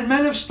wine, and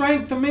men of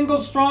strength to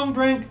mingle strong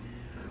drink,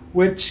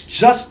 which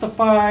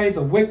justify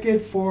the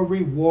wicked for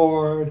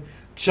reward,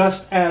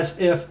 just as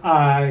if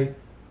I,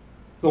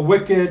 the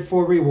wicked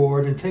for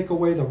reward, and take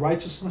away the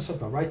righteousness of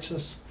the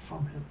righteous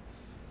from him.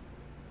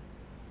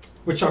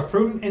 Which are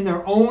prudent in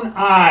their own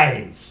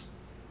eyes,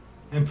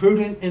 and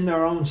prudent in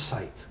their own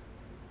sight.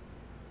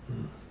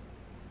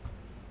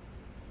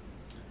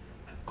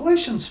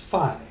 Galatians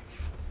 5.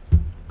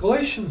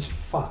 Galatians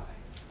 5.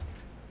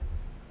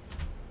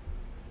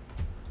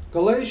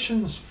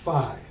 Galatians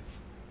 5,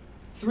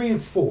 3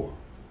 and 4.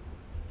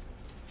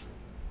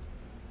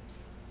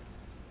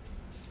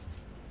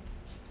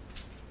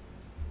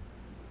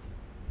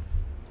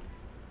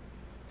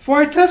 For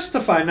I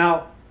testify.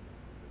 Now,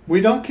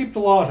 we don't keep the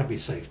law to be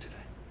saved today.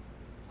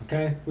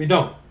 Okay? We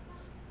don't.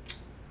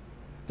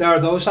 There are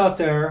those out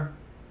there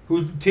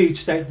who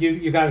teach that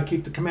you got to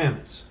keep the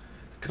commandments.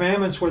 The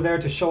commandments were there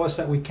to show us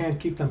that we can't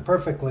keep them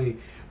perfectly,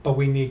 but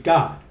we need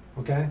God.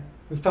 Okay?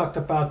 We've talked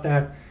about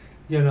that,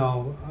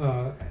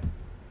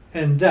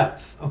 in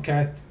depth.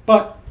 Okay?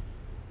 But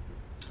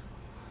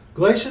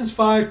Galatians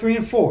 5, 3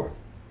 and 4.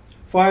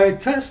 For I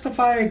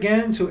testify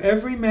again to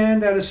every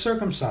man that is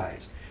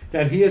circumcised,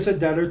 that he is a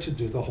debtor to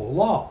do the whole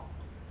law.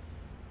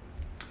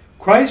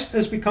 Christ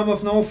has become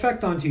of no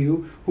effect unto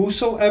you,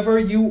 whosoever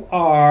of you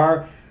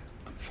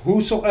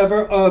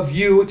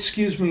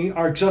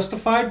are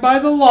justified by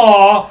the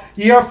law,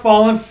 ye are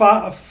fallen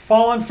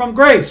from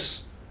grace.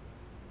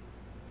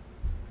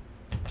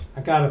 I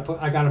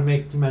gotta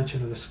make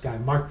mention of this guy,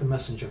 Mark the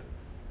Messenger.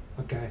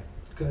 Okay,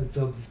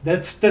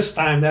 that's this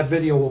time that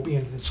video will be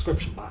in the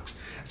description box.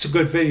 It's a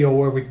good video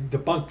where we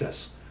debunk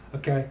this.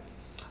 Okay,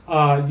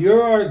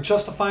 you're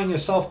justifying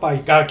yourself by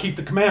you gotta keep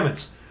the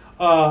commandments.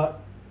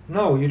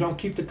 No, you don't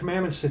keep the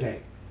commandments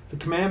today. The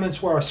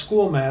commandments were our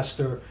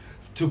schoolmaster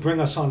to bring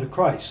us unto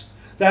Christ.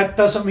 That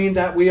doesn't mean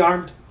that we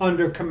aren't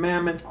under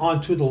commandment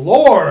unto the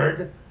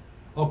Lord.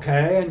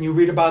 Okay, and you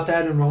read about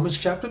that in Romans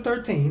chapter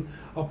 13.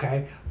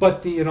 Okay,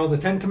 but the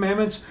 10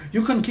 commandments,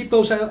 you couldn't keep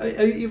those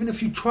even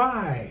if you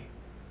try.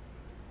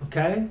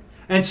 Okay,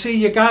 and see,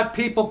 you got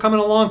people coming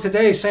along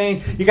today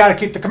saying you got to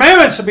keep the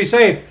commandments to be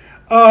saved.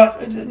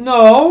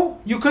 No,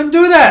 you couldn't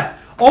do that.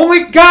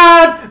 Only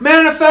God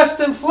manifest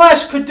in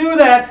flesh could do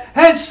that.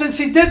 Hence, since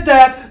he did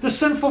that, the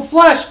sinful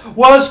flesh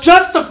was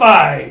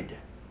justified.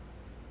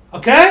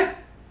 Okay?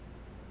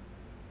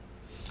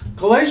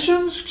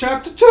 Galatians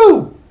chapter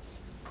 2.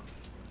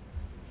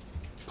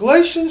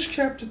 Galatians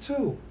chapter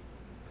 2.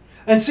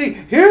 And see,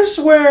 here's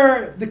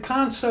where the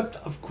concept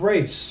of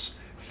grace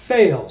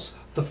fails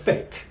the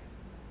fake.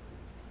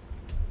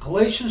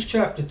 Galatians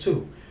chapter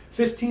 2,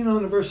 15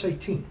 on to verse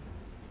 18.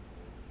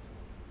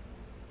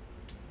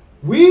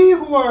 We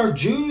who are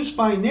Jews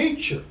by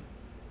nature,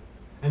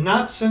 and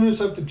not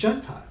sinners of the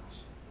Gentiles.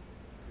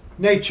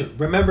 Nature.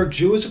 Remember,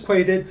 Jew is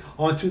equated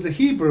onto the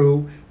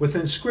Hebrew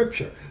within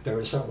Scripture. There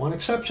is that one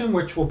exception,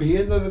 which will be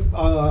in the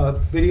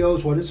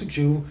videos, What is a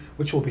Jew,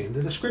 which will be in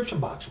the description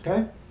box,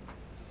 okay?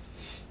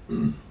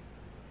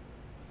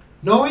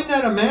 Knowing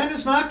that a man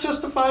is not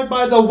justified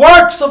by the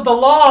works of the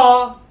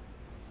law,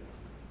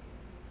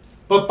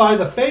 but by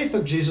the faith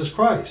of Jesus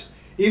Christ.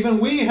 Even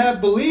we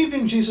have believed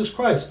in Jesus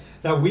Christ,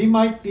 that we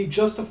might be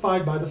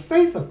justified by the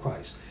faith of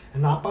Christ,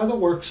 and not by the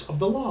works of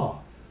the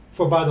law.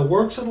 For by the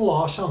works of the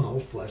law shall no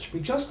flesh be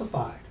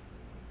justified.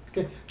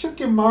 Okay, check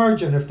your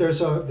margin if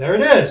there's a, there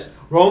it is,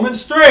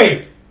 Romans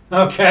 3.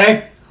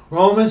 Okay,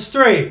 Romans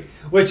 3,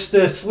 which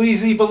the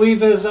sleazy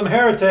believism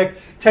heretic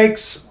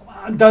takes,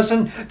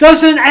 doesn't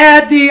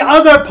add the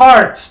other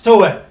parts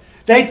to it.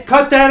 They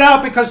cut that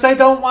out because they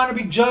don't want to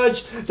be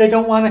judged. They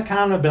don't want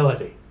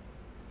accountability.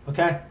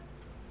 Okay?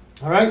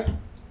 All right?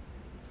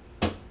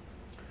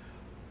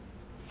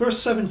 Verse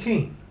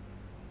 17.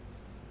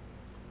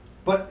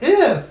 But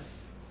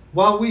if,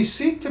 while we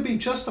seek to be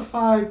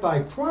justified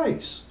by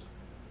Christ,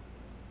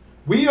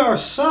 we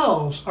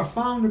ourselves are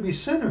found to be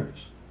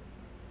sinners,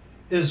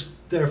 is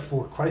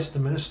therefore Christ the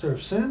minister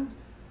of sin?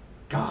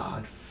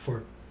 God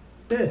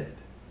forbid.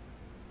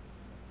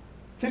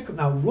 Think,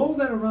 now roll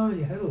that around in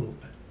your head a little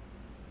bit.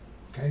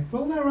 Okay?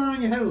 Roll that around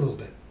in your head a little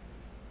bit.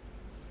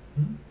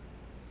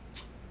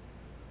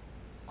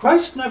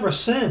 Christ never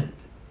sinned.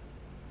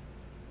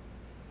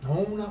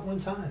 No, not one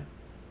time.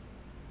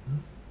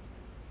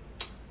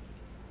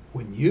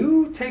 When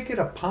you take it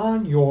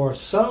upon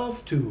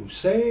yourself to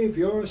save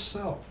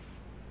yourself,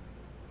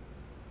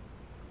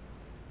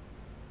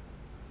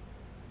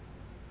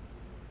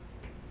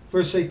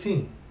 verse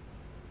 18,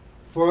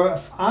 for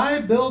if I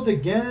build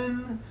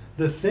again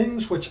the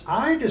things which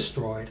I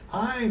destroyed,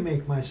 I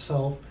make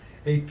myself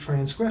a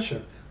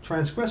transgressor.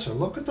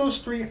 Look at those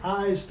three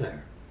I's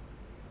there.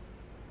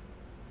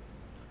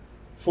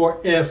 For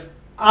if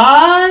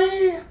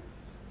I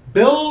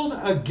build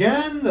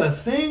again the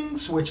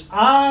things which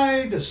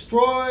I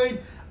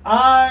destroyed,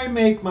 I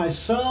make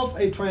myself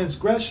a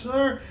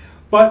transgressor.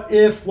 But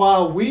if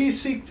while we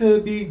seek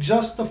to be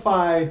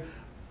justified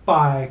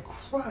by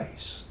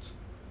Christ.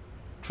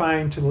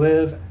 Trying to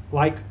live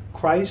like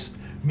Christ,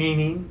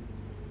 meaning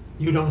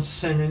you don't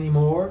sin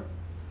anymore.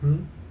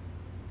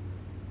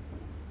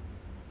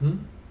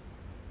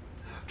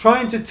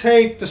 Trying to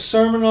take the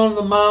Sermon on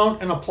the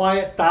Mount and apply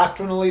it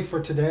doctrinally for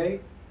today.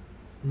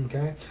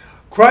 Okay.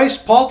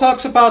 Christ, Paul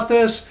talks about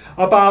this,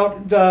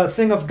 about the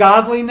thing of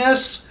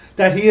godliness,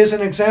 that he is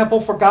an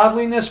example for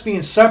godliness,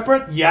 being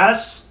separate.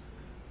 Yes.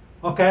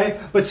 Okay.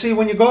 But see,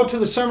 when you go to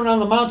the Sermon on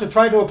the Mount to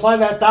try to apply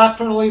that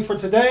doctrinally for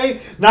today,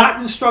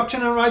 not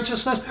instruction in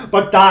righteousness,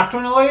 but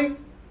doctrinally,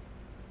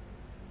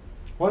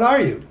 what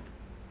are you?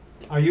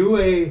 Are you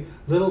a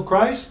little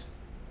Christ?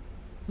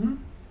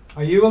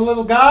 Are you a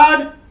little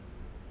God?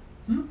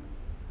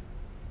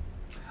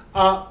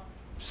 2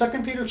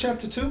 Peter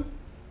chapter 2.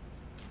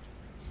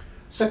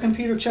 2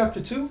 Peter chapter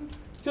 2.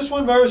 Just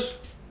one verse.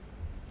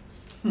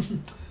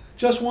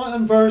 Just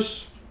one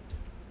verse.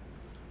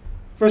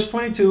 Verse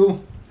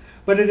 22.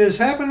 But it has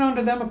happened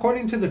unto them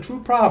according to the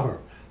true proverb.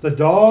 The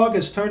dog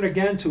is turned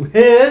again to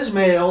his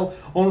male,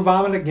 own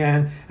vomit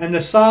again, and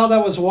the sow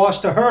that was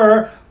washed to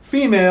her,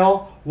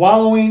 female,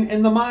 wallowing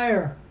in the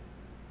mire.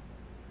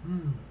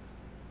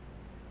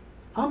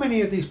 How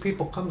many of these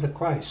people come to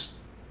Christ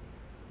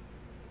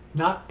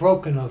not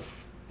broken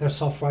of their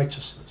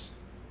self-righteousness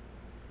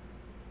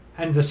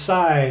and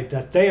decide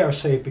that they are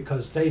saved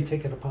because they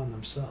take it upon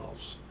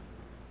themselves?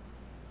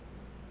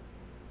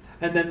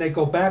 And then they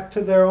go back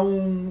to their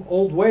own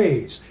old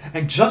ways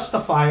and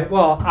justify it.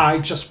 Well, I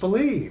just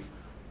believe.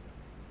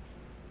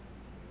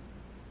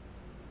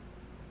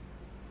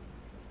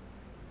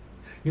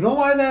 You know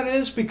why that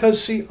is?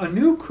 Because, see, a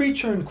new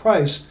creature in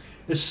Christ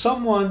is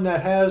someone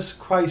that has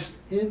Christ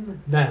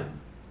in them.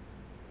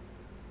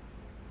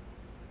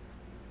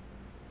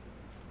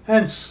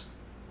 Hence,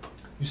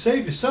 you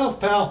save yourself,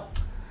 pal.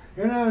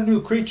 You're not a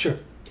new creature.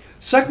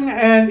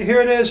 And here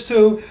it is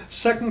too,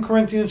 2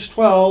 Corinthians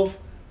 12,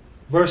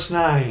 verse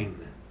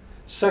 9.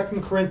 2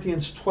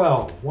 Corinthians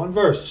 12, one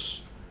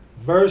verse.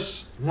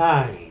 Verse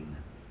 9.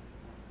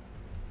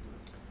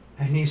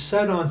 And he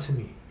said unto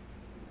me,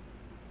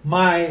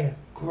 my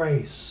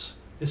grace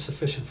is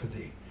sufficient for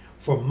thee,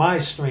 for my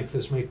strength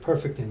is made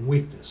perfect in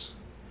weakness.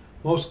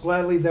 Most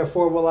gladly,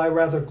 therefore, will I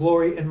rather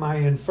glory in my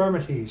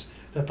infirmities,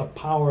 that the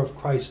power of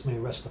Christ may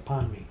rest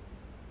upon me.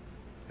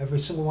 Every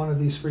single one of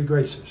these fake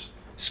gracers,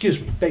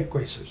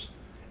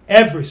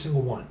 every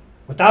single one,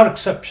 without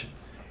exception,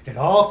 it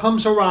all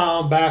comes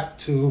around back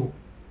to,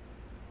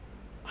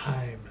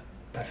 I'm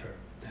better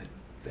than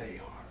they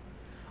are.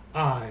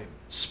 I'm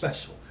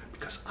special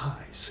because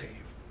I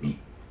save me.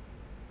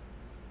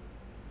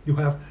 You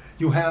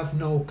have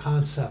no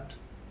concept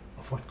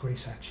of what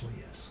grace actually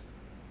is.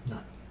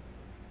 None.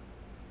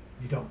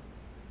 You don't.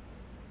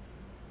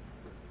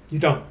 You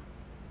don't.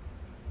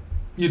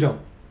 You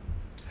don't.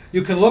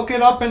 You can look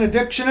it up in a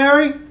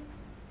dictionary.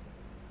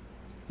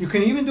 You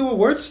can even do a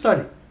word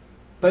study.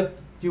 But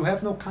you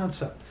have no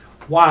concept.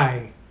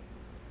 Why?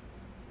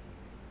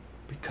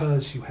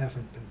 Because you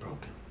haven't been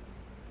broken.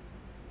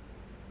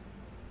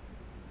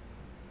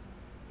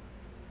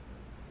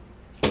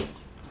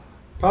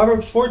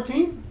 Proverbs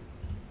 14,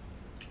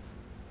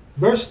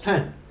 verse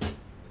 10.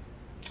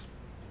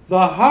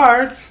 The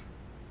heart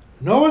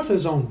knoweth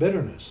his own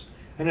bitterness,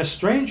 and a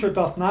stranger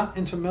doth not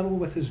intermeddle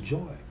with his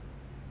joy.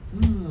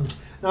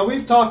 Now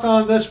we've talked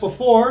on this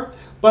before,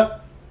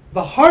 but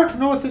the heart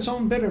knoweth his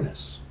own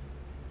bitterness.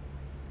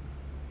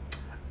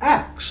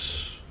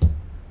 Acts.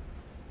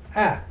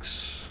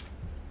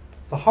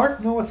 The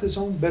heart knoweth his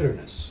own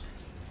bitterness.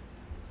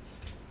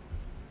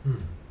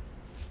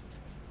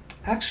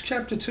 Acts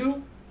chapter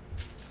 2.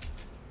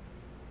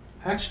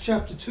 Acts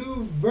chapter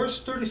 2,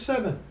 verse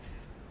 37.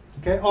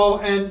 Okay. Oh,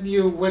 and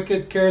you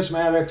wicked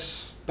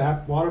charismatics,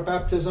 water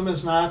baptism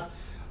is not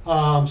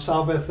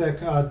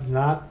salvific,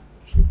 not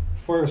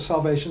for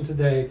salvation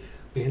today.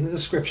 Be in the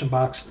description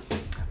box.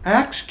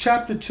 Acts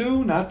chapter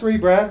 2, not 3,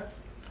 Brad.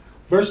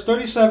 Verse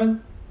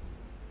 37.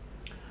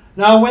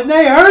 Now when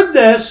they heard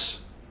this,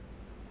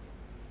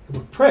 they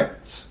were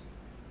pricked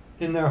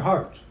in their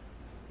heart,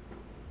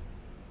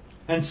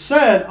 and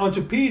said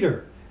unto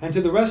Peter and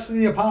to the rest of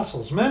the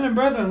apostles, men and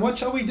brethren, what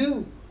shall we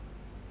do?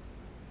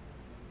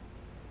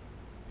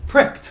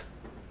 Pricked.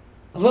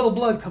 A little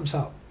blood comes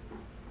out.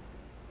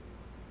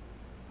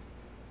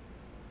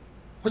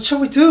 What shall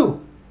we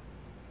do?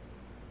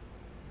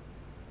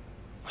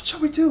 What shall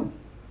we do?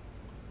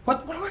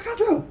 What do I got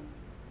to do?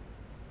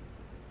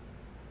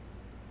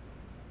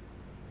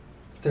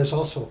 There's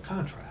also a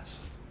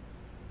contrast.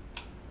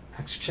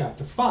 Acts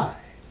chapter 5,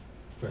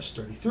 verse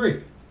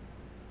 33.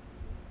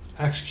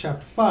 Acts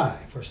chapter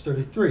 5, verse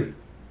 33.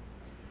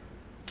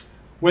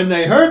 When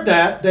they heard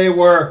that, they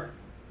were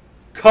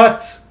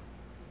cut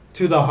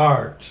to the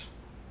heart.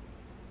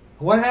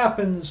 What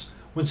happens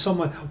when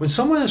someone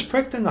is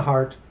pricked in the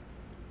heart?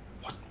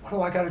 What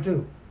do I got to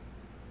do?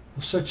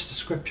 They'll search the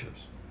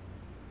scriptures.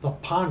 They'll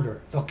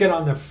ponder. They'll get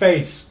on their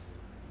face.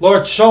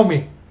 Lord, show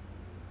me.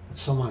 When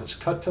someone is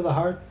cut to the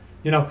heart,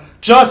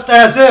 just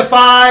as if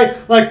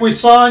like we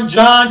saw in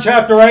John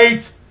chapter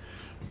 8,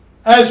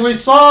 As we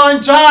saw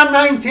in John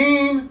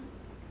 19,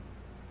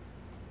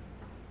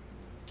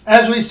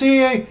 as we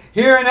see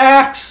here in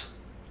Acts,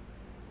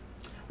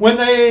 when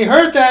they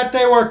heard that,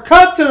 they were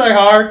cut to their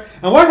heart.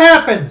 And what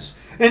happens?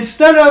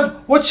 Instead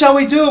of, what shall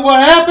we do? What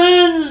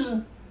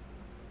happens?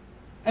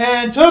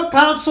 And took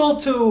counsel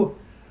to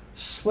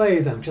slay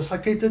them, just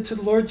like they did to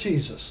the Lord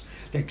Jesus.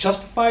 They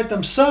justified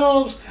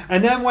themselves,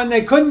 and then when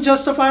they couldn't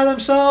justify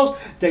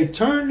themselves, they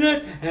turned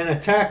it and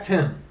attacked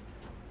him.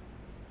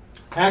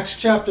 Acts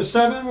chapter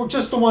 7, well,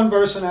 just the one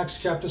verse in Acts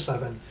chapter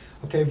 7.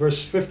 Okay,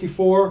 verse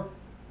 54.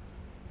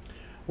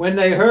 When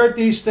they heard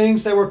these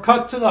things, they were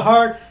cut to the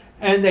heart,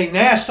 and they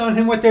gnashed on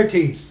him with their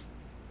teeth.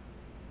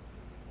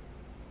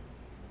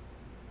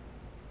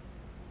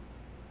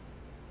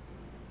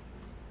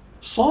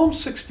 Psalm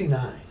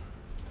 69.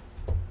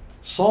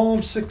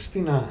 Psalm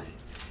 69.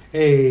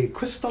 A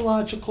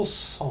Christological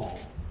psalm.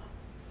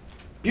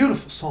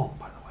 Beautiful psalm,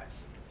 by the way.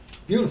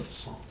 Beautiful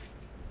psalm.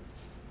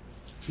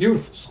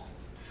 Beautiful psalm.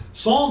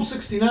 Psalm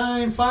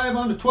 69, 5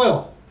 on to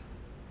 12.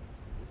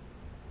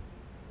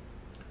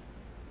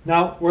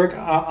 Now,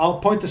 I'll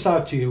point this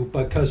out to you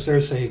because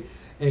there's a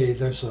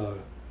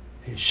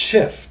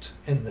shift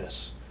in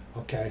this,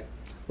 okay?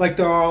 Like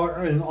there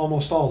are in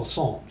almost all the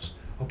Psalms,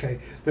 okay?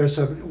 There's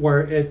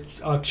where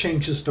it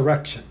changes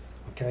direction,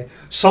 okay?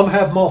 Some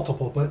have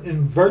multiple, but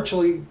in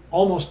virtually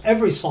almost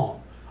every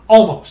Psalm,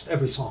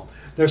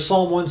 there's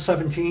Psalm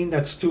 117,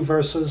 that's 2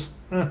 verses,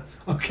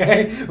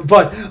 okay?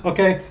 But,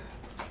 okay,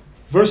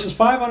 verses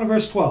 5 on to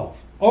verse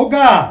 12. O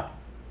God,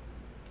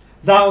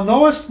 thou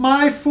knowest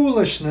my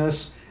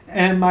foolishness,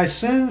 and my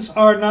sins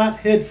are not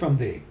hid from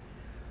thee.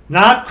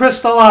 Not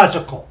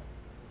Christological.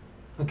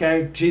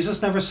 Okay,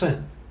 Jesus never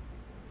sinned.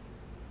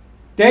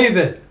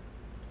 David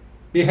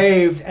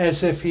behaved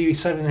as if he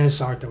said in his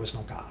heart there was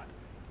no God.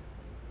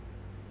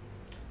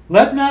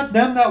 Let not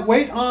them that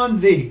wait on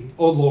thee,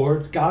 O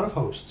Lord, God of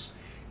hosts,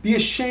 be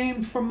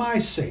ashamed for my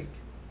sake.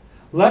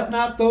 Let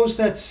not those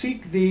that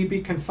seek thee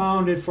be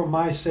confounded for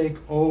my sake,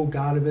 O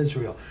God of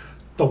Israel.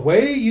 The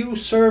way you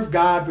serve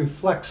God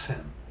reflects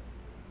him.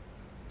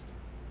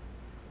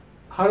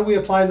 How do we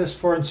apply this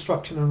for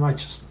instruction in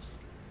righteousness?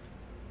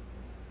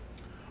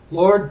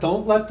 Lord,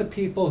 don't let the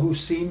people who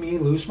see me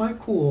lose my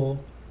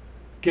cool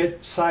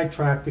get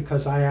sidetracked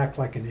because I act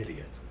like an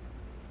idiot.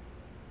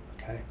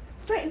 Okay?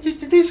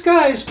 These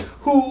guys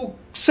who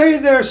say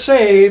they're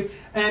saved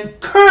and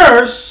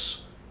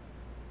curse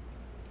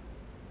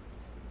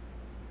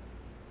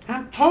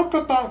and talk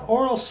about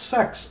oral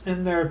sex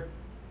in their...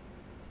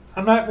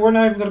 we're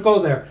not even going to go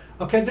there.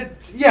 Okay?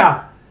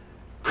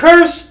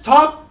 Curse,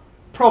 talk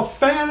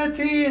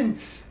profanity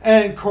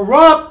and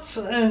corrupt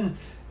and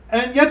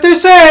yet they're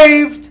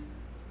saved.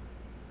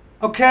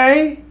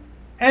 Okay?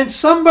 And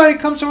somebody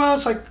comes around,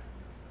 it's like,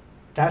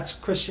 that's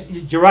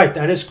Christian. You're right,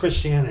 that is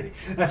Christianity.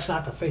 That's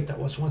not the faith that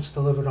was once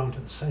delivered unto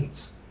the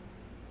saints.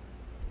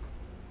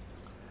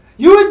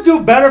 You would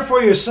do better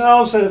for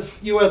yourselves if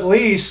you at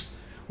least,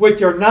 with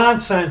your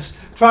nonsense,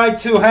 tried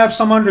to have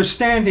some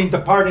understanding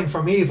departing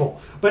from evil.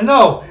 But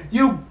no,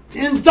 you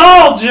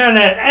indulge in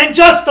it and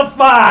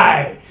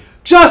justify.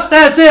 Just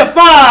as if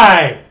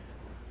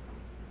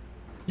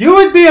you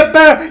would be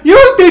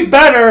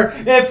better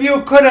if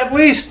you could at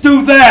least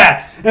do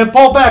that and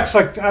pull back. It's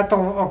like, I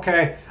don't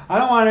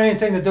want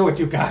anything to do with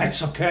you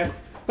guys, okay?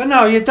 But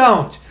no, you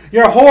don't.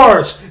 You're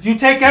whores. You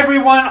take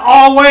everyone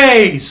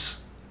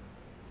always,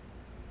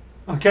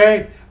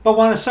 okay? But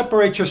want to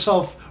separate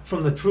yourself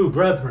from the true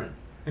brethren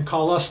and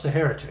call us the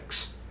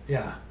heretics.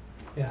 Yeah.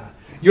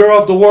 You're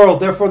of the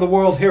world, therefore the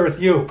world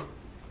heareth you,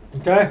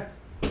 okay?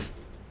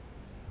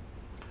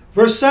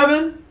 Verse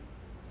 7,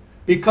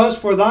 because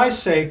for thy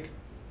sake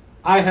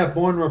I have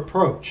borne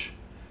reproach.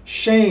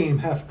 Shame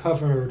hath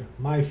covered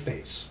my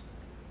face.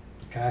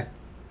 Okay.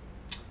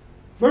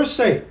 Verse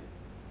 8,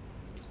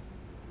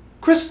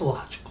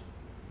 Christological,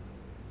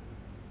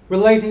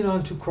 relating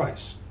unto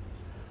Christ.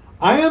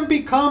 I am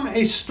become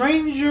a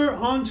stranger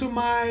unto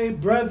my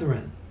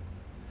brethren,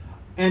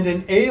 and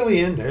an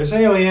alien, there's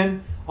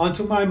alien,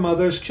 unto my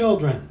mother's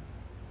children.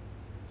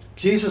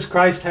 Jesus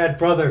Christ had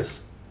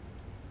brothers.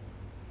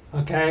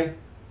 Okay?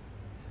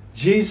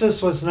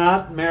 Jesus was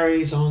not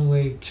Mary's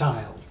only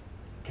child,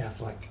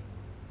 Catholic.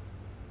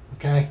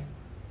 Okay?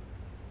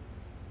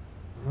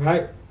 All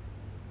right?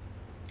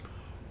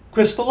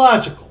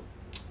 Christological.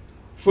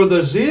 For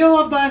the zeal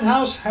of thine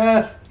house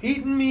hath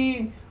eaten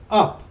me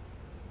up,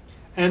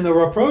 and the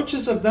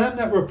reproaches of them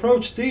that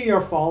reproach thee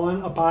are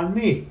fallen upon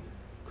me.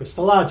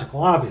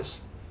 Christological,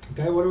 obvious.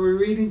 Okay, what are we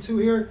reading to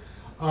here?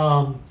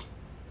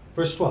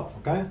 Verse 12,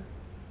 okay?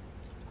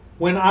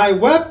 When I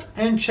wept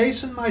and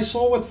chastened my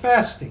soul with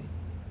fasting,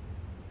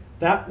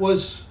 that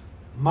was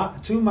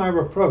to my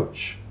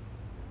reproach.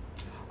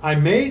 I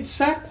made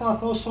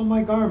sackcloth also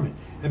my garment,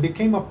 and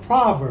became a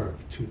proverb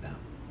to them.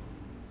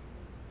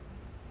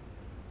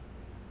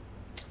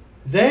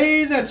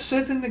 They that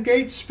sit in the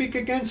gate speak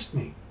against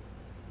me,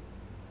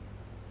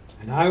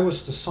 and I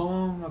was the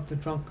song of the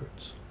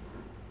drunkards.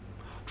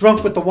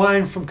 Drunk with the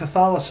wine from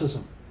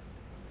Catholicism.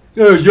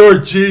 You're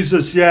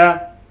Jesus,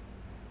 yeah.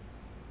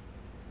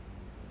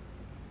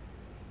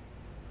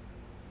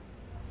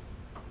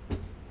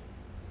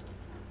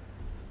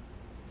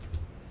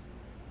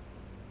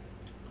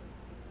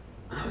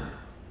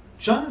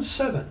 John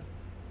 7.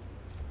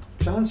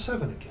 John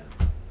 7 again.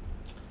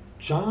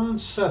 John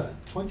 7,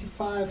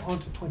 25 on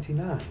to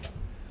 29.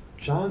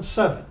 John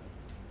 7,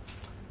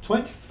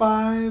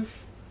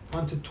 25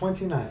 on to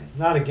 29.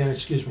 Not again,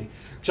 excuse me.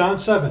 John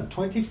 7,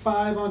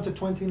 25 on to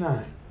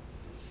 29.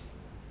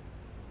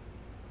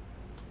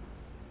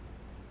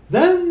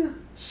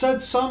 Then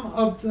said some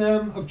of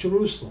them of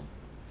Jerusalem,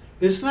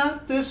 Is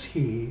not this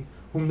he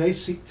whom they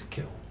seek to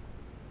kill?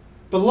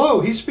 But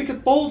lo, he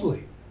speaketh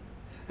boldly,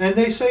 and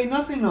they say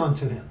nothing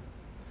unto him.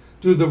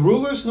 Do the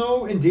rulers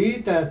know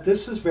indeed that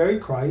this is very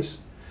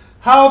Christ?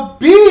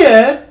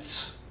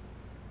 Howbeit,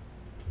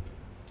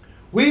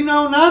 we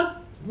know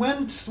not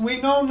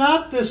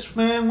this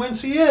man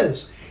whence he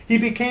is. He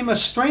became a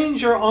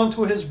stranger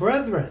unto his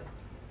brethren.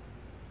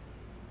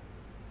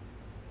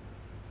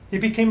 He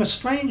became a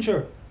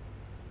stranger.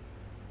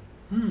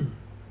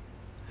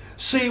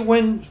 See,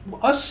 when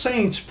us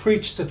saints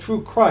preach the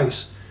true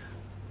Christ,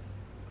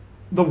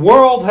 the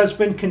world has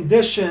been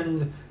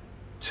conditioned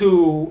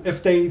to,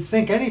 if they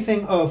think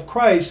anything of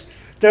Christ,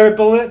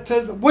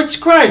 which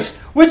Christ?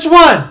 Which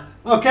one?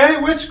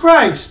 Okay, which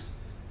Christ?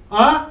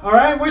 Huh? All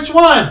right, which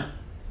one?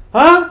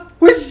 Huh?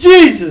 Which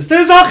Jesus?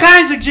 There's all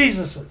kinds of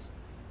Jesuses.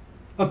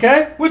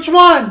 Okay, which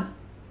one?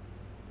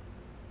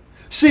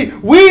 See,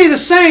 we the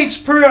saints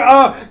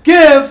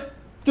give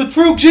the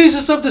true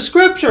Jesus of the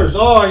Scriptures.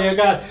 Oh, you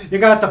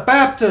got the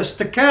Baptist,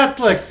 the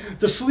Catholic,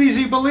 the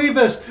sleazy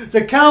believist,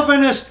 the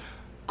Calvinist.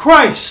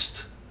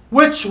 Christ.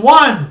 Which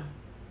one?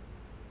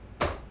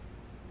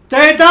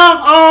 They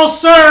don't all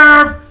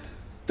serve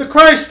the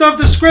Christ of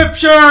the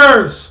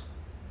Scriptures.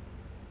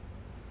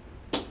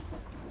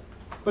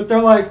 But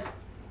they're like,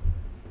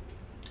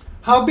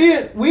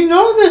 howbeit, we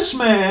know this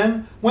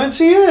man whence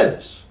he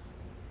is.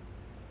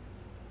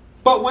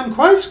 But when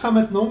Christ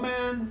cometh, no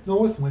man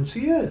knoweth whence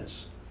he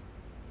is.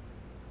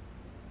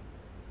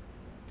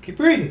 Keep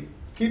reading.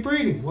 Keep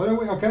reading. What are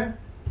we, okay?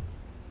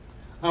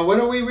 What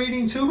are we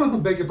reading to? I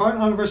beg your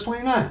pardon, on verse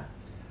 29.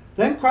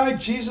 Then cried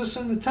Jesus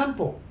in the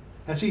temple,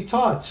 as he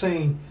taught,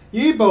 saying,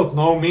 Ye both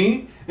know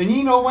me, and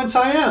ye know whence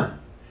I am,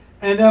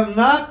 and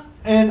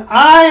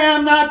I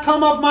am not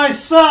come of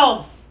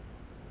myself,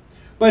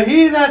 but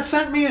he that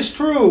sent me is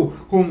true,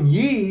 whom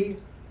ye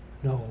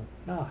know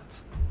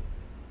not.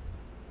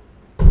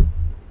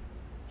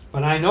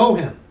 But I know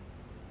him,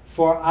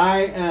 for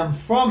I am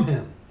from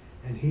him,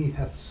 and he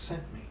hath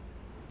sent me.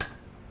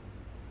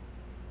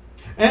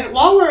 And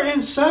while we're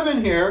in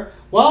 7 here,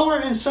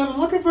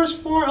 look at verse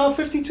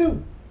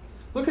 52.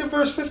 Look at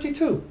verse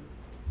 52.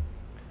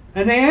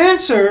 And they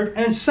answered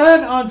and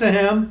said unto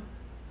him,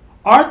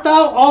 Art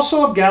thou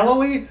also of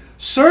Galilee?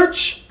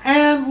 Search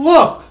and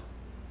look,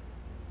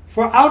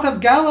 for out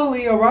of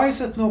Galilee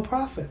ariseth no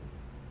prophet.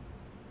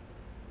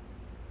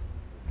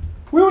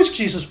 Where was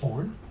Jesus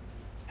born?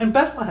 In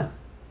Bethlehem.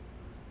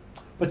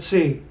 But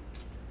see,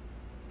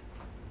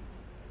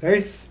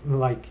 he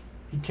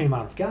came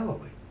out of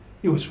Galilee.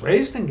 He was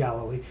raised in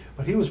Galilee,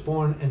 but he was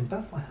born in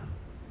Bethlehem.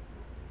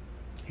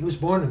 He was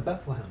born in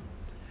Bethlehem.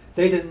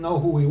 They didn't know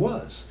who he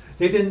was.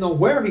 They didn't know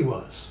where he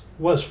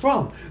was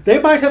from.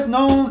 They might have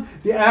known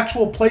the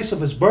actual place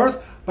of his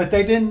birth, but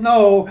they didn't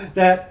know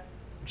that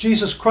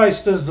Jesus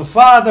Christ is the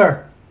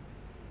Father.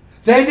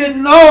 They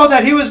didn't know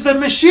that he was the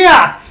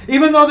Mashiach,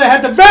 even though they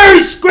had the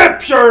very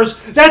scriptures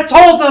that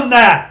told them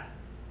that.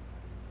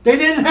 They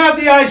didn't have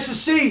the eyes to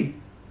see.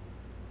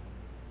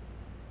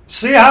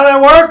 See how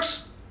that works?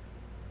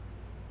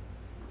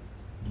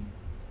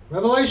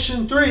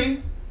 Revelation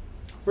 3,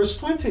 verse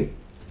 20.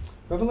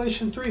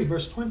 Revelation 3,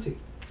 verse 20.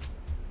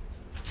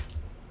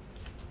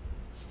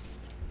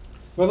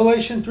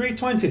 Revelation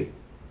 3:20.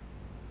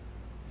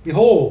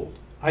 Behold,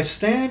 I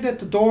stand at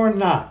the door and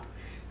knock.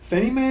 If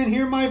any man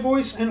hear my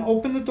voice and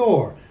open the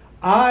door,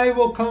 I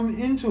will come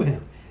into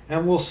him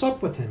and will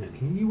sup with him and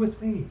he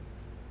with me.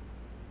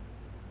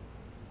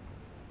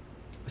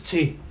 But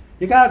see,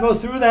 you got to go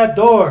through that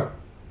door,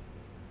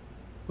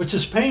 which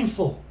is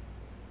painful.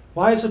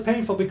 Why is it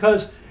painful?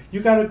 Because you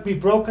got to be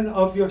broken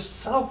of your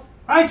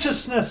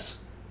self-righteousness.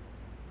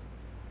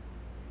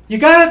 You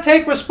got to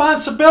take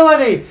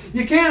responsibility.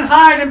 You can't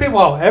hide and be,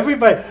 well,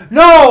 everybody.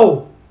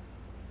 No!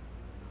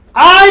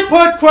 I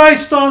put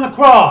Christ on the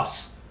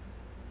cross.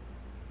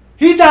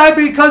 He died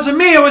because of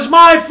me. It was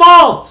my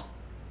fault.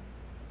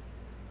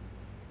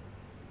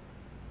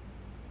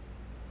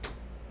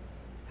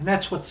 And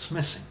that's what's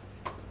missing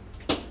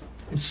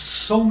in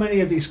so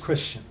many of these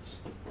Christians.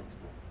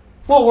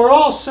 Well, we're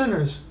all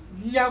sinners.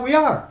 Yeah, we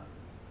are.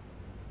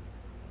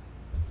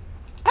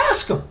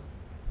 Ask them.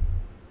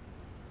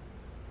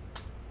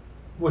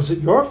 Was it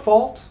your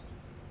fault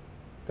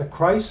that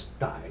Christ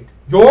died?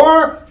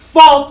 Your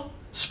fault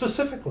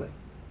specifically.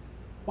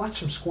 Watch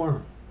them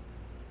squirm.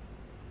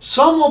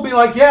 Some will be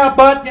like, yeah,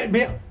 but...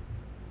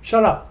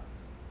 Shut up.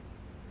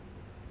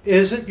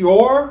 Is it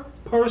your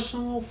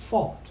personal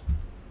fault?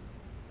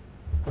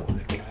 Oh,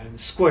 they can't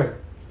square.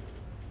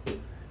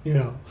 You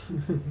know,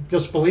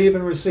 just believe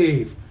and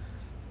receive.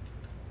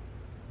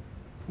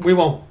 We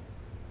won't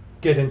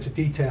get into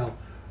detail,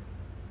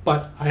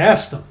 but I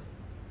asked them,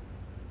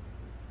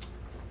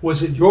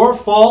 Was it your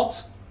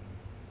fault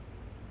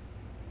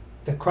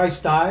that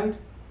Christ died?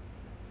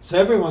 It's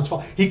everyone's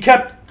fault. He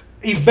kept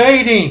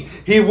evading.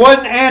 He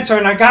wouldn't answer,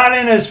 and I got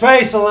in his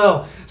face a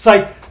little. It's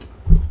like,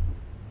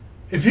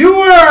 if you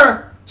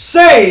were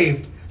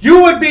saved,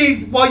 you would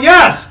be, well,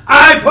 yes,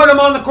 I put him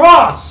on the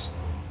cross.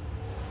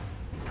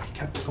 He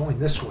kept going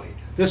this way,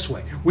 this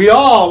way.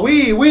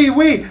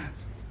 We.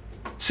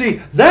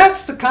 See,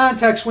 that's the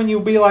context when you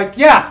be like,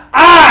 yeah,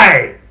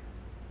 I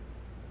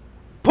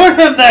put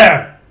him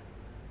there.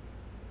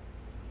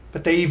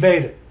 But they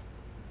evade it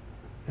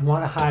and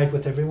want to hide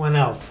with everyone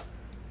else.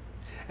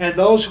 And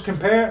those who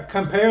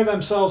compare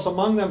themselves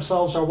among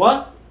themselves are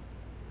what?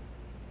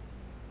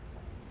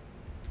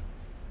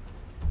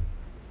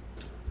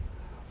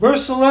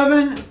 Verse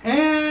 11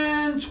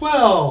 and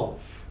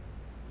 12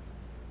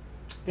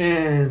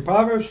 in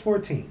Proverbs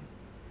 14.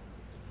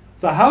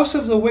 The house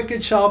of the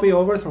wicked shall be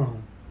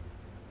overthrown,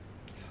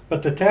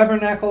 but the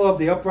tabernacle of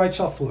the upright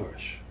shall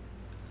flourish.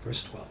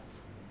 Verse 12.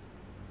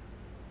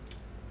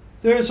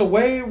 There is a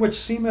way which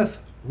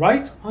seemeth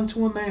right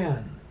unto a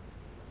man,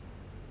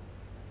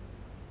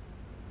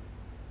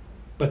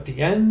 but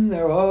the end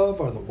thereof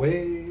are the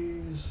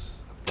ways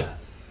of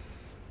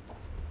death.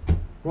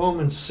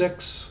 Romans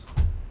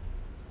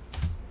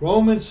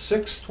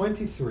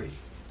 6:23.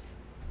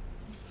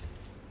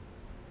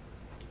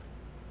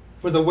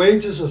 For the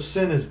wages of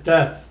sin is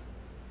death,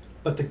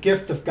 but the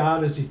gift of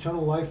God is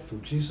eternal life through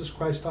Jesus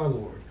Christ our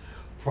Lord.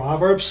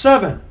 Proverbs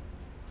 7.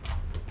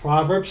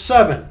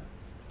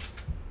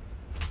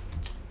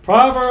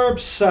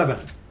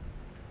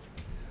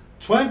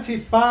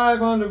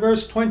 25 on to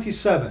verse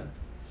 27.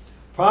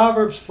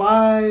 Proverbs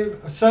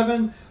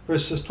 7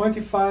 verses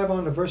 25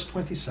 on to verse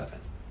 27.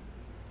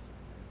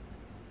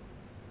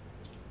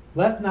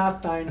 Let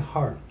not thine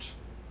heart,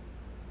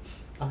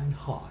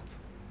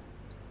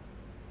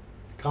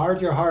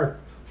 guard your heart,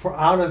 for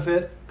out of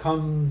it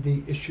come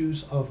the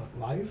issues of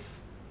life.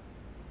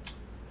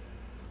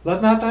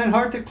 Let not thine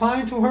heart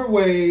decline to her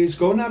ways,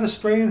 go not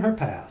astray in her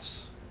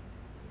paths.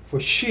 For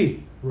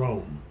she,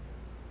 Rome,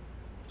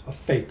 of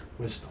fake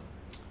wisdom.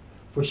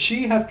 For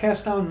she hath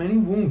cast down many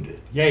wounded,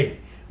 yea,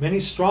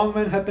 many strong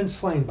men have been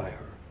slain by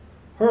her.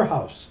 Her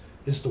house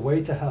is the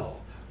way to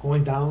hell,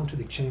 going down to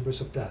the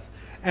chambers of death.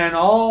 And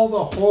all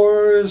the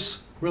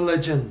whores'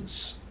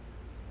 religions,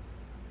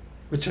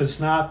 which is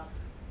not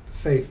the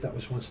faith that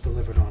was once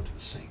delivered unto the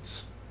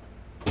saints.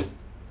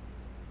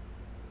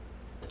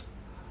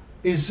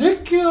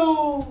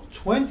 Ezekiel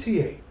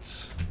 28.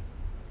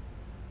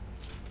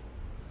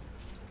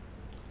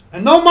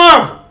 And no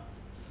marvel,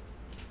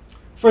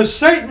 for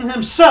Satan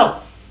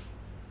himself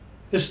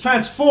is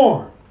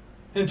transformed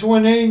into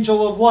an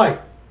angel of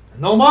light.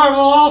 And no marvel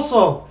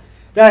also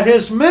that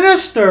his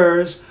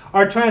ministers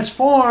are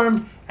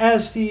transformed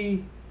as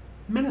the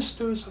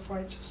ministers of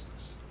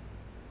righteousness.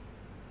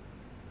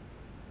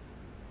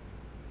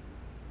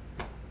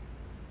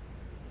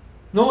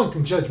 No one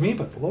can judge me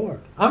but the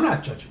Lord. I'm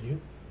not judging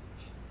you.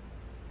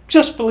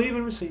 Just believe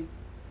and receive.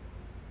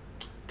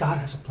 God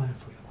has a plan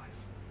for your life.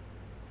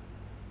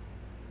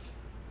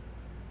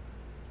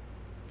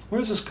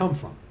 Where does this come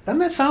from? Doesn't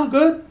that sound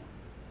good?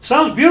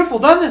 Sounds beautiful,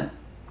 doesn't it?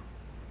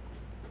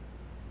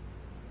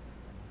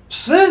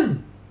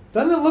 Sin.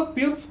 Doesn't it look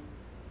beautiful?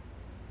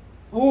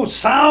 Oh, it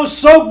sounds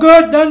so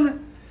good, doesn't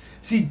it?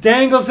 He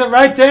dangles it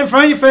right there in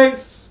front of your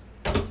face.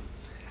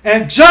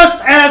 And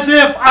just as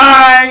if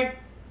I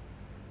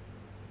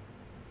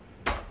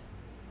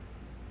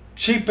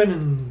cheapen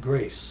in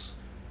grace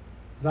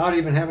without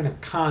even having a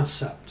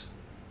concept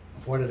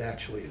of what it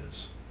actually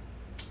is.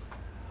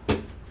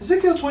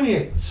 Ezekiel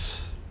 28.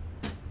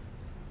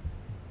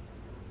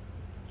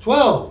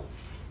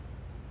 12.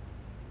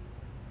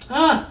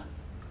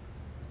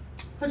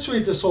 Let's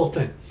read this whole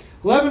thing.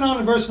 11 on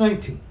to verse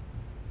 19.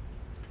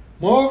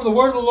 Moreover, the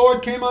word of the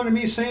Lord came unto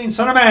me, saying,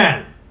 Son of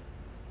man,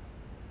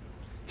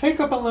 take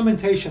up a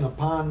lamentation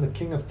upon the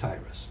king of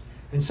Tyrus,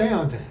 and say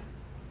unto him,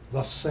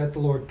 Thus saith the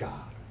Lord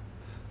God,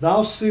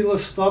 Thou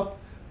sealest up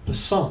the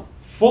sum,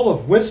 full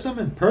of wisdom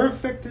and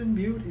perfect in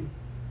beauty.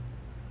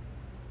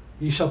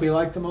 Ye shall be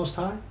like the Most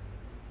High.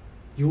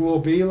 You will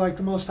be like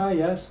the Most High,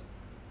 yes.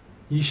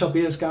 Ye shall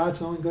be as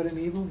gods, knowing good and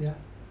evil, yeah.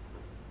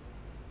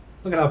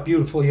 Look at how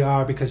beautiful you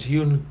are, because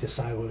you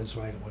decide what is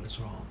right and what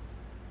is wrong.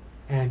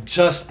 And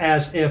just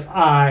as if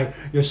I,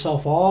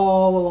 yourself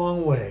all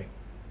along the way.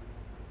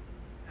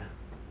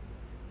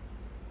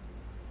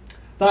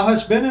 Thou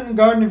hast been in the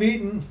Garden of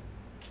Eden.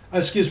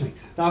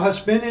 Thou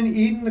hast been in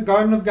Eden, the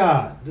garden of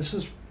God. This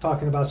is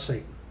talking about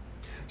Satan.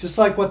 Just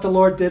like what the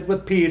Lord did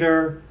with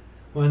Peter,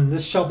 when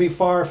this shall be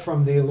far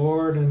from thee,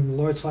 Lord. And the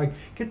Lord's like,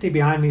 Get thee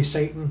behind me,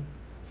 Satan.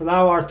 For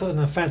thou art an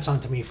offense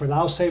unto me. For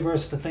thou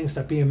savorest the things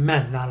that be of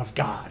men, not of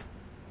God.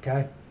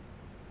 Okay?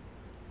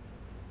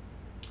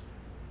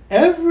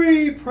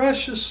 Every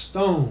precious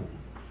stone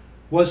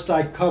was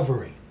thy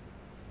covering.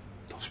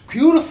 Those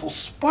beautiful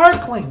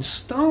sparkling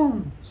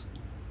stones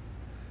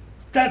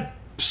that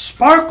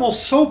sparkle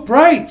so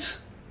bright.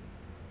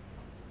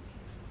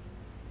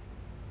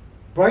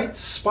 Bright,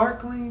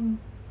 sparkling,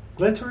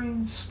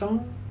 glittering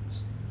stones.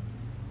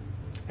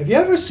 Have you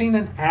ever seen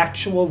an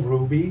actual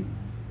ruby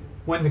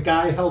when the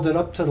guy held it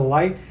up to the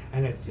light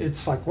and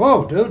it's like,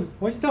 whoa, dude,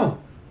 what are you doing?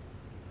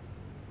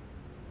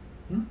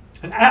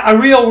 A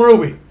real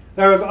ruby.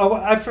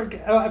 I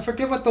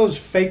forget what those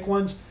fake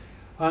ones,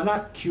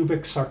 not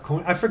cubic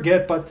zirconia, I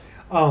forget, but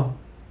an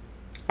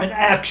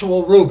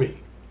actual ruby.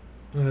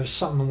 There's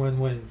something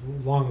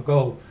when long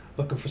ago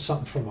looking for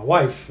something for my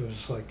wife. It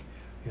was like,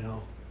 you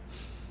know.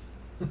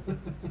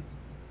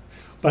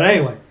 But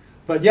anyway,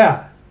 but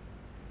yeah,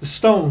 the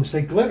stones,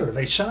 they glitter,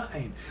 they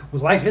shine.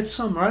 When light hits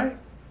them, right?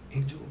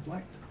 Angel of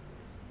light.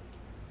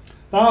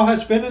 Thou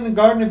hast been in the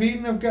garden of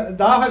Eden of God.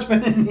 Thou hast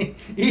been in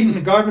Eden,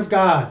 the garden of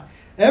God.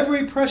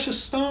 Every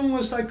precious stone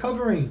was thy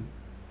covering.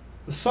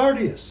 The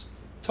sardius,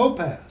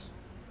 topaz,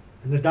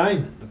 and the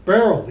diamond, the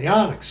beryl, the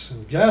onyx,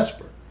 and the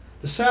jasper,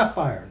 the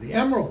sapphire, the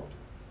emerald,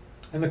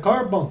 and the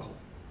carbuncle,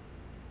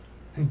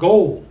 and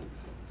gold.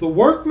 The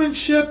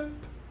workmanship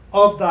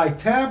of thy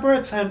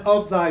tabrets and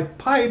of thy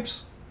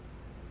pipes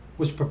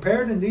was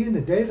prepared in thee in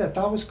the day that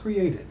thou was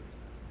created.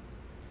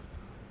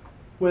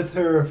 With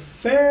her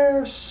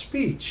fair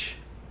speech,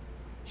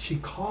 she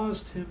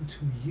caused him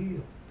to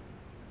yield.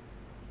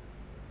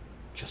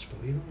 Just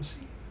believe and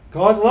receive.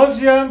 God loves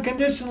you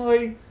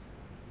unconditionally.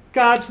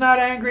 God's not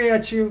angry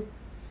at you.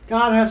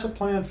 God has a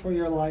plan for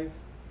your life.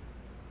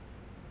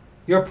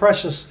 You're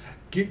precious.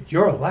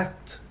 You're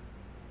elect.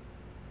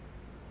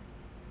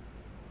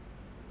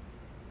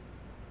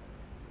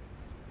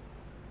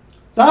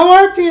 Thou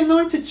art the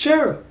anointed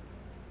cherub,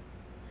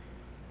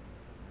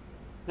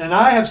 and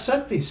I have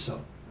set thee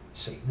so.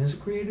 Satan is a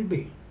created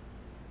being.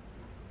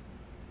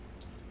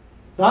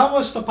 Thou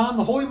wast upon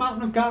the holy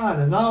mountain of God,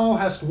 and thou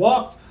hast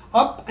walked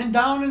up and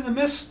down in the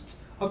midst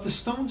of the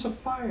stones of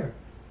fire.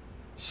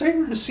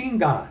 Satan has seen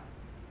God.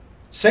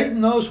 Satan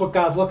knows what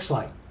God looks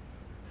like.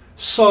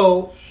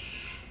 So,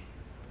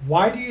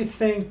 why do you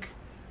think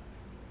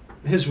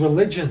his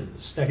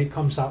religions that he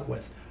comes out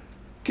with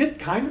get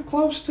kind of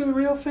close to the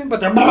real thing, but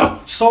they're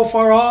so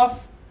far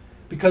off?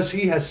 Because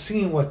he has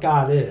seen what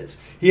God is.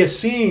 He has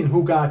seen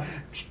who God...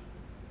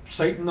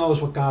 Satan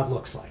knows what God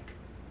looks like.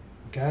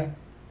 Okay?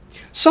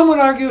 Some would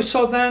argue,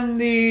 so then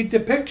the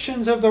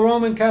depictions of the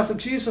Roman Catholic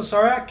Jesus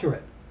are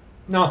accurate.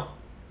 No.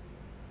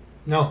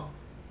 No.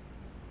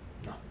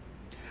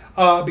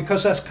 No.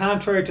 Because that's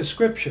contrary to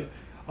Scripture.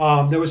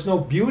 There was no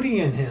beauty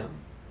in him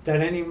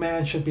that any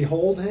man should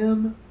behold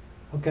him.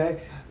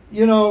 Okay?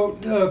 You know,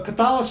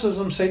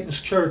 Catholicism,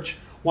 Satan's church,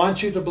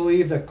 wants you to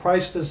believe that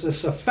Christ is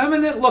this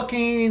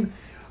effeminate-looking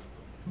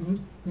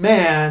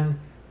man,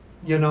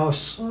 you know,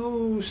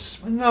 so...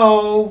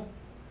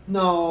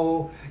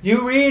 No.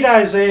 You read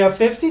Isaiah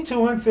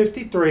 52 and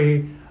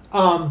 53.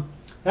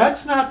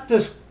 That's not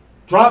this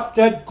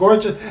drop-dead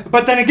gorgeous...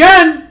 But then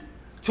again,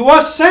 to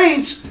us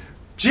saints,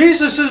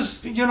 Jesus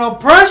is, you know,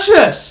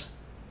 precious.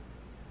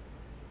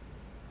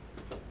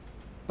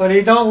 But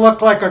he don't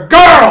look like a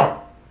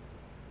girl.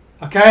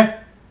 Okay?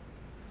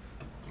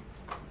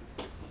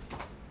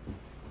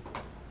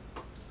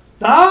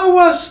 Thou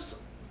wast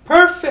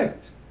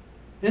perfect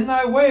in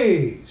thy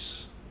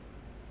ways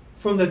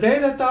from the day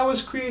that thou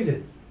wast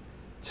created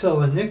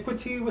till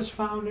iniquity was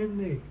found in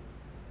thee.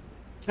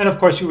 And of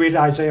course you read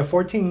Isaiah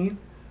 14.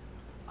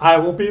 I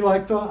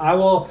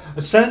will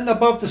ascend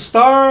above the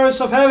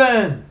stars of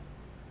heaven.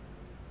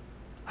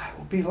 I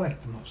will be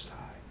like the Most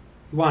High.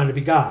 You wanted to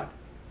be God.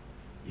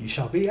 Ye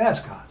shall be as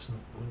gods,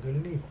 knowing good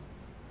and evil.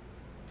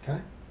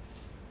 Okay?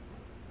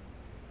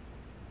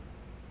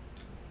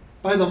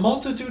 By the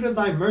multitude of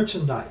thy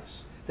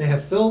merchandise, they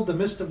have filled the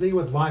midst of thee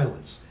with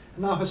violence,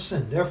 and thou hast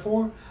sinned.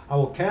 Therefore, I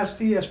will cast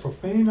thee as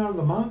profane out of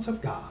the mountains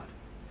of God,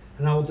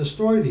 and I will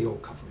destroy thee, O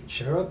covering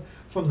cherub,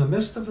 from the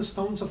midst of the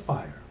stones of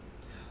fire.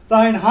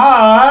 Thine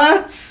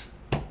heart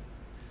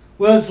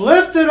was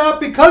lifted up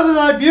because of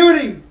thy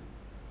beauty.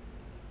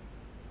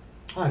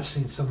 I've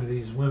seen some of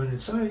these women,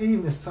 and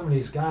even some of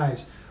these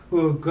guys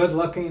who are good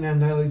looking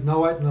and they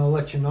know it and they'll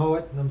let you know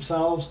it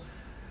themselves,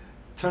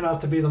 turn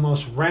out to be the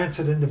most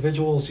rancid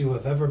individuals you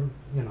have ever,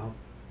 you know.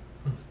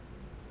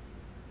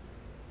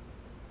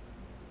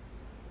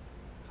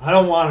 I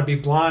don't want to be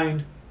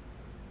blind,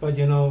 but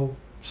you know,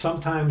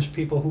 sometimes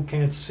people who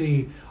can't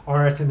see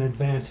are at an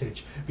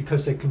advantage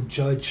because they can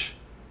judge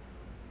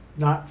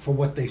not for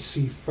what they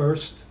see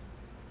first,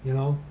 you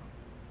know.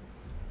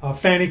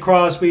 Fanny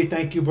Crosby,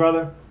 thank you,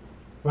 brother.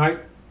 Right?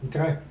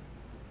 Okay.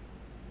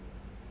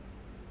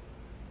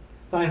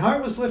 Thine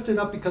heart was lifted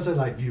up because of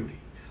thy beauty.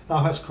 Thou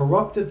hast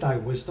corrupted thy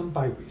wisdom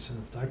by reason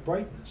of thy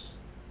brightness.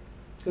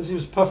 Because he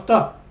was puffed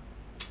up.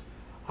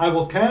 I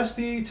will cast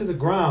thee to the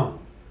ground,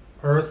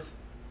 earth.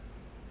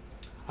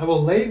 I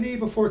will lay thee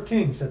before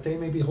kings, that they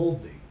may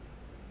behold thee.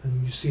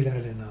 And you see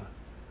that in,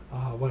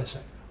 what is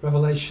that?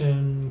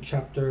 Revelation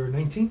chapter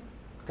 19.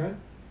 Okay?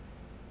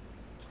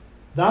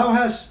 Thou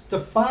hast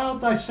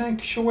defiled thy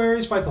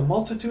sanctuaries by the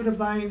multitude of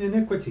thine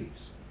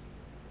iniquities,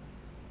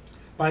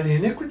 by the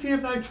iniquity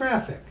of thy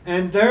traffic.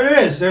 And there it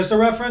is. There's the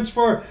reference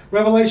for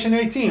Revelation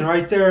 18,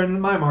 right there in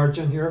my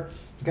margin here.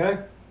 Okay?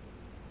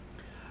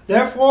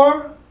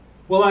 Therefore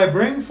will I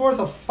bring forth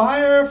a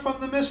fire from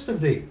the midst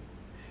of thee.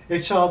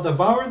 It shall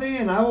devour thee,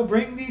 and I will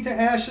bring thee to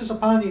ashes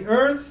upon the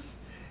earth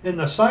in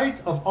the sight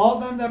of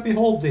all them that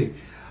behold thee.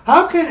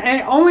 How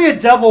can only a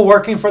devil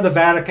working for the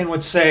Vatican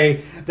would say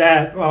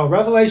that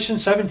Revelation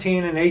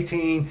 17 and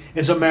 18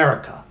 is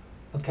America?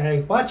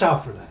 Okay, watch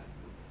out for that.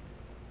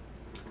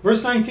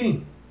 Verse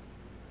 19.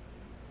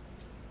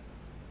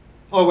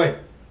 Oh, wait.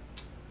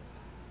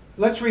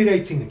 Let's read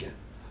 18 again.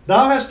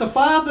 Thou hast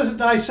defiled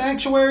thy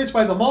sanctuaries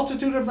by the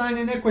multitude of thine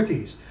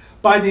iniquities.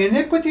 By the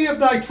iniquity of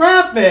thy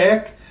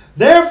traffic,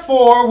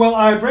 therefore will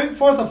I bring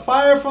forth a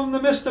fire from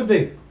the midst of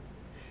thee.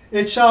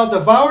 It shall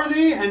devour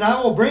thee, and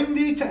I will bring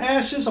thee to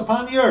ashes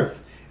upon the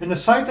earth, in the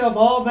sight of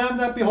all them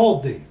that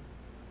behold thee.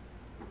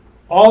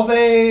 All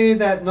they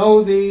that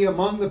know thee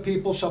among the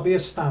people shall be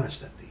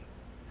astonished at thee.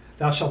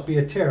 Thou shalt be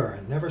a terror,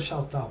 and never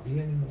shalt thou be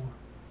any more.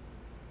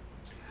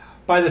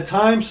 By the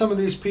time some of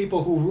these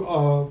people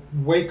who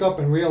wake up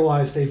and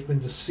realize they've been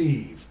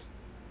deceived,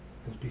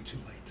 it'll be too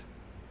late.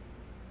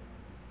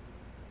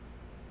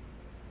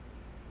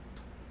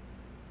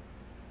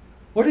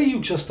 What are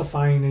you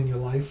justifying in your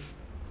life?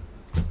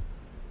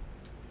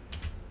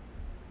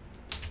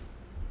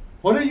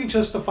 What are you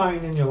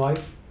justifying in your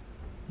life?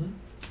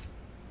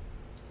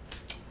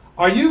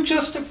 Are you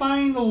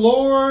justifying the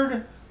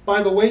Lord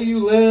by the way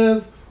you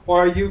live, or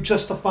are you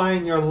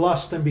justifying your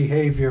lust and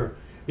behavior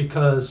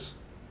because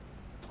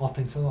all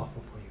things are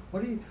lawful for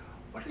you?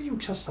 What are you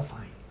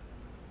justifying?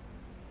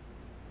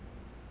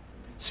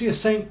 See, a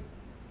saint,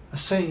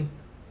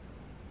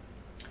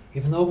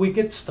 even though we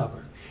get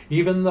stubborn,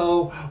 even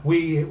though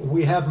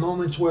we have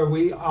moments where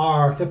we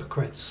are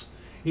hypocrites,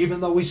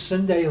 even though we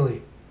sin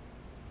daily,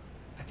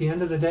 at the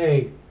end of the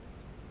day,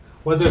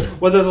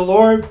 whether the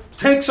Lord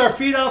takes our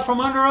feet out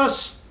from under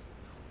us,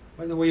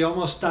 whether we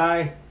almost die,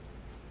 at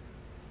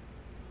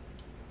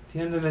the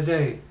end of the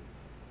day,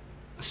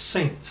 a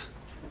saint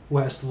who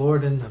has the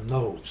Lord in them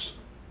knows,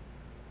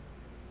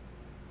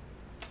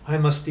 I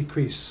must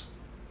decrease,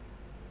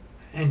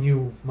 and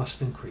you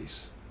must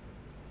increase.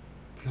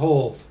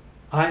 Behold,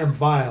 I am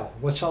vile.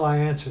 What shall I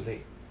answer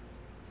thee?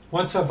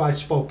 Once have I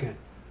spoken,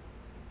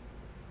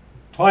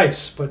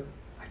 twice, but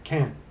I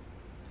can't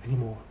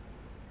anymore.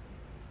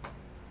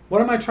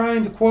 What am I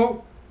trying to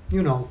quote?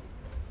 You know.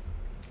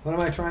 What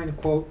am I trying to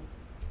quote?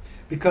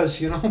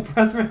 Because, you know,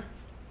 brethren,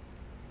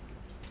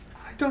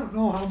 I don't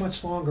know how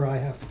much longer I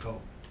have to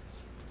go.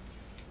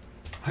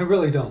 I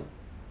really don't.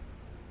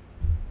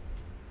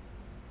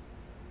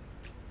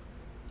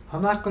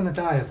 I'm not going to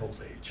die of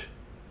old age.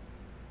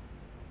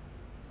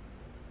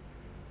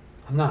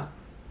 I'm not.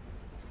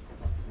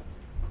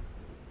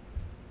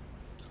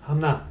 I'm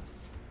not.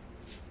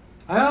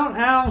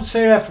 I don't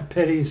say that for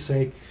pity's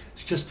sake.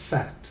 It's just a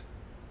fact.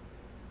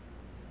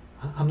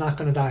 I'm not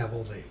going to die of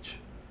old age.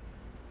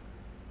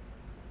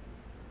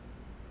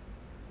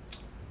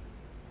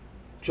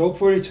 Job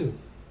 42.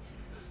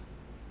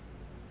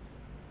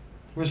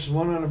 Verses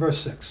 1 and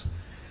verse 6.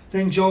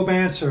 Then Job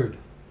answered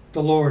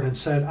the Lord and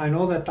said, I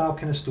know that thou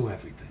canst do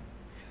everything,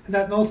 and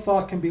that no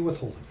thought can be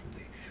withholden from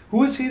thee.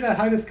 Who is he that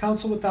hideth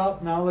counsel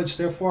without knowledge?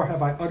 Therefore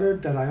have I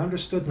uttered that I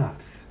understood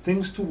not,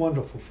 things too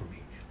wonderful for me,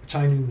 which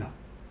I knew not.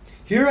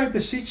 Hear, I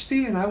beseech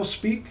thee, and I will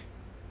speak.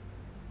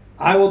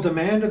 I will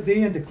demand of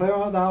thee, and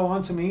declare thou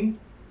unto me.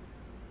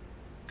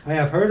 I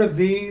have heard of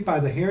thee by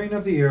the hearing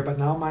of the ear, but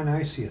now mine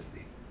eye seeth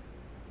thee.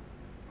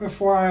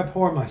 Wherefore I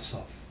abhor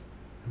myself,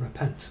 and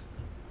repent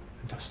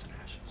in dust and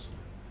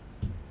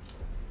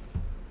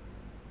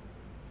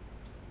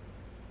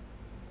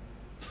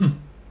ashes.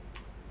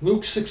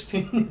 Luke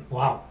 16,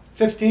 wow,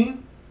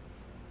 15.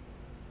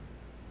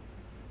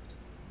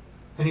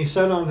 And he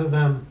said unto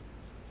them,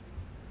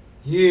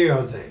 Ye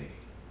are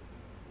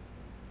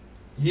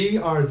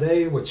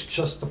they which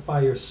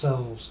justify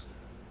yourselves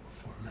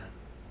before men.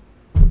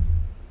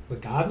 But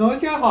God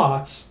knoweth your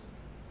hearts,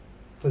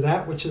 for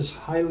that which is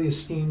highly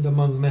esteemed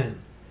among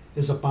men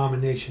is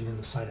abomination in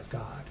the sight of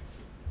God.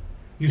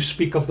 You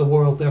speak of the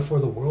world, therefore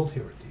the world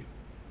heareth you.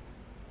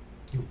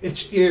 You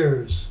itch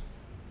ears,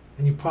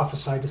 and you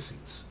prophesy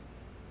deceits.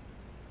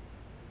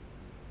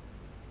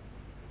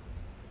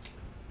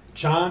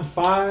 John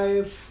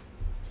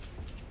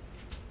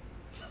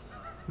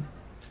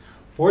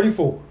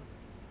 5:44.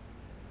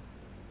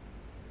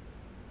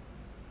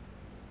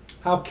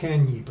 How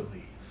can ye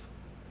believe?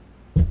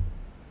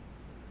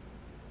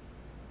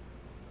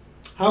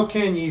 How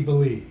can ye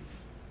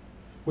believe,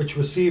 which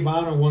receive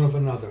honor one of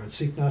another, and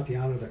seek not the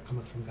honor that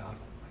cometh from God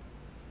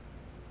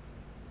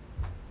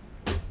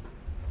only?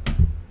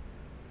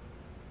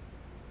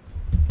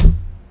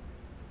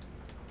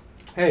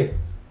 Hey,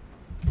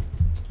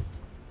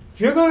 if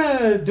you're going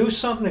to do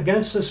something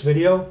against this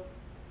video,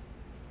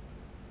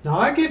 now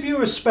I give you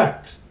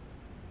respect.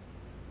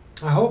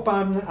 I hope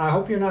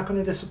you're not going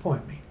to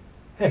disappoint me.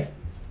 Hey,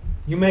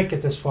 you make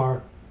it this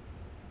far.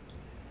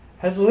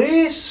 At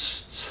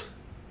least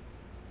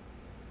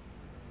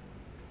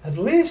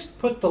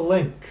put the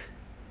link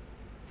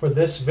for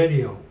this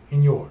video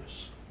in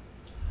yours.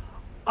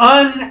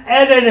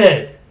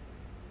 Unedited.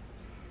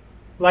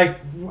 Like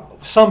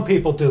some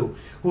people do,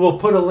 who will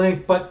put a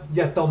link, but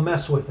yet they'll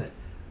mess with it.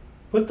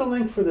 Put the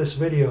link for this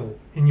video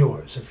in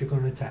yours if you're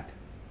going to attack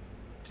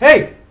it.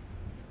 Hey!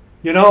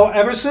 You know,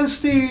 ever since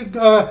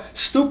the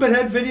stupid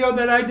head video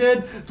that I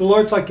did, the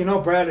Lord's like, you know,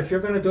 Brad, if you're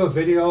going to do a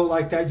video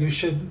like that, you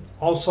should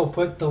also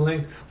put the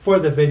link for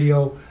the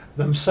video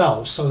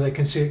themselves so they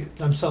can see it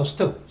themselves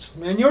too.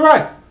 And you're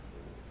right.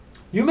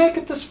 You make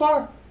it this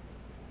far,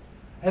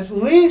 at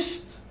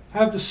least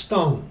have the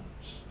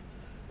stones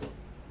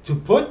to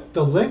put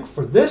the link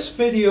for this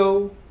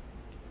video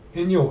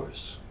in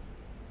yours.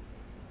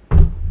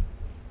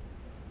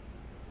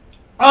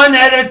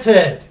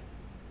 Unedited.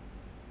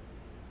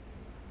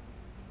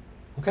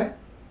 Okay?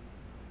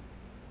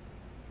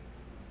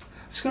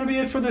 That's going to be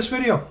it for this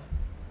video.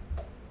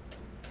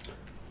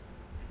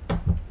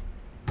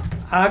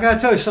 I got to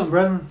tell you something,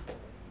 brethren.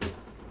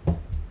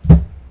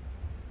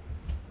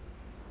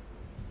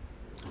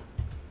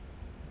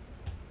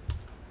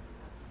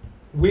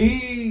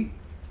 We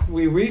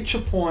reach a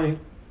point,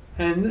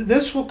 and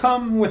this will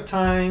come with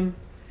time,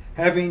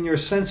 having your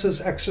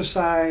senses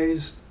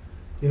exercised,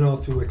 you know,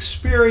 through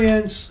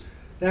experience,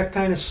 that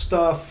kind of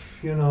stuff,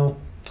 you know.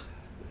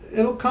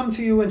 It'll come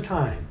to you in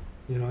time.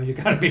 You know, you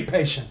got to be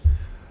patient.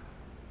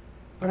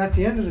 But at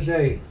the end of the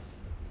day,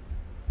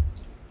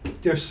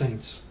 dear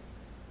saints,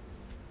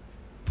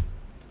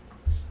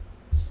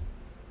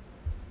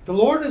 the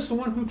Lord is the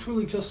one who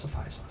truly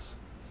justifies us.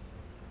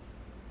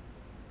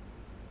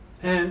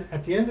 And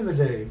at the end of the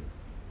day,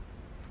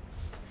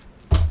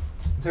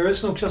 there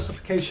is no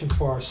justification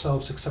for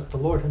ourselves except the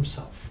Lord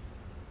himself.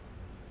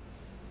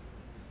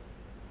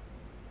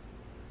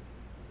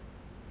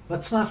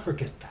 Let's not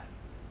forget that.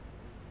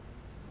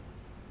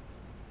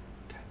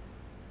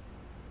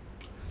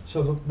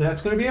 So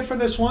that's going to be it for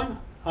this one.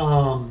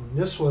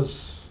 This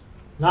was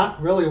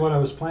not really what I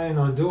was planning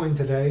on doing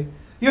today.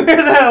 You hear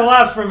that a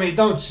lot from me,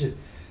 don't you?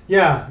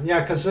 Yeah,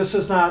 because this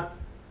is not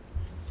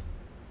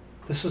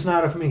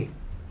of me.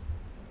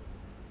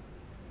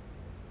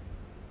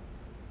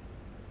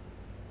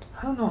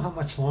 I don't know how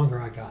much longer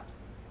I got.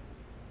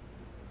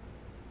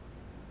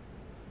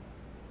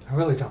 I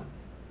really don't.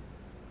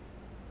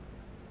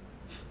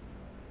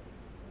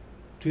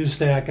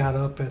 Tuesday I got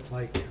up at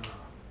like...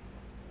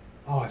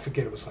 I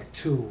forget, it was like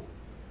 2.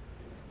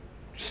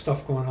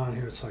 Stuff going on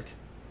here. It's like,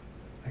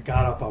 I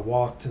got up, I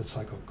walked, and it's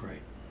like, oh,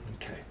 great.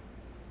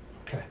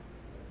 Okay.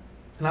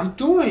 And I'm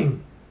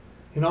doing,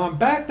 you know, I'm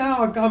back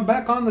now. I'm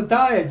back on the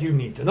diet. You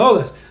need to know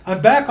this.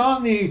 I'm back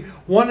on the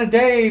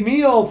 1-a-day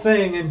meal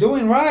thing and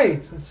doing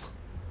right.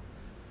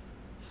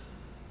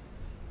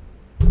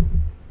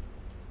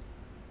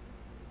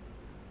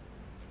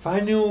 If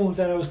I knew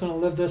that I was going to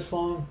live this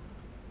long,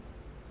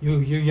 you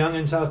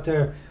youngins out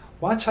there,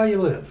 watch how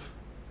you live.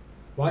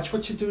 Watch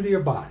what you do to your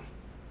body.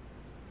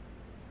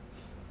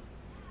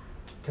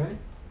 Okay?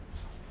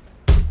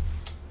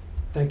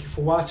 Thank you for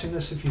watching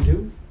this if you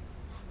do.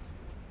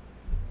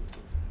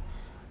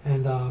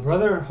 And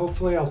brother,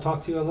 hopefully I'll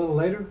talk to you a little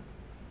later.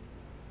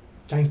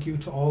 Thank you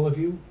to all of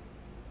you.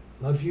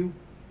 Love you.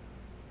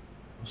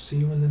 I'll see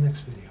you in the next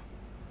video.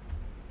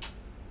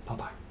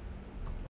 Bye-bye.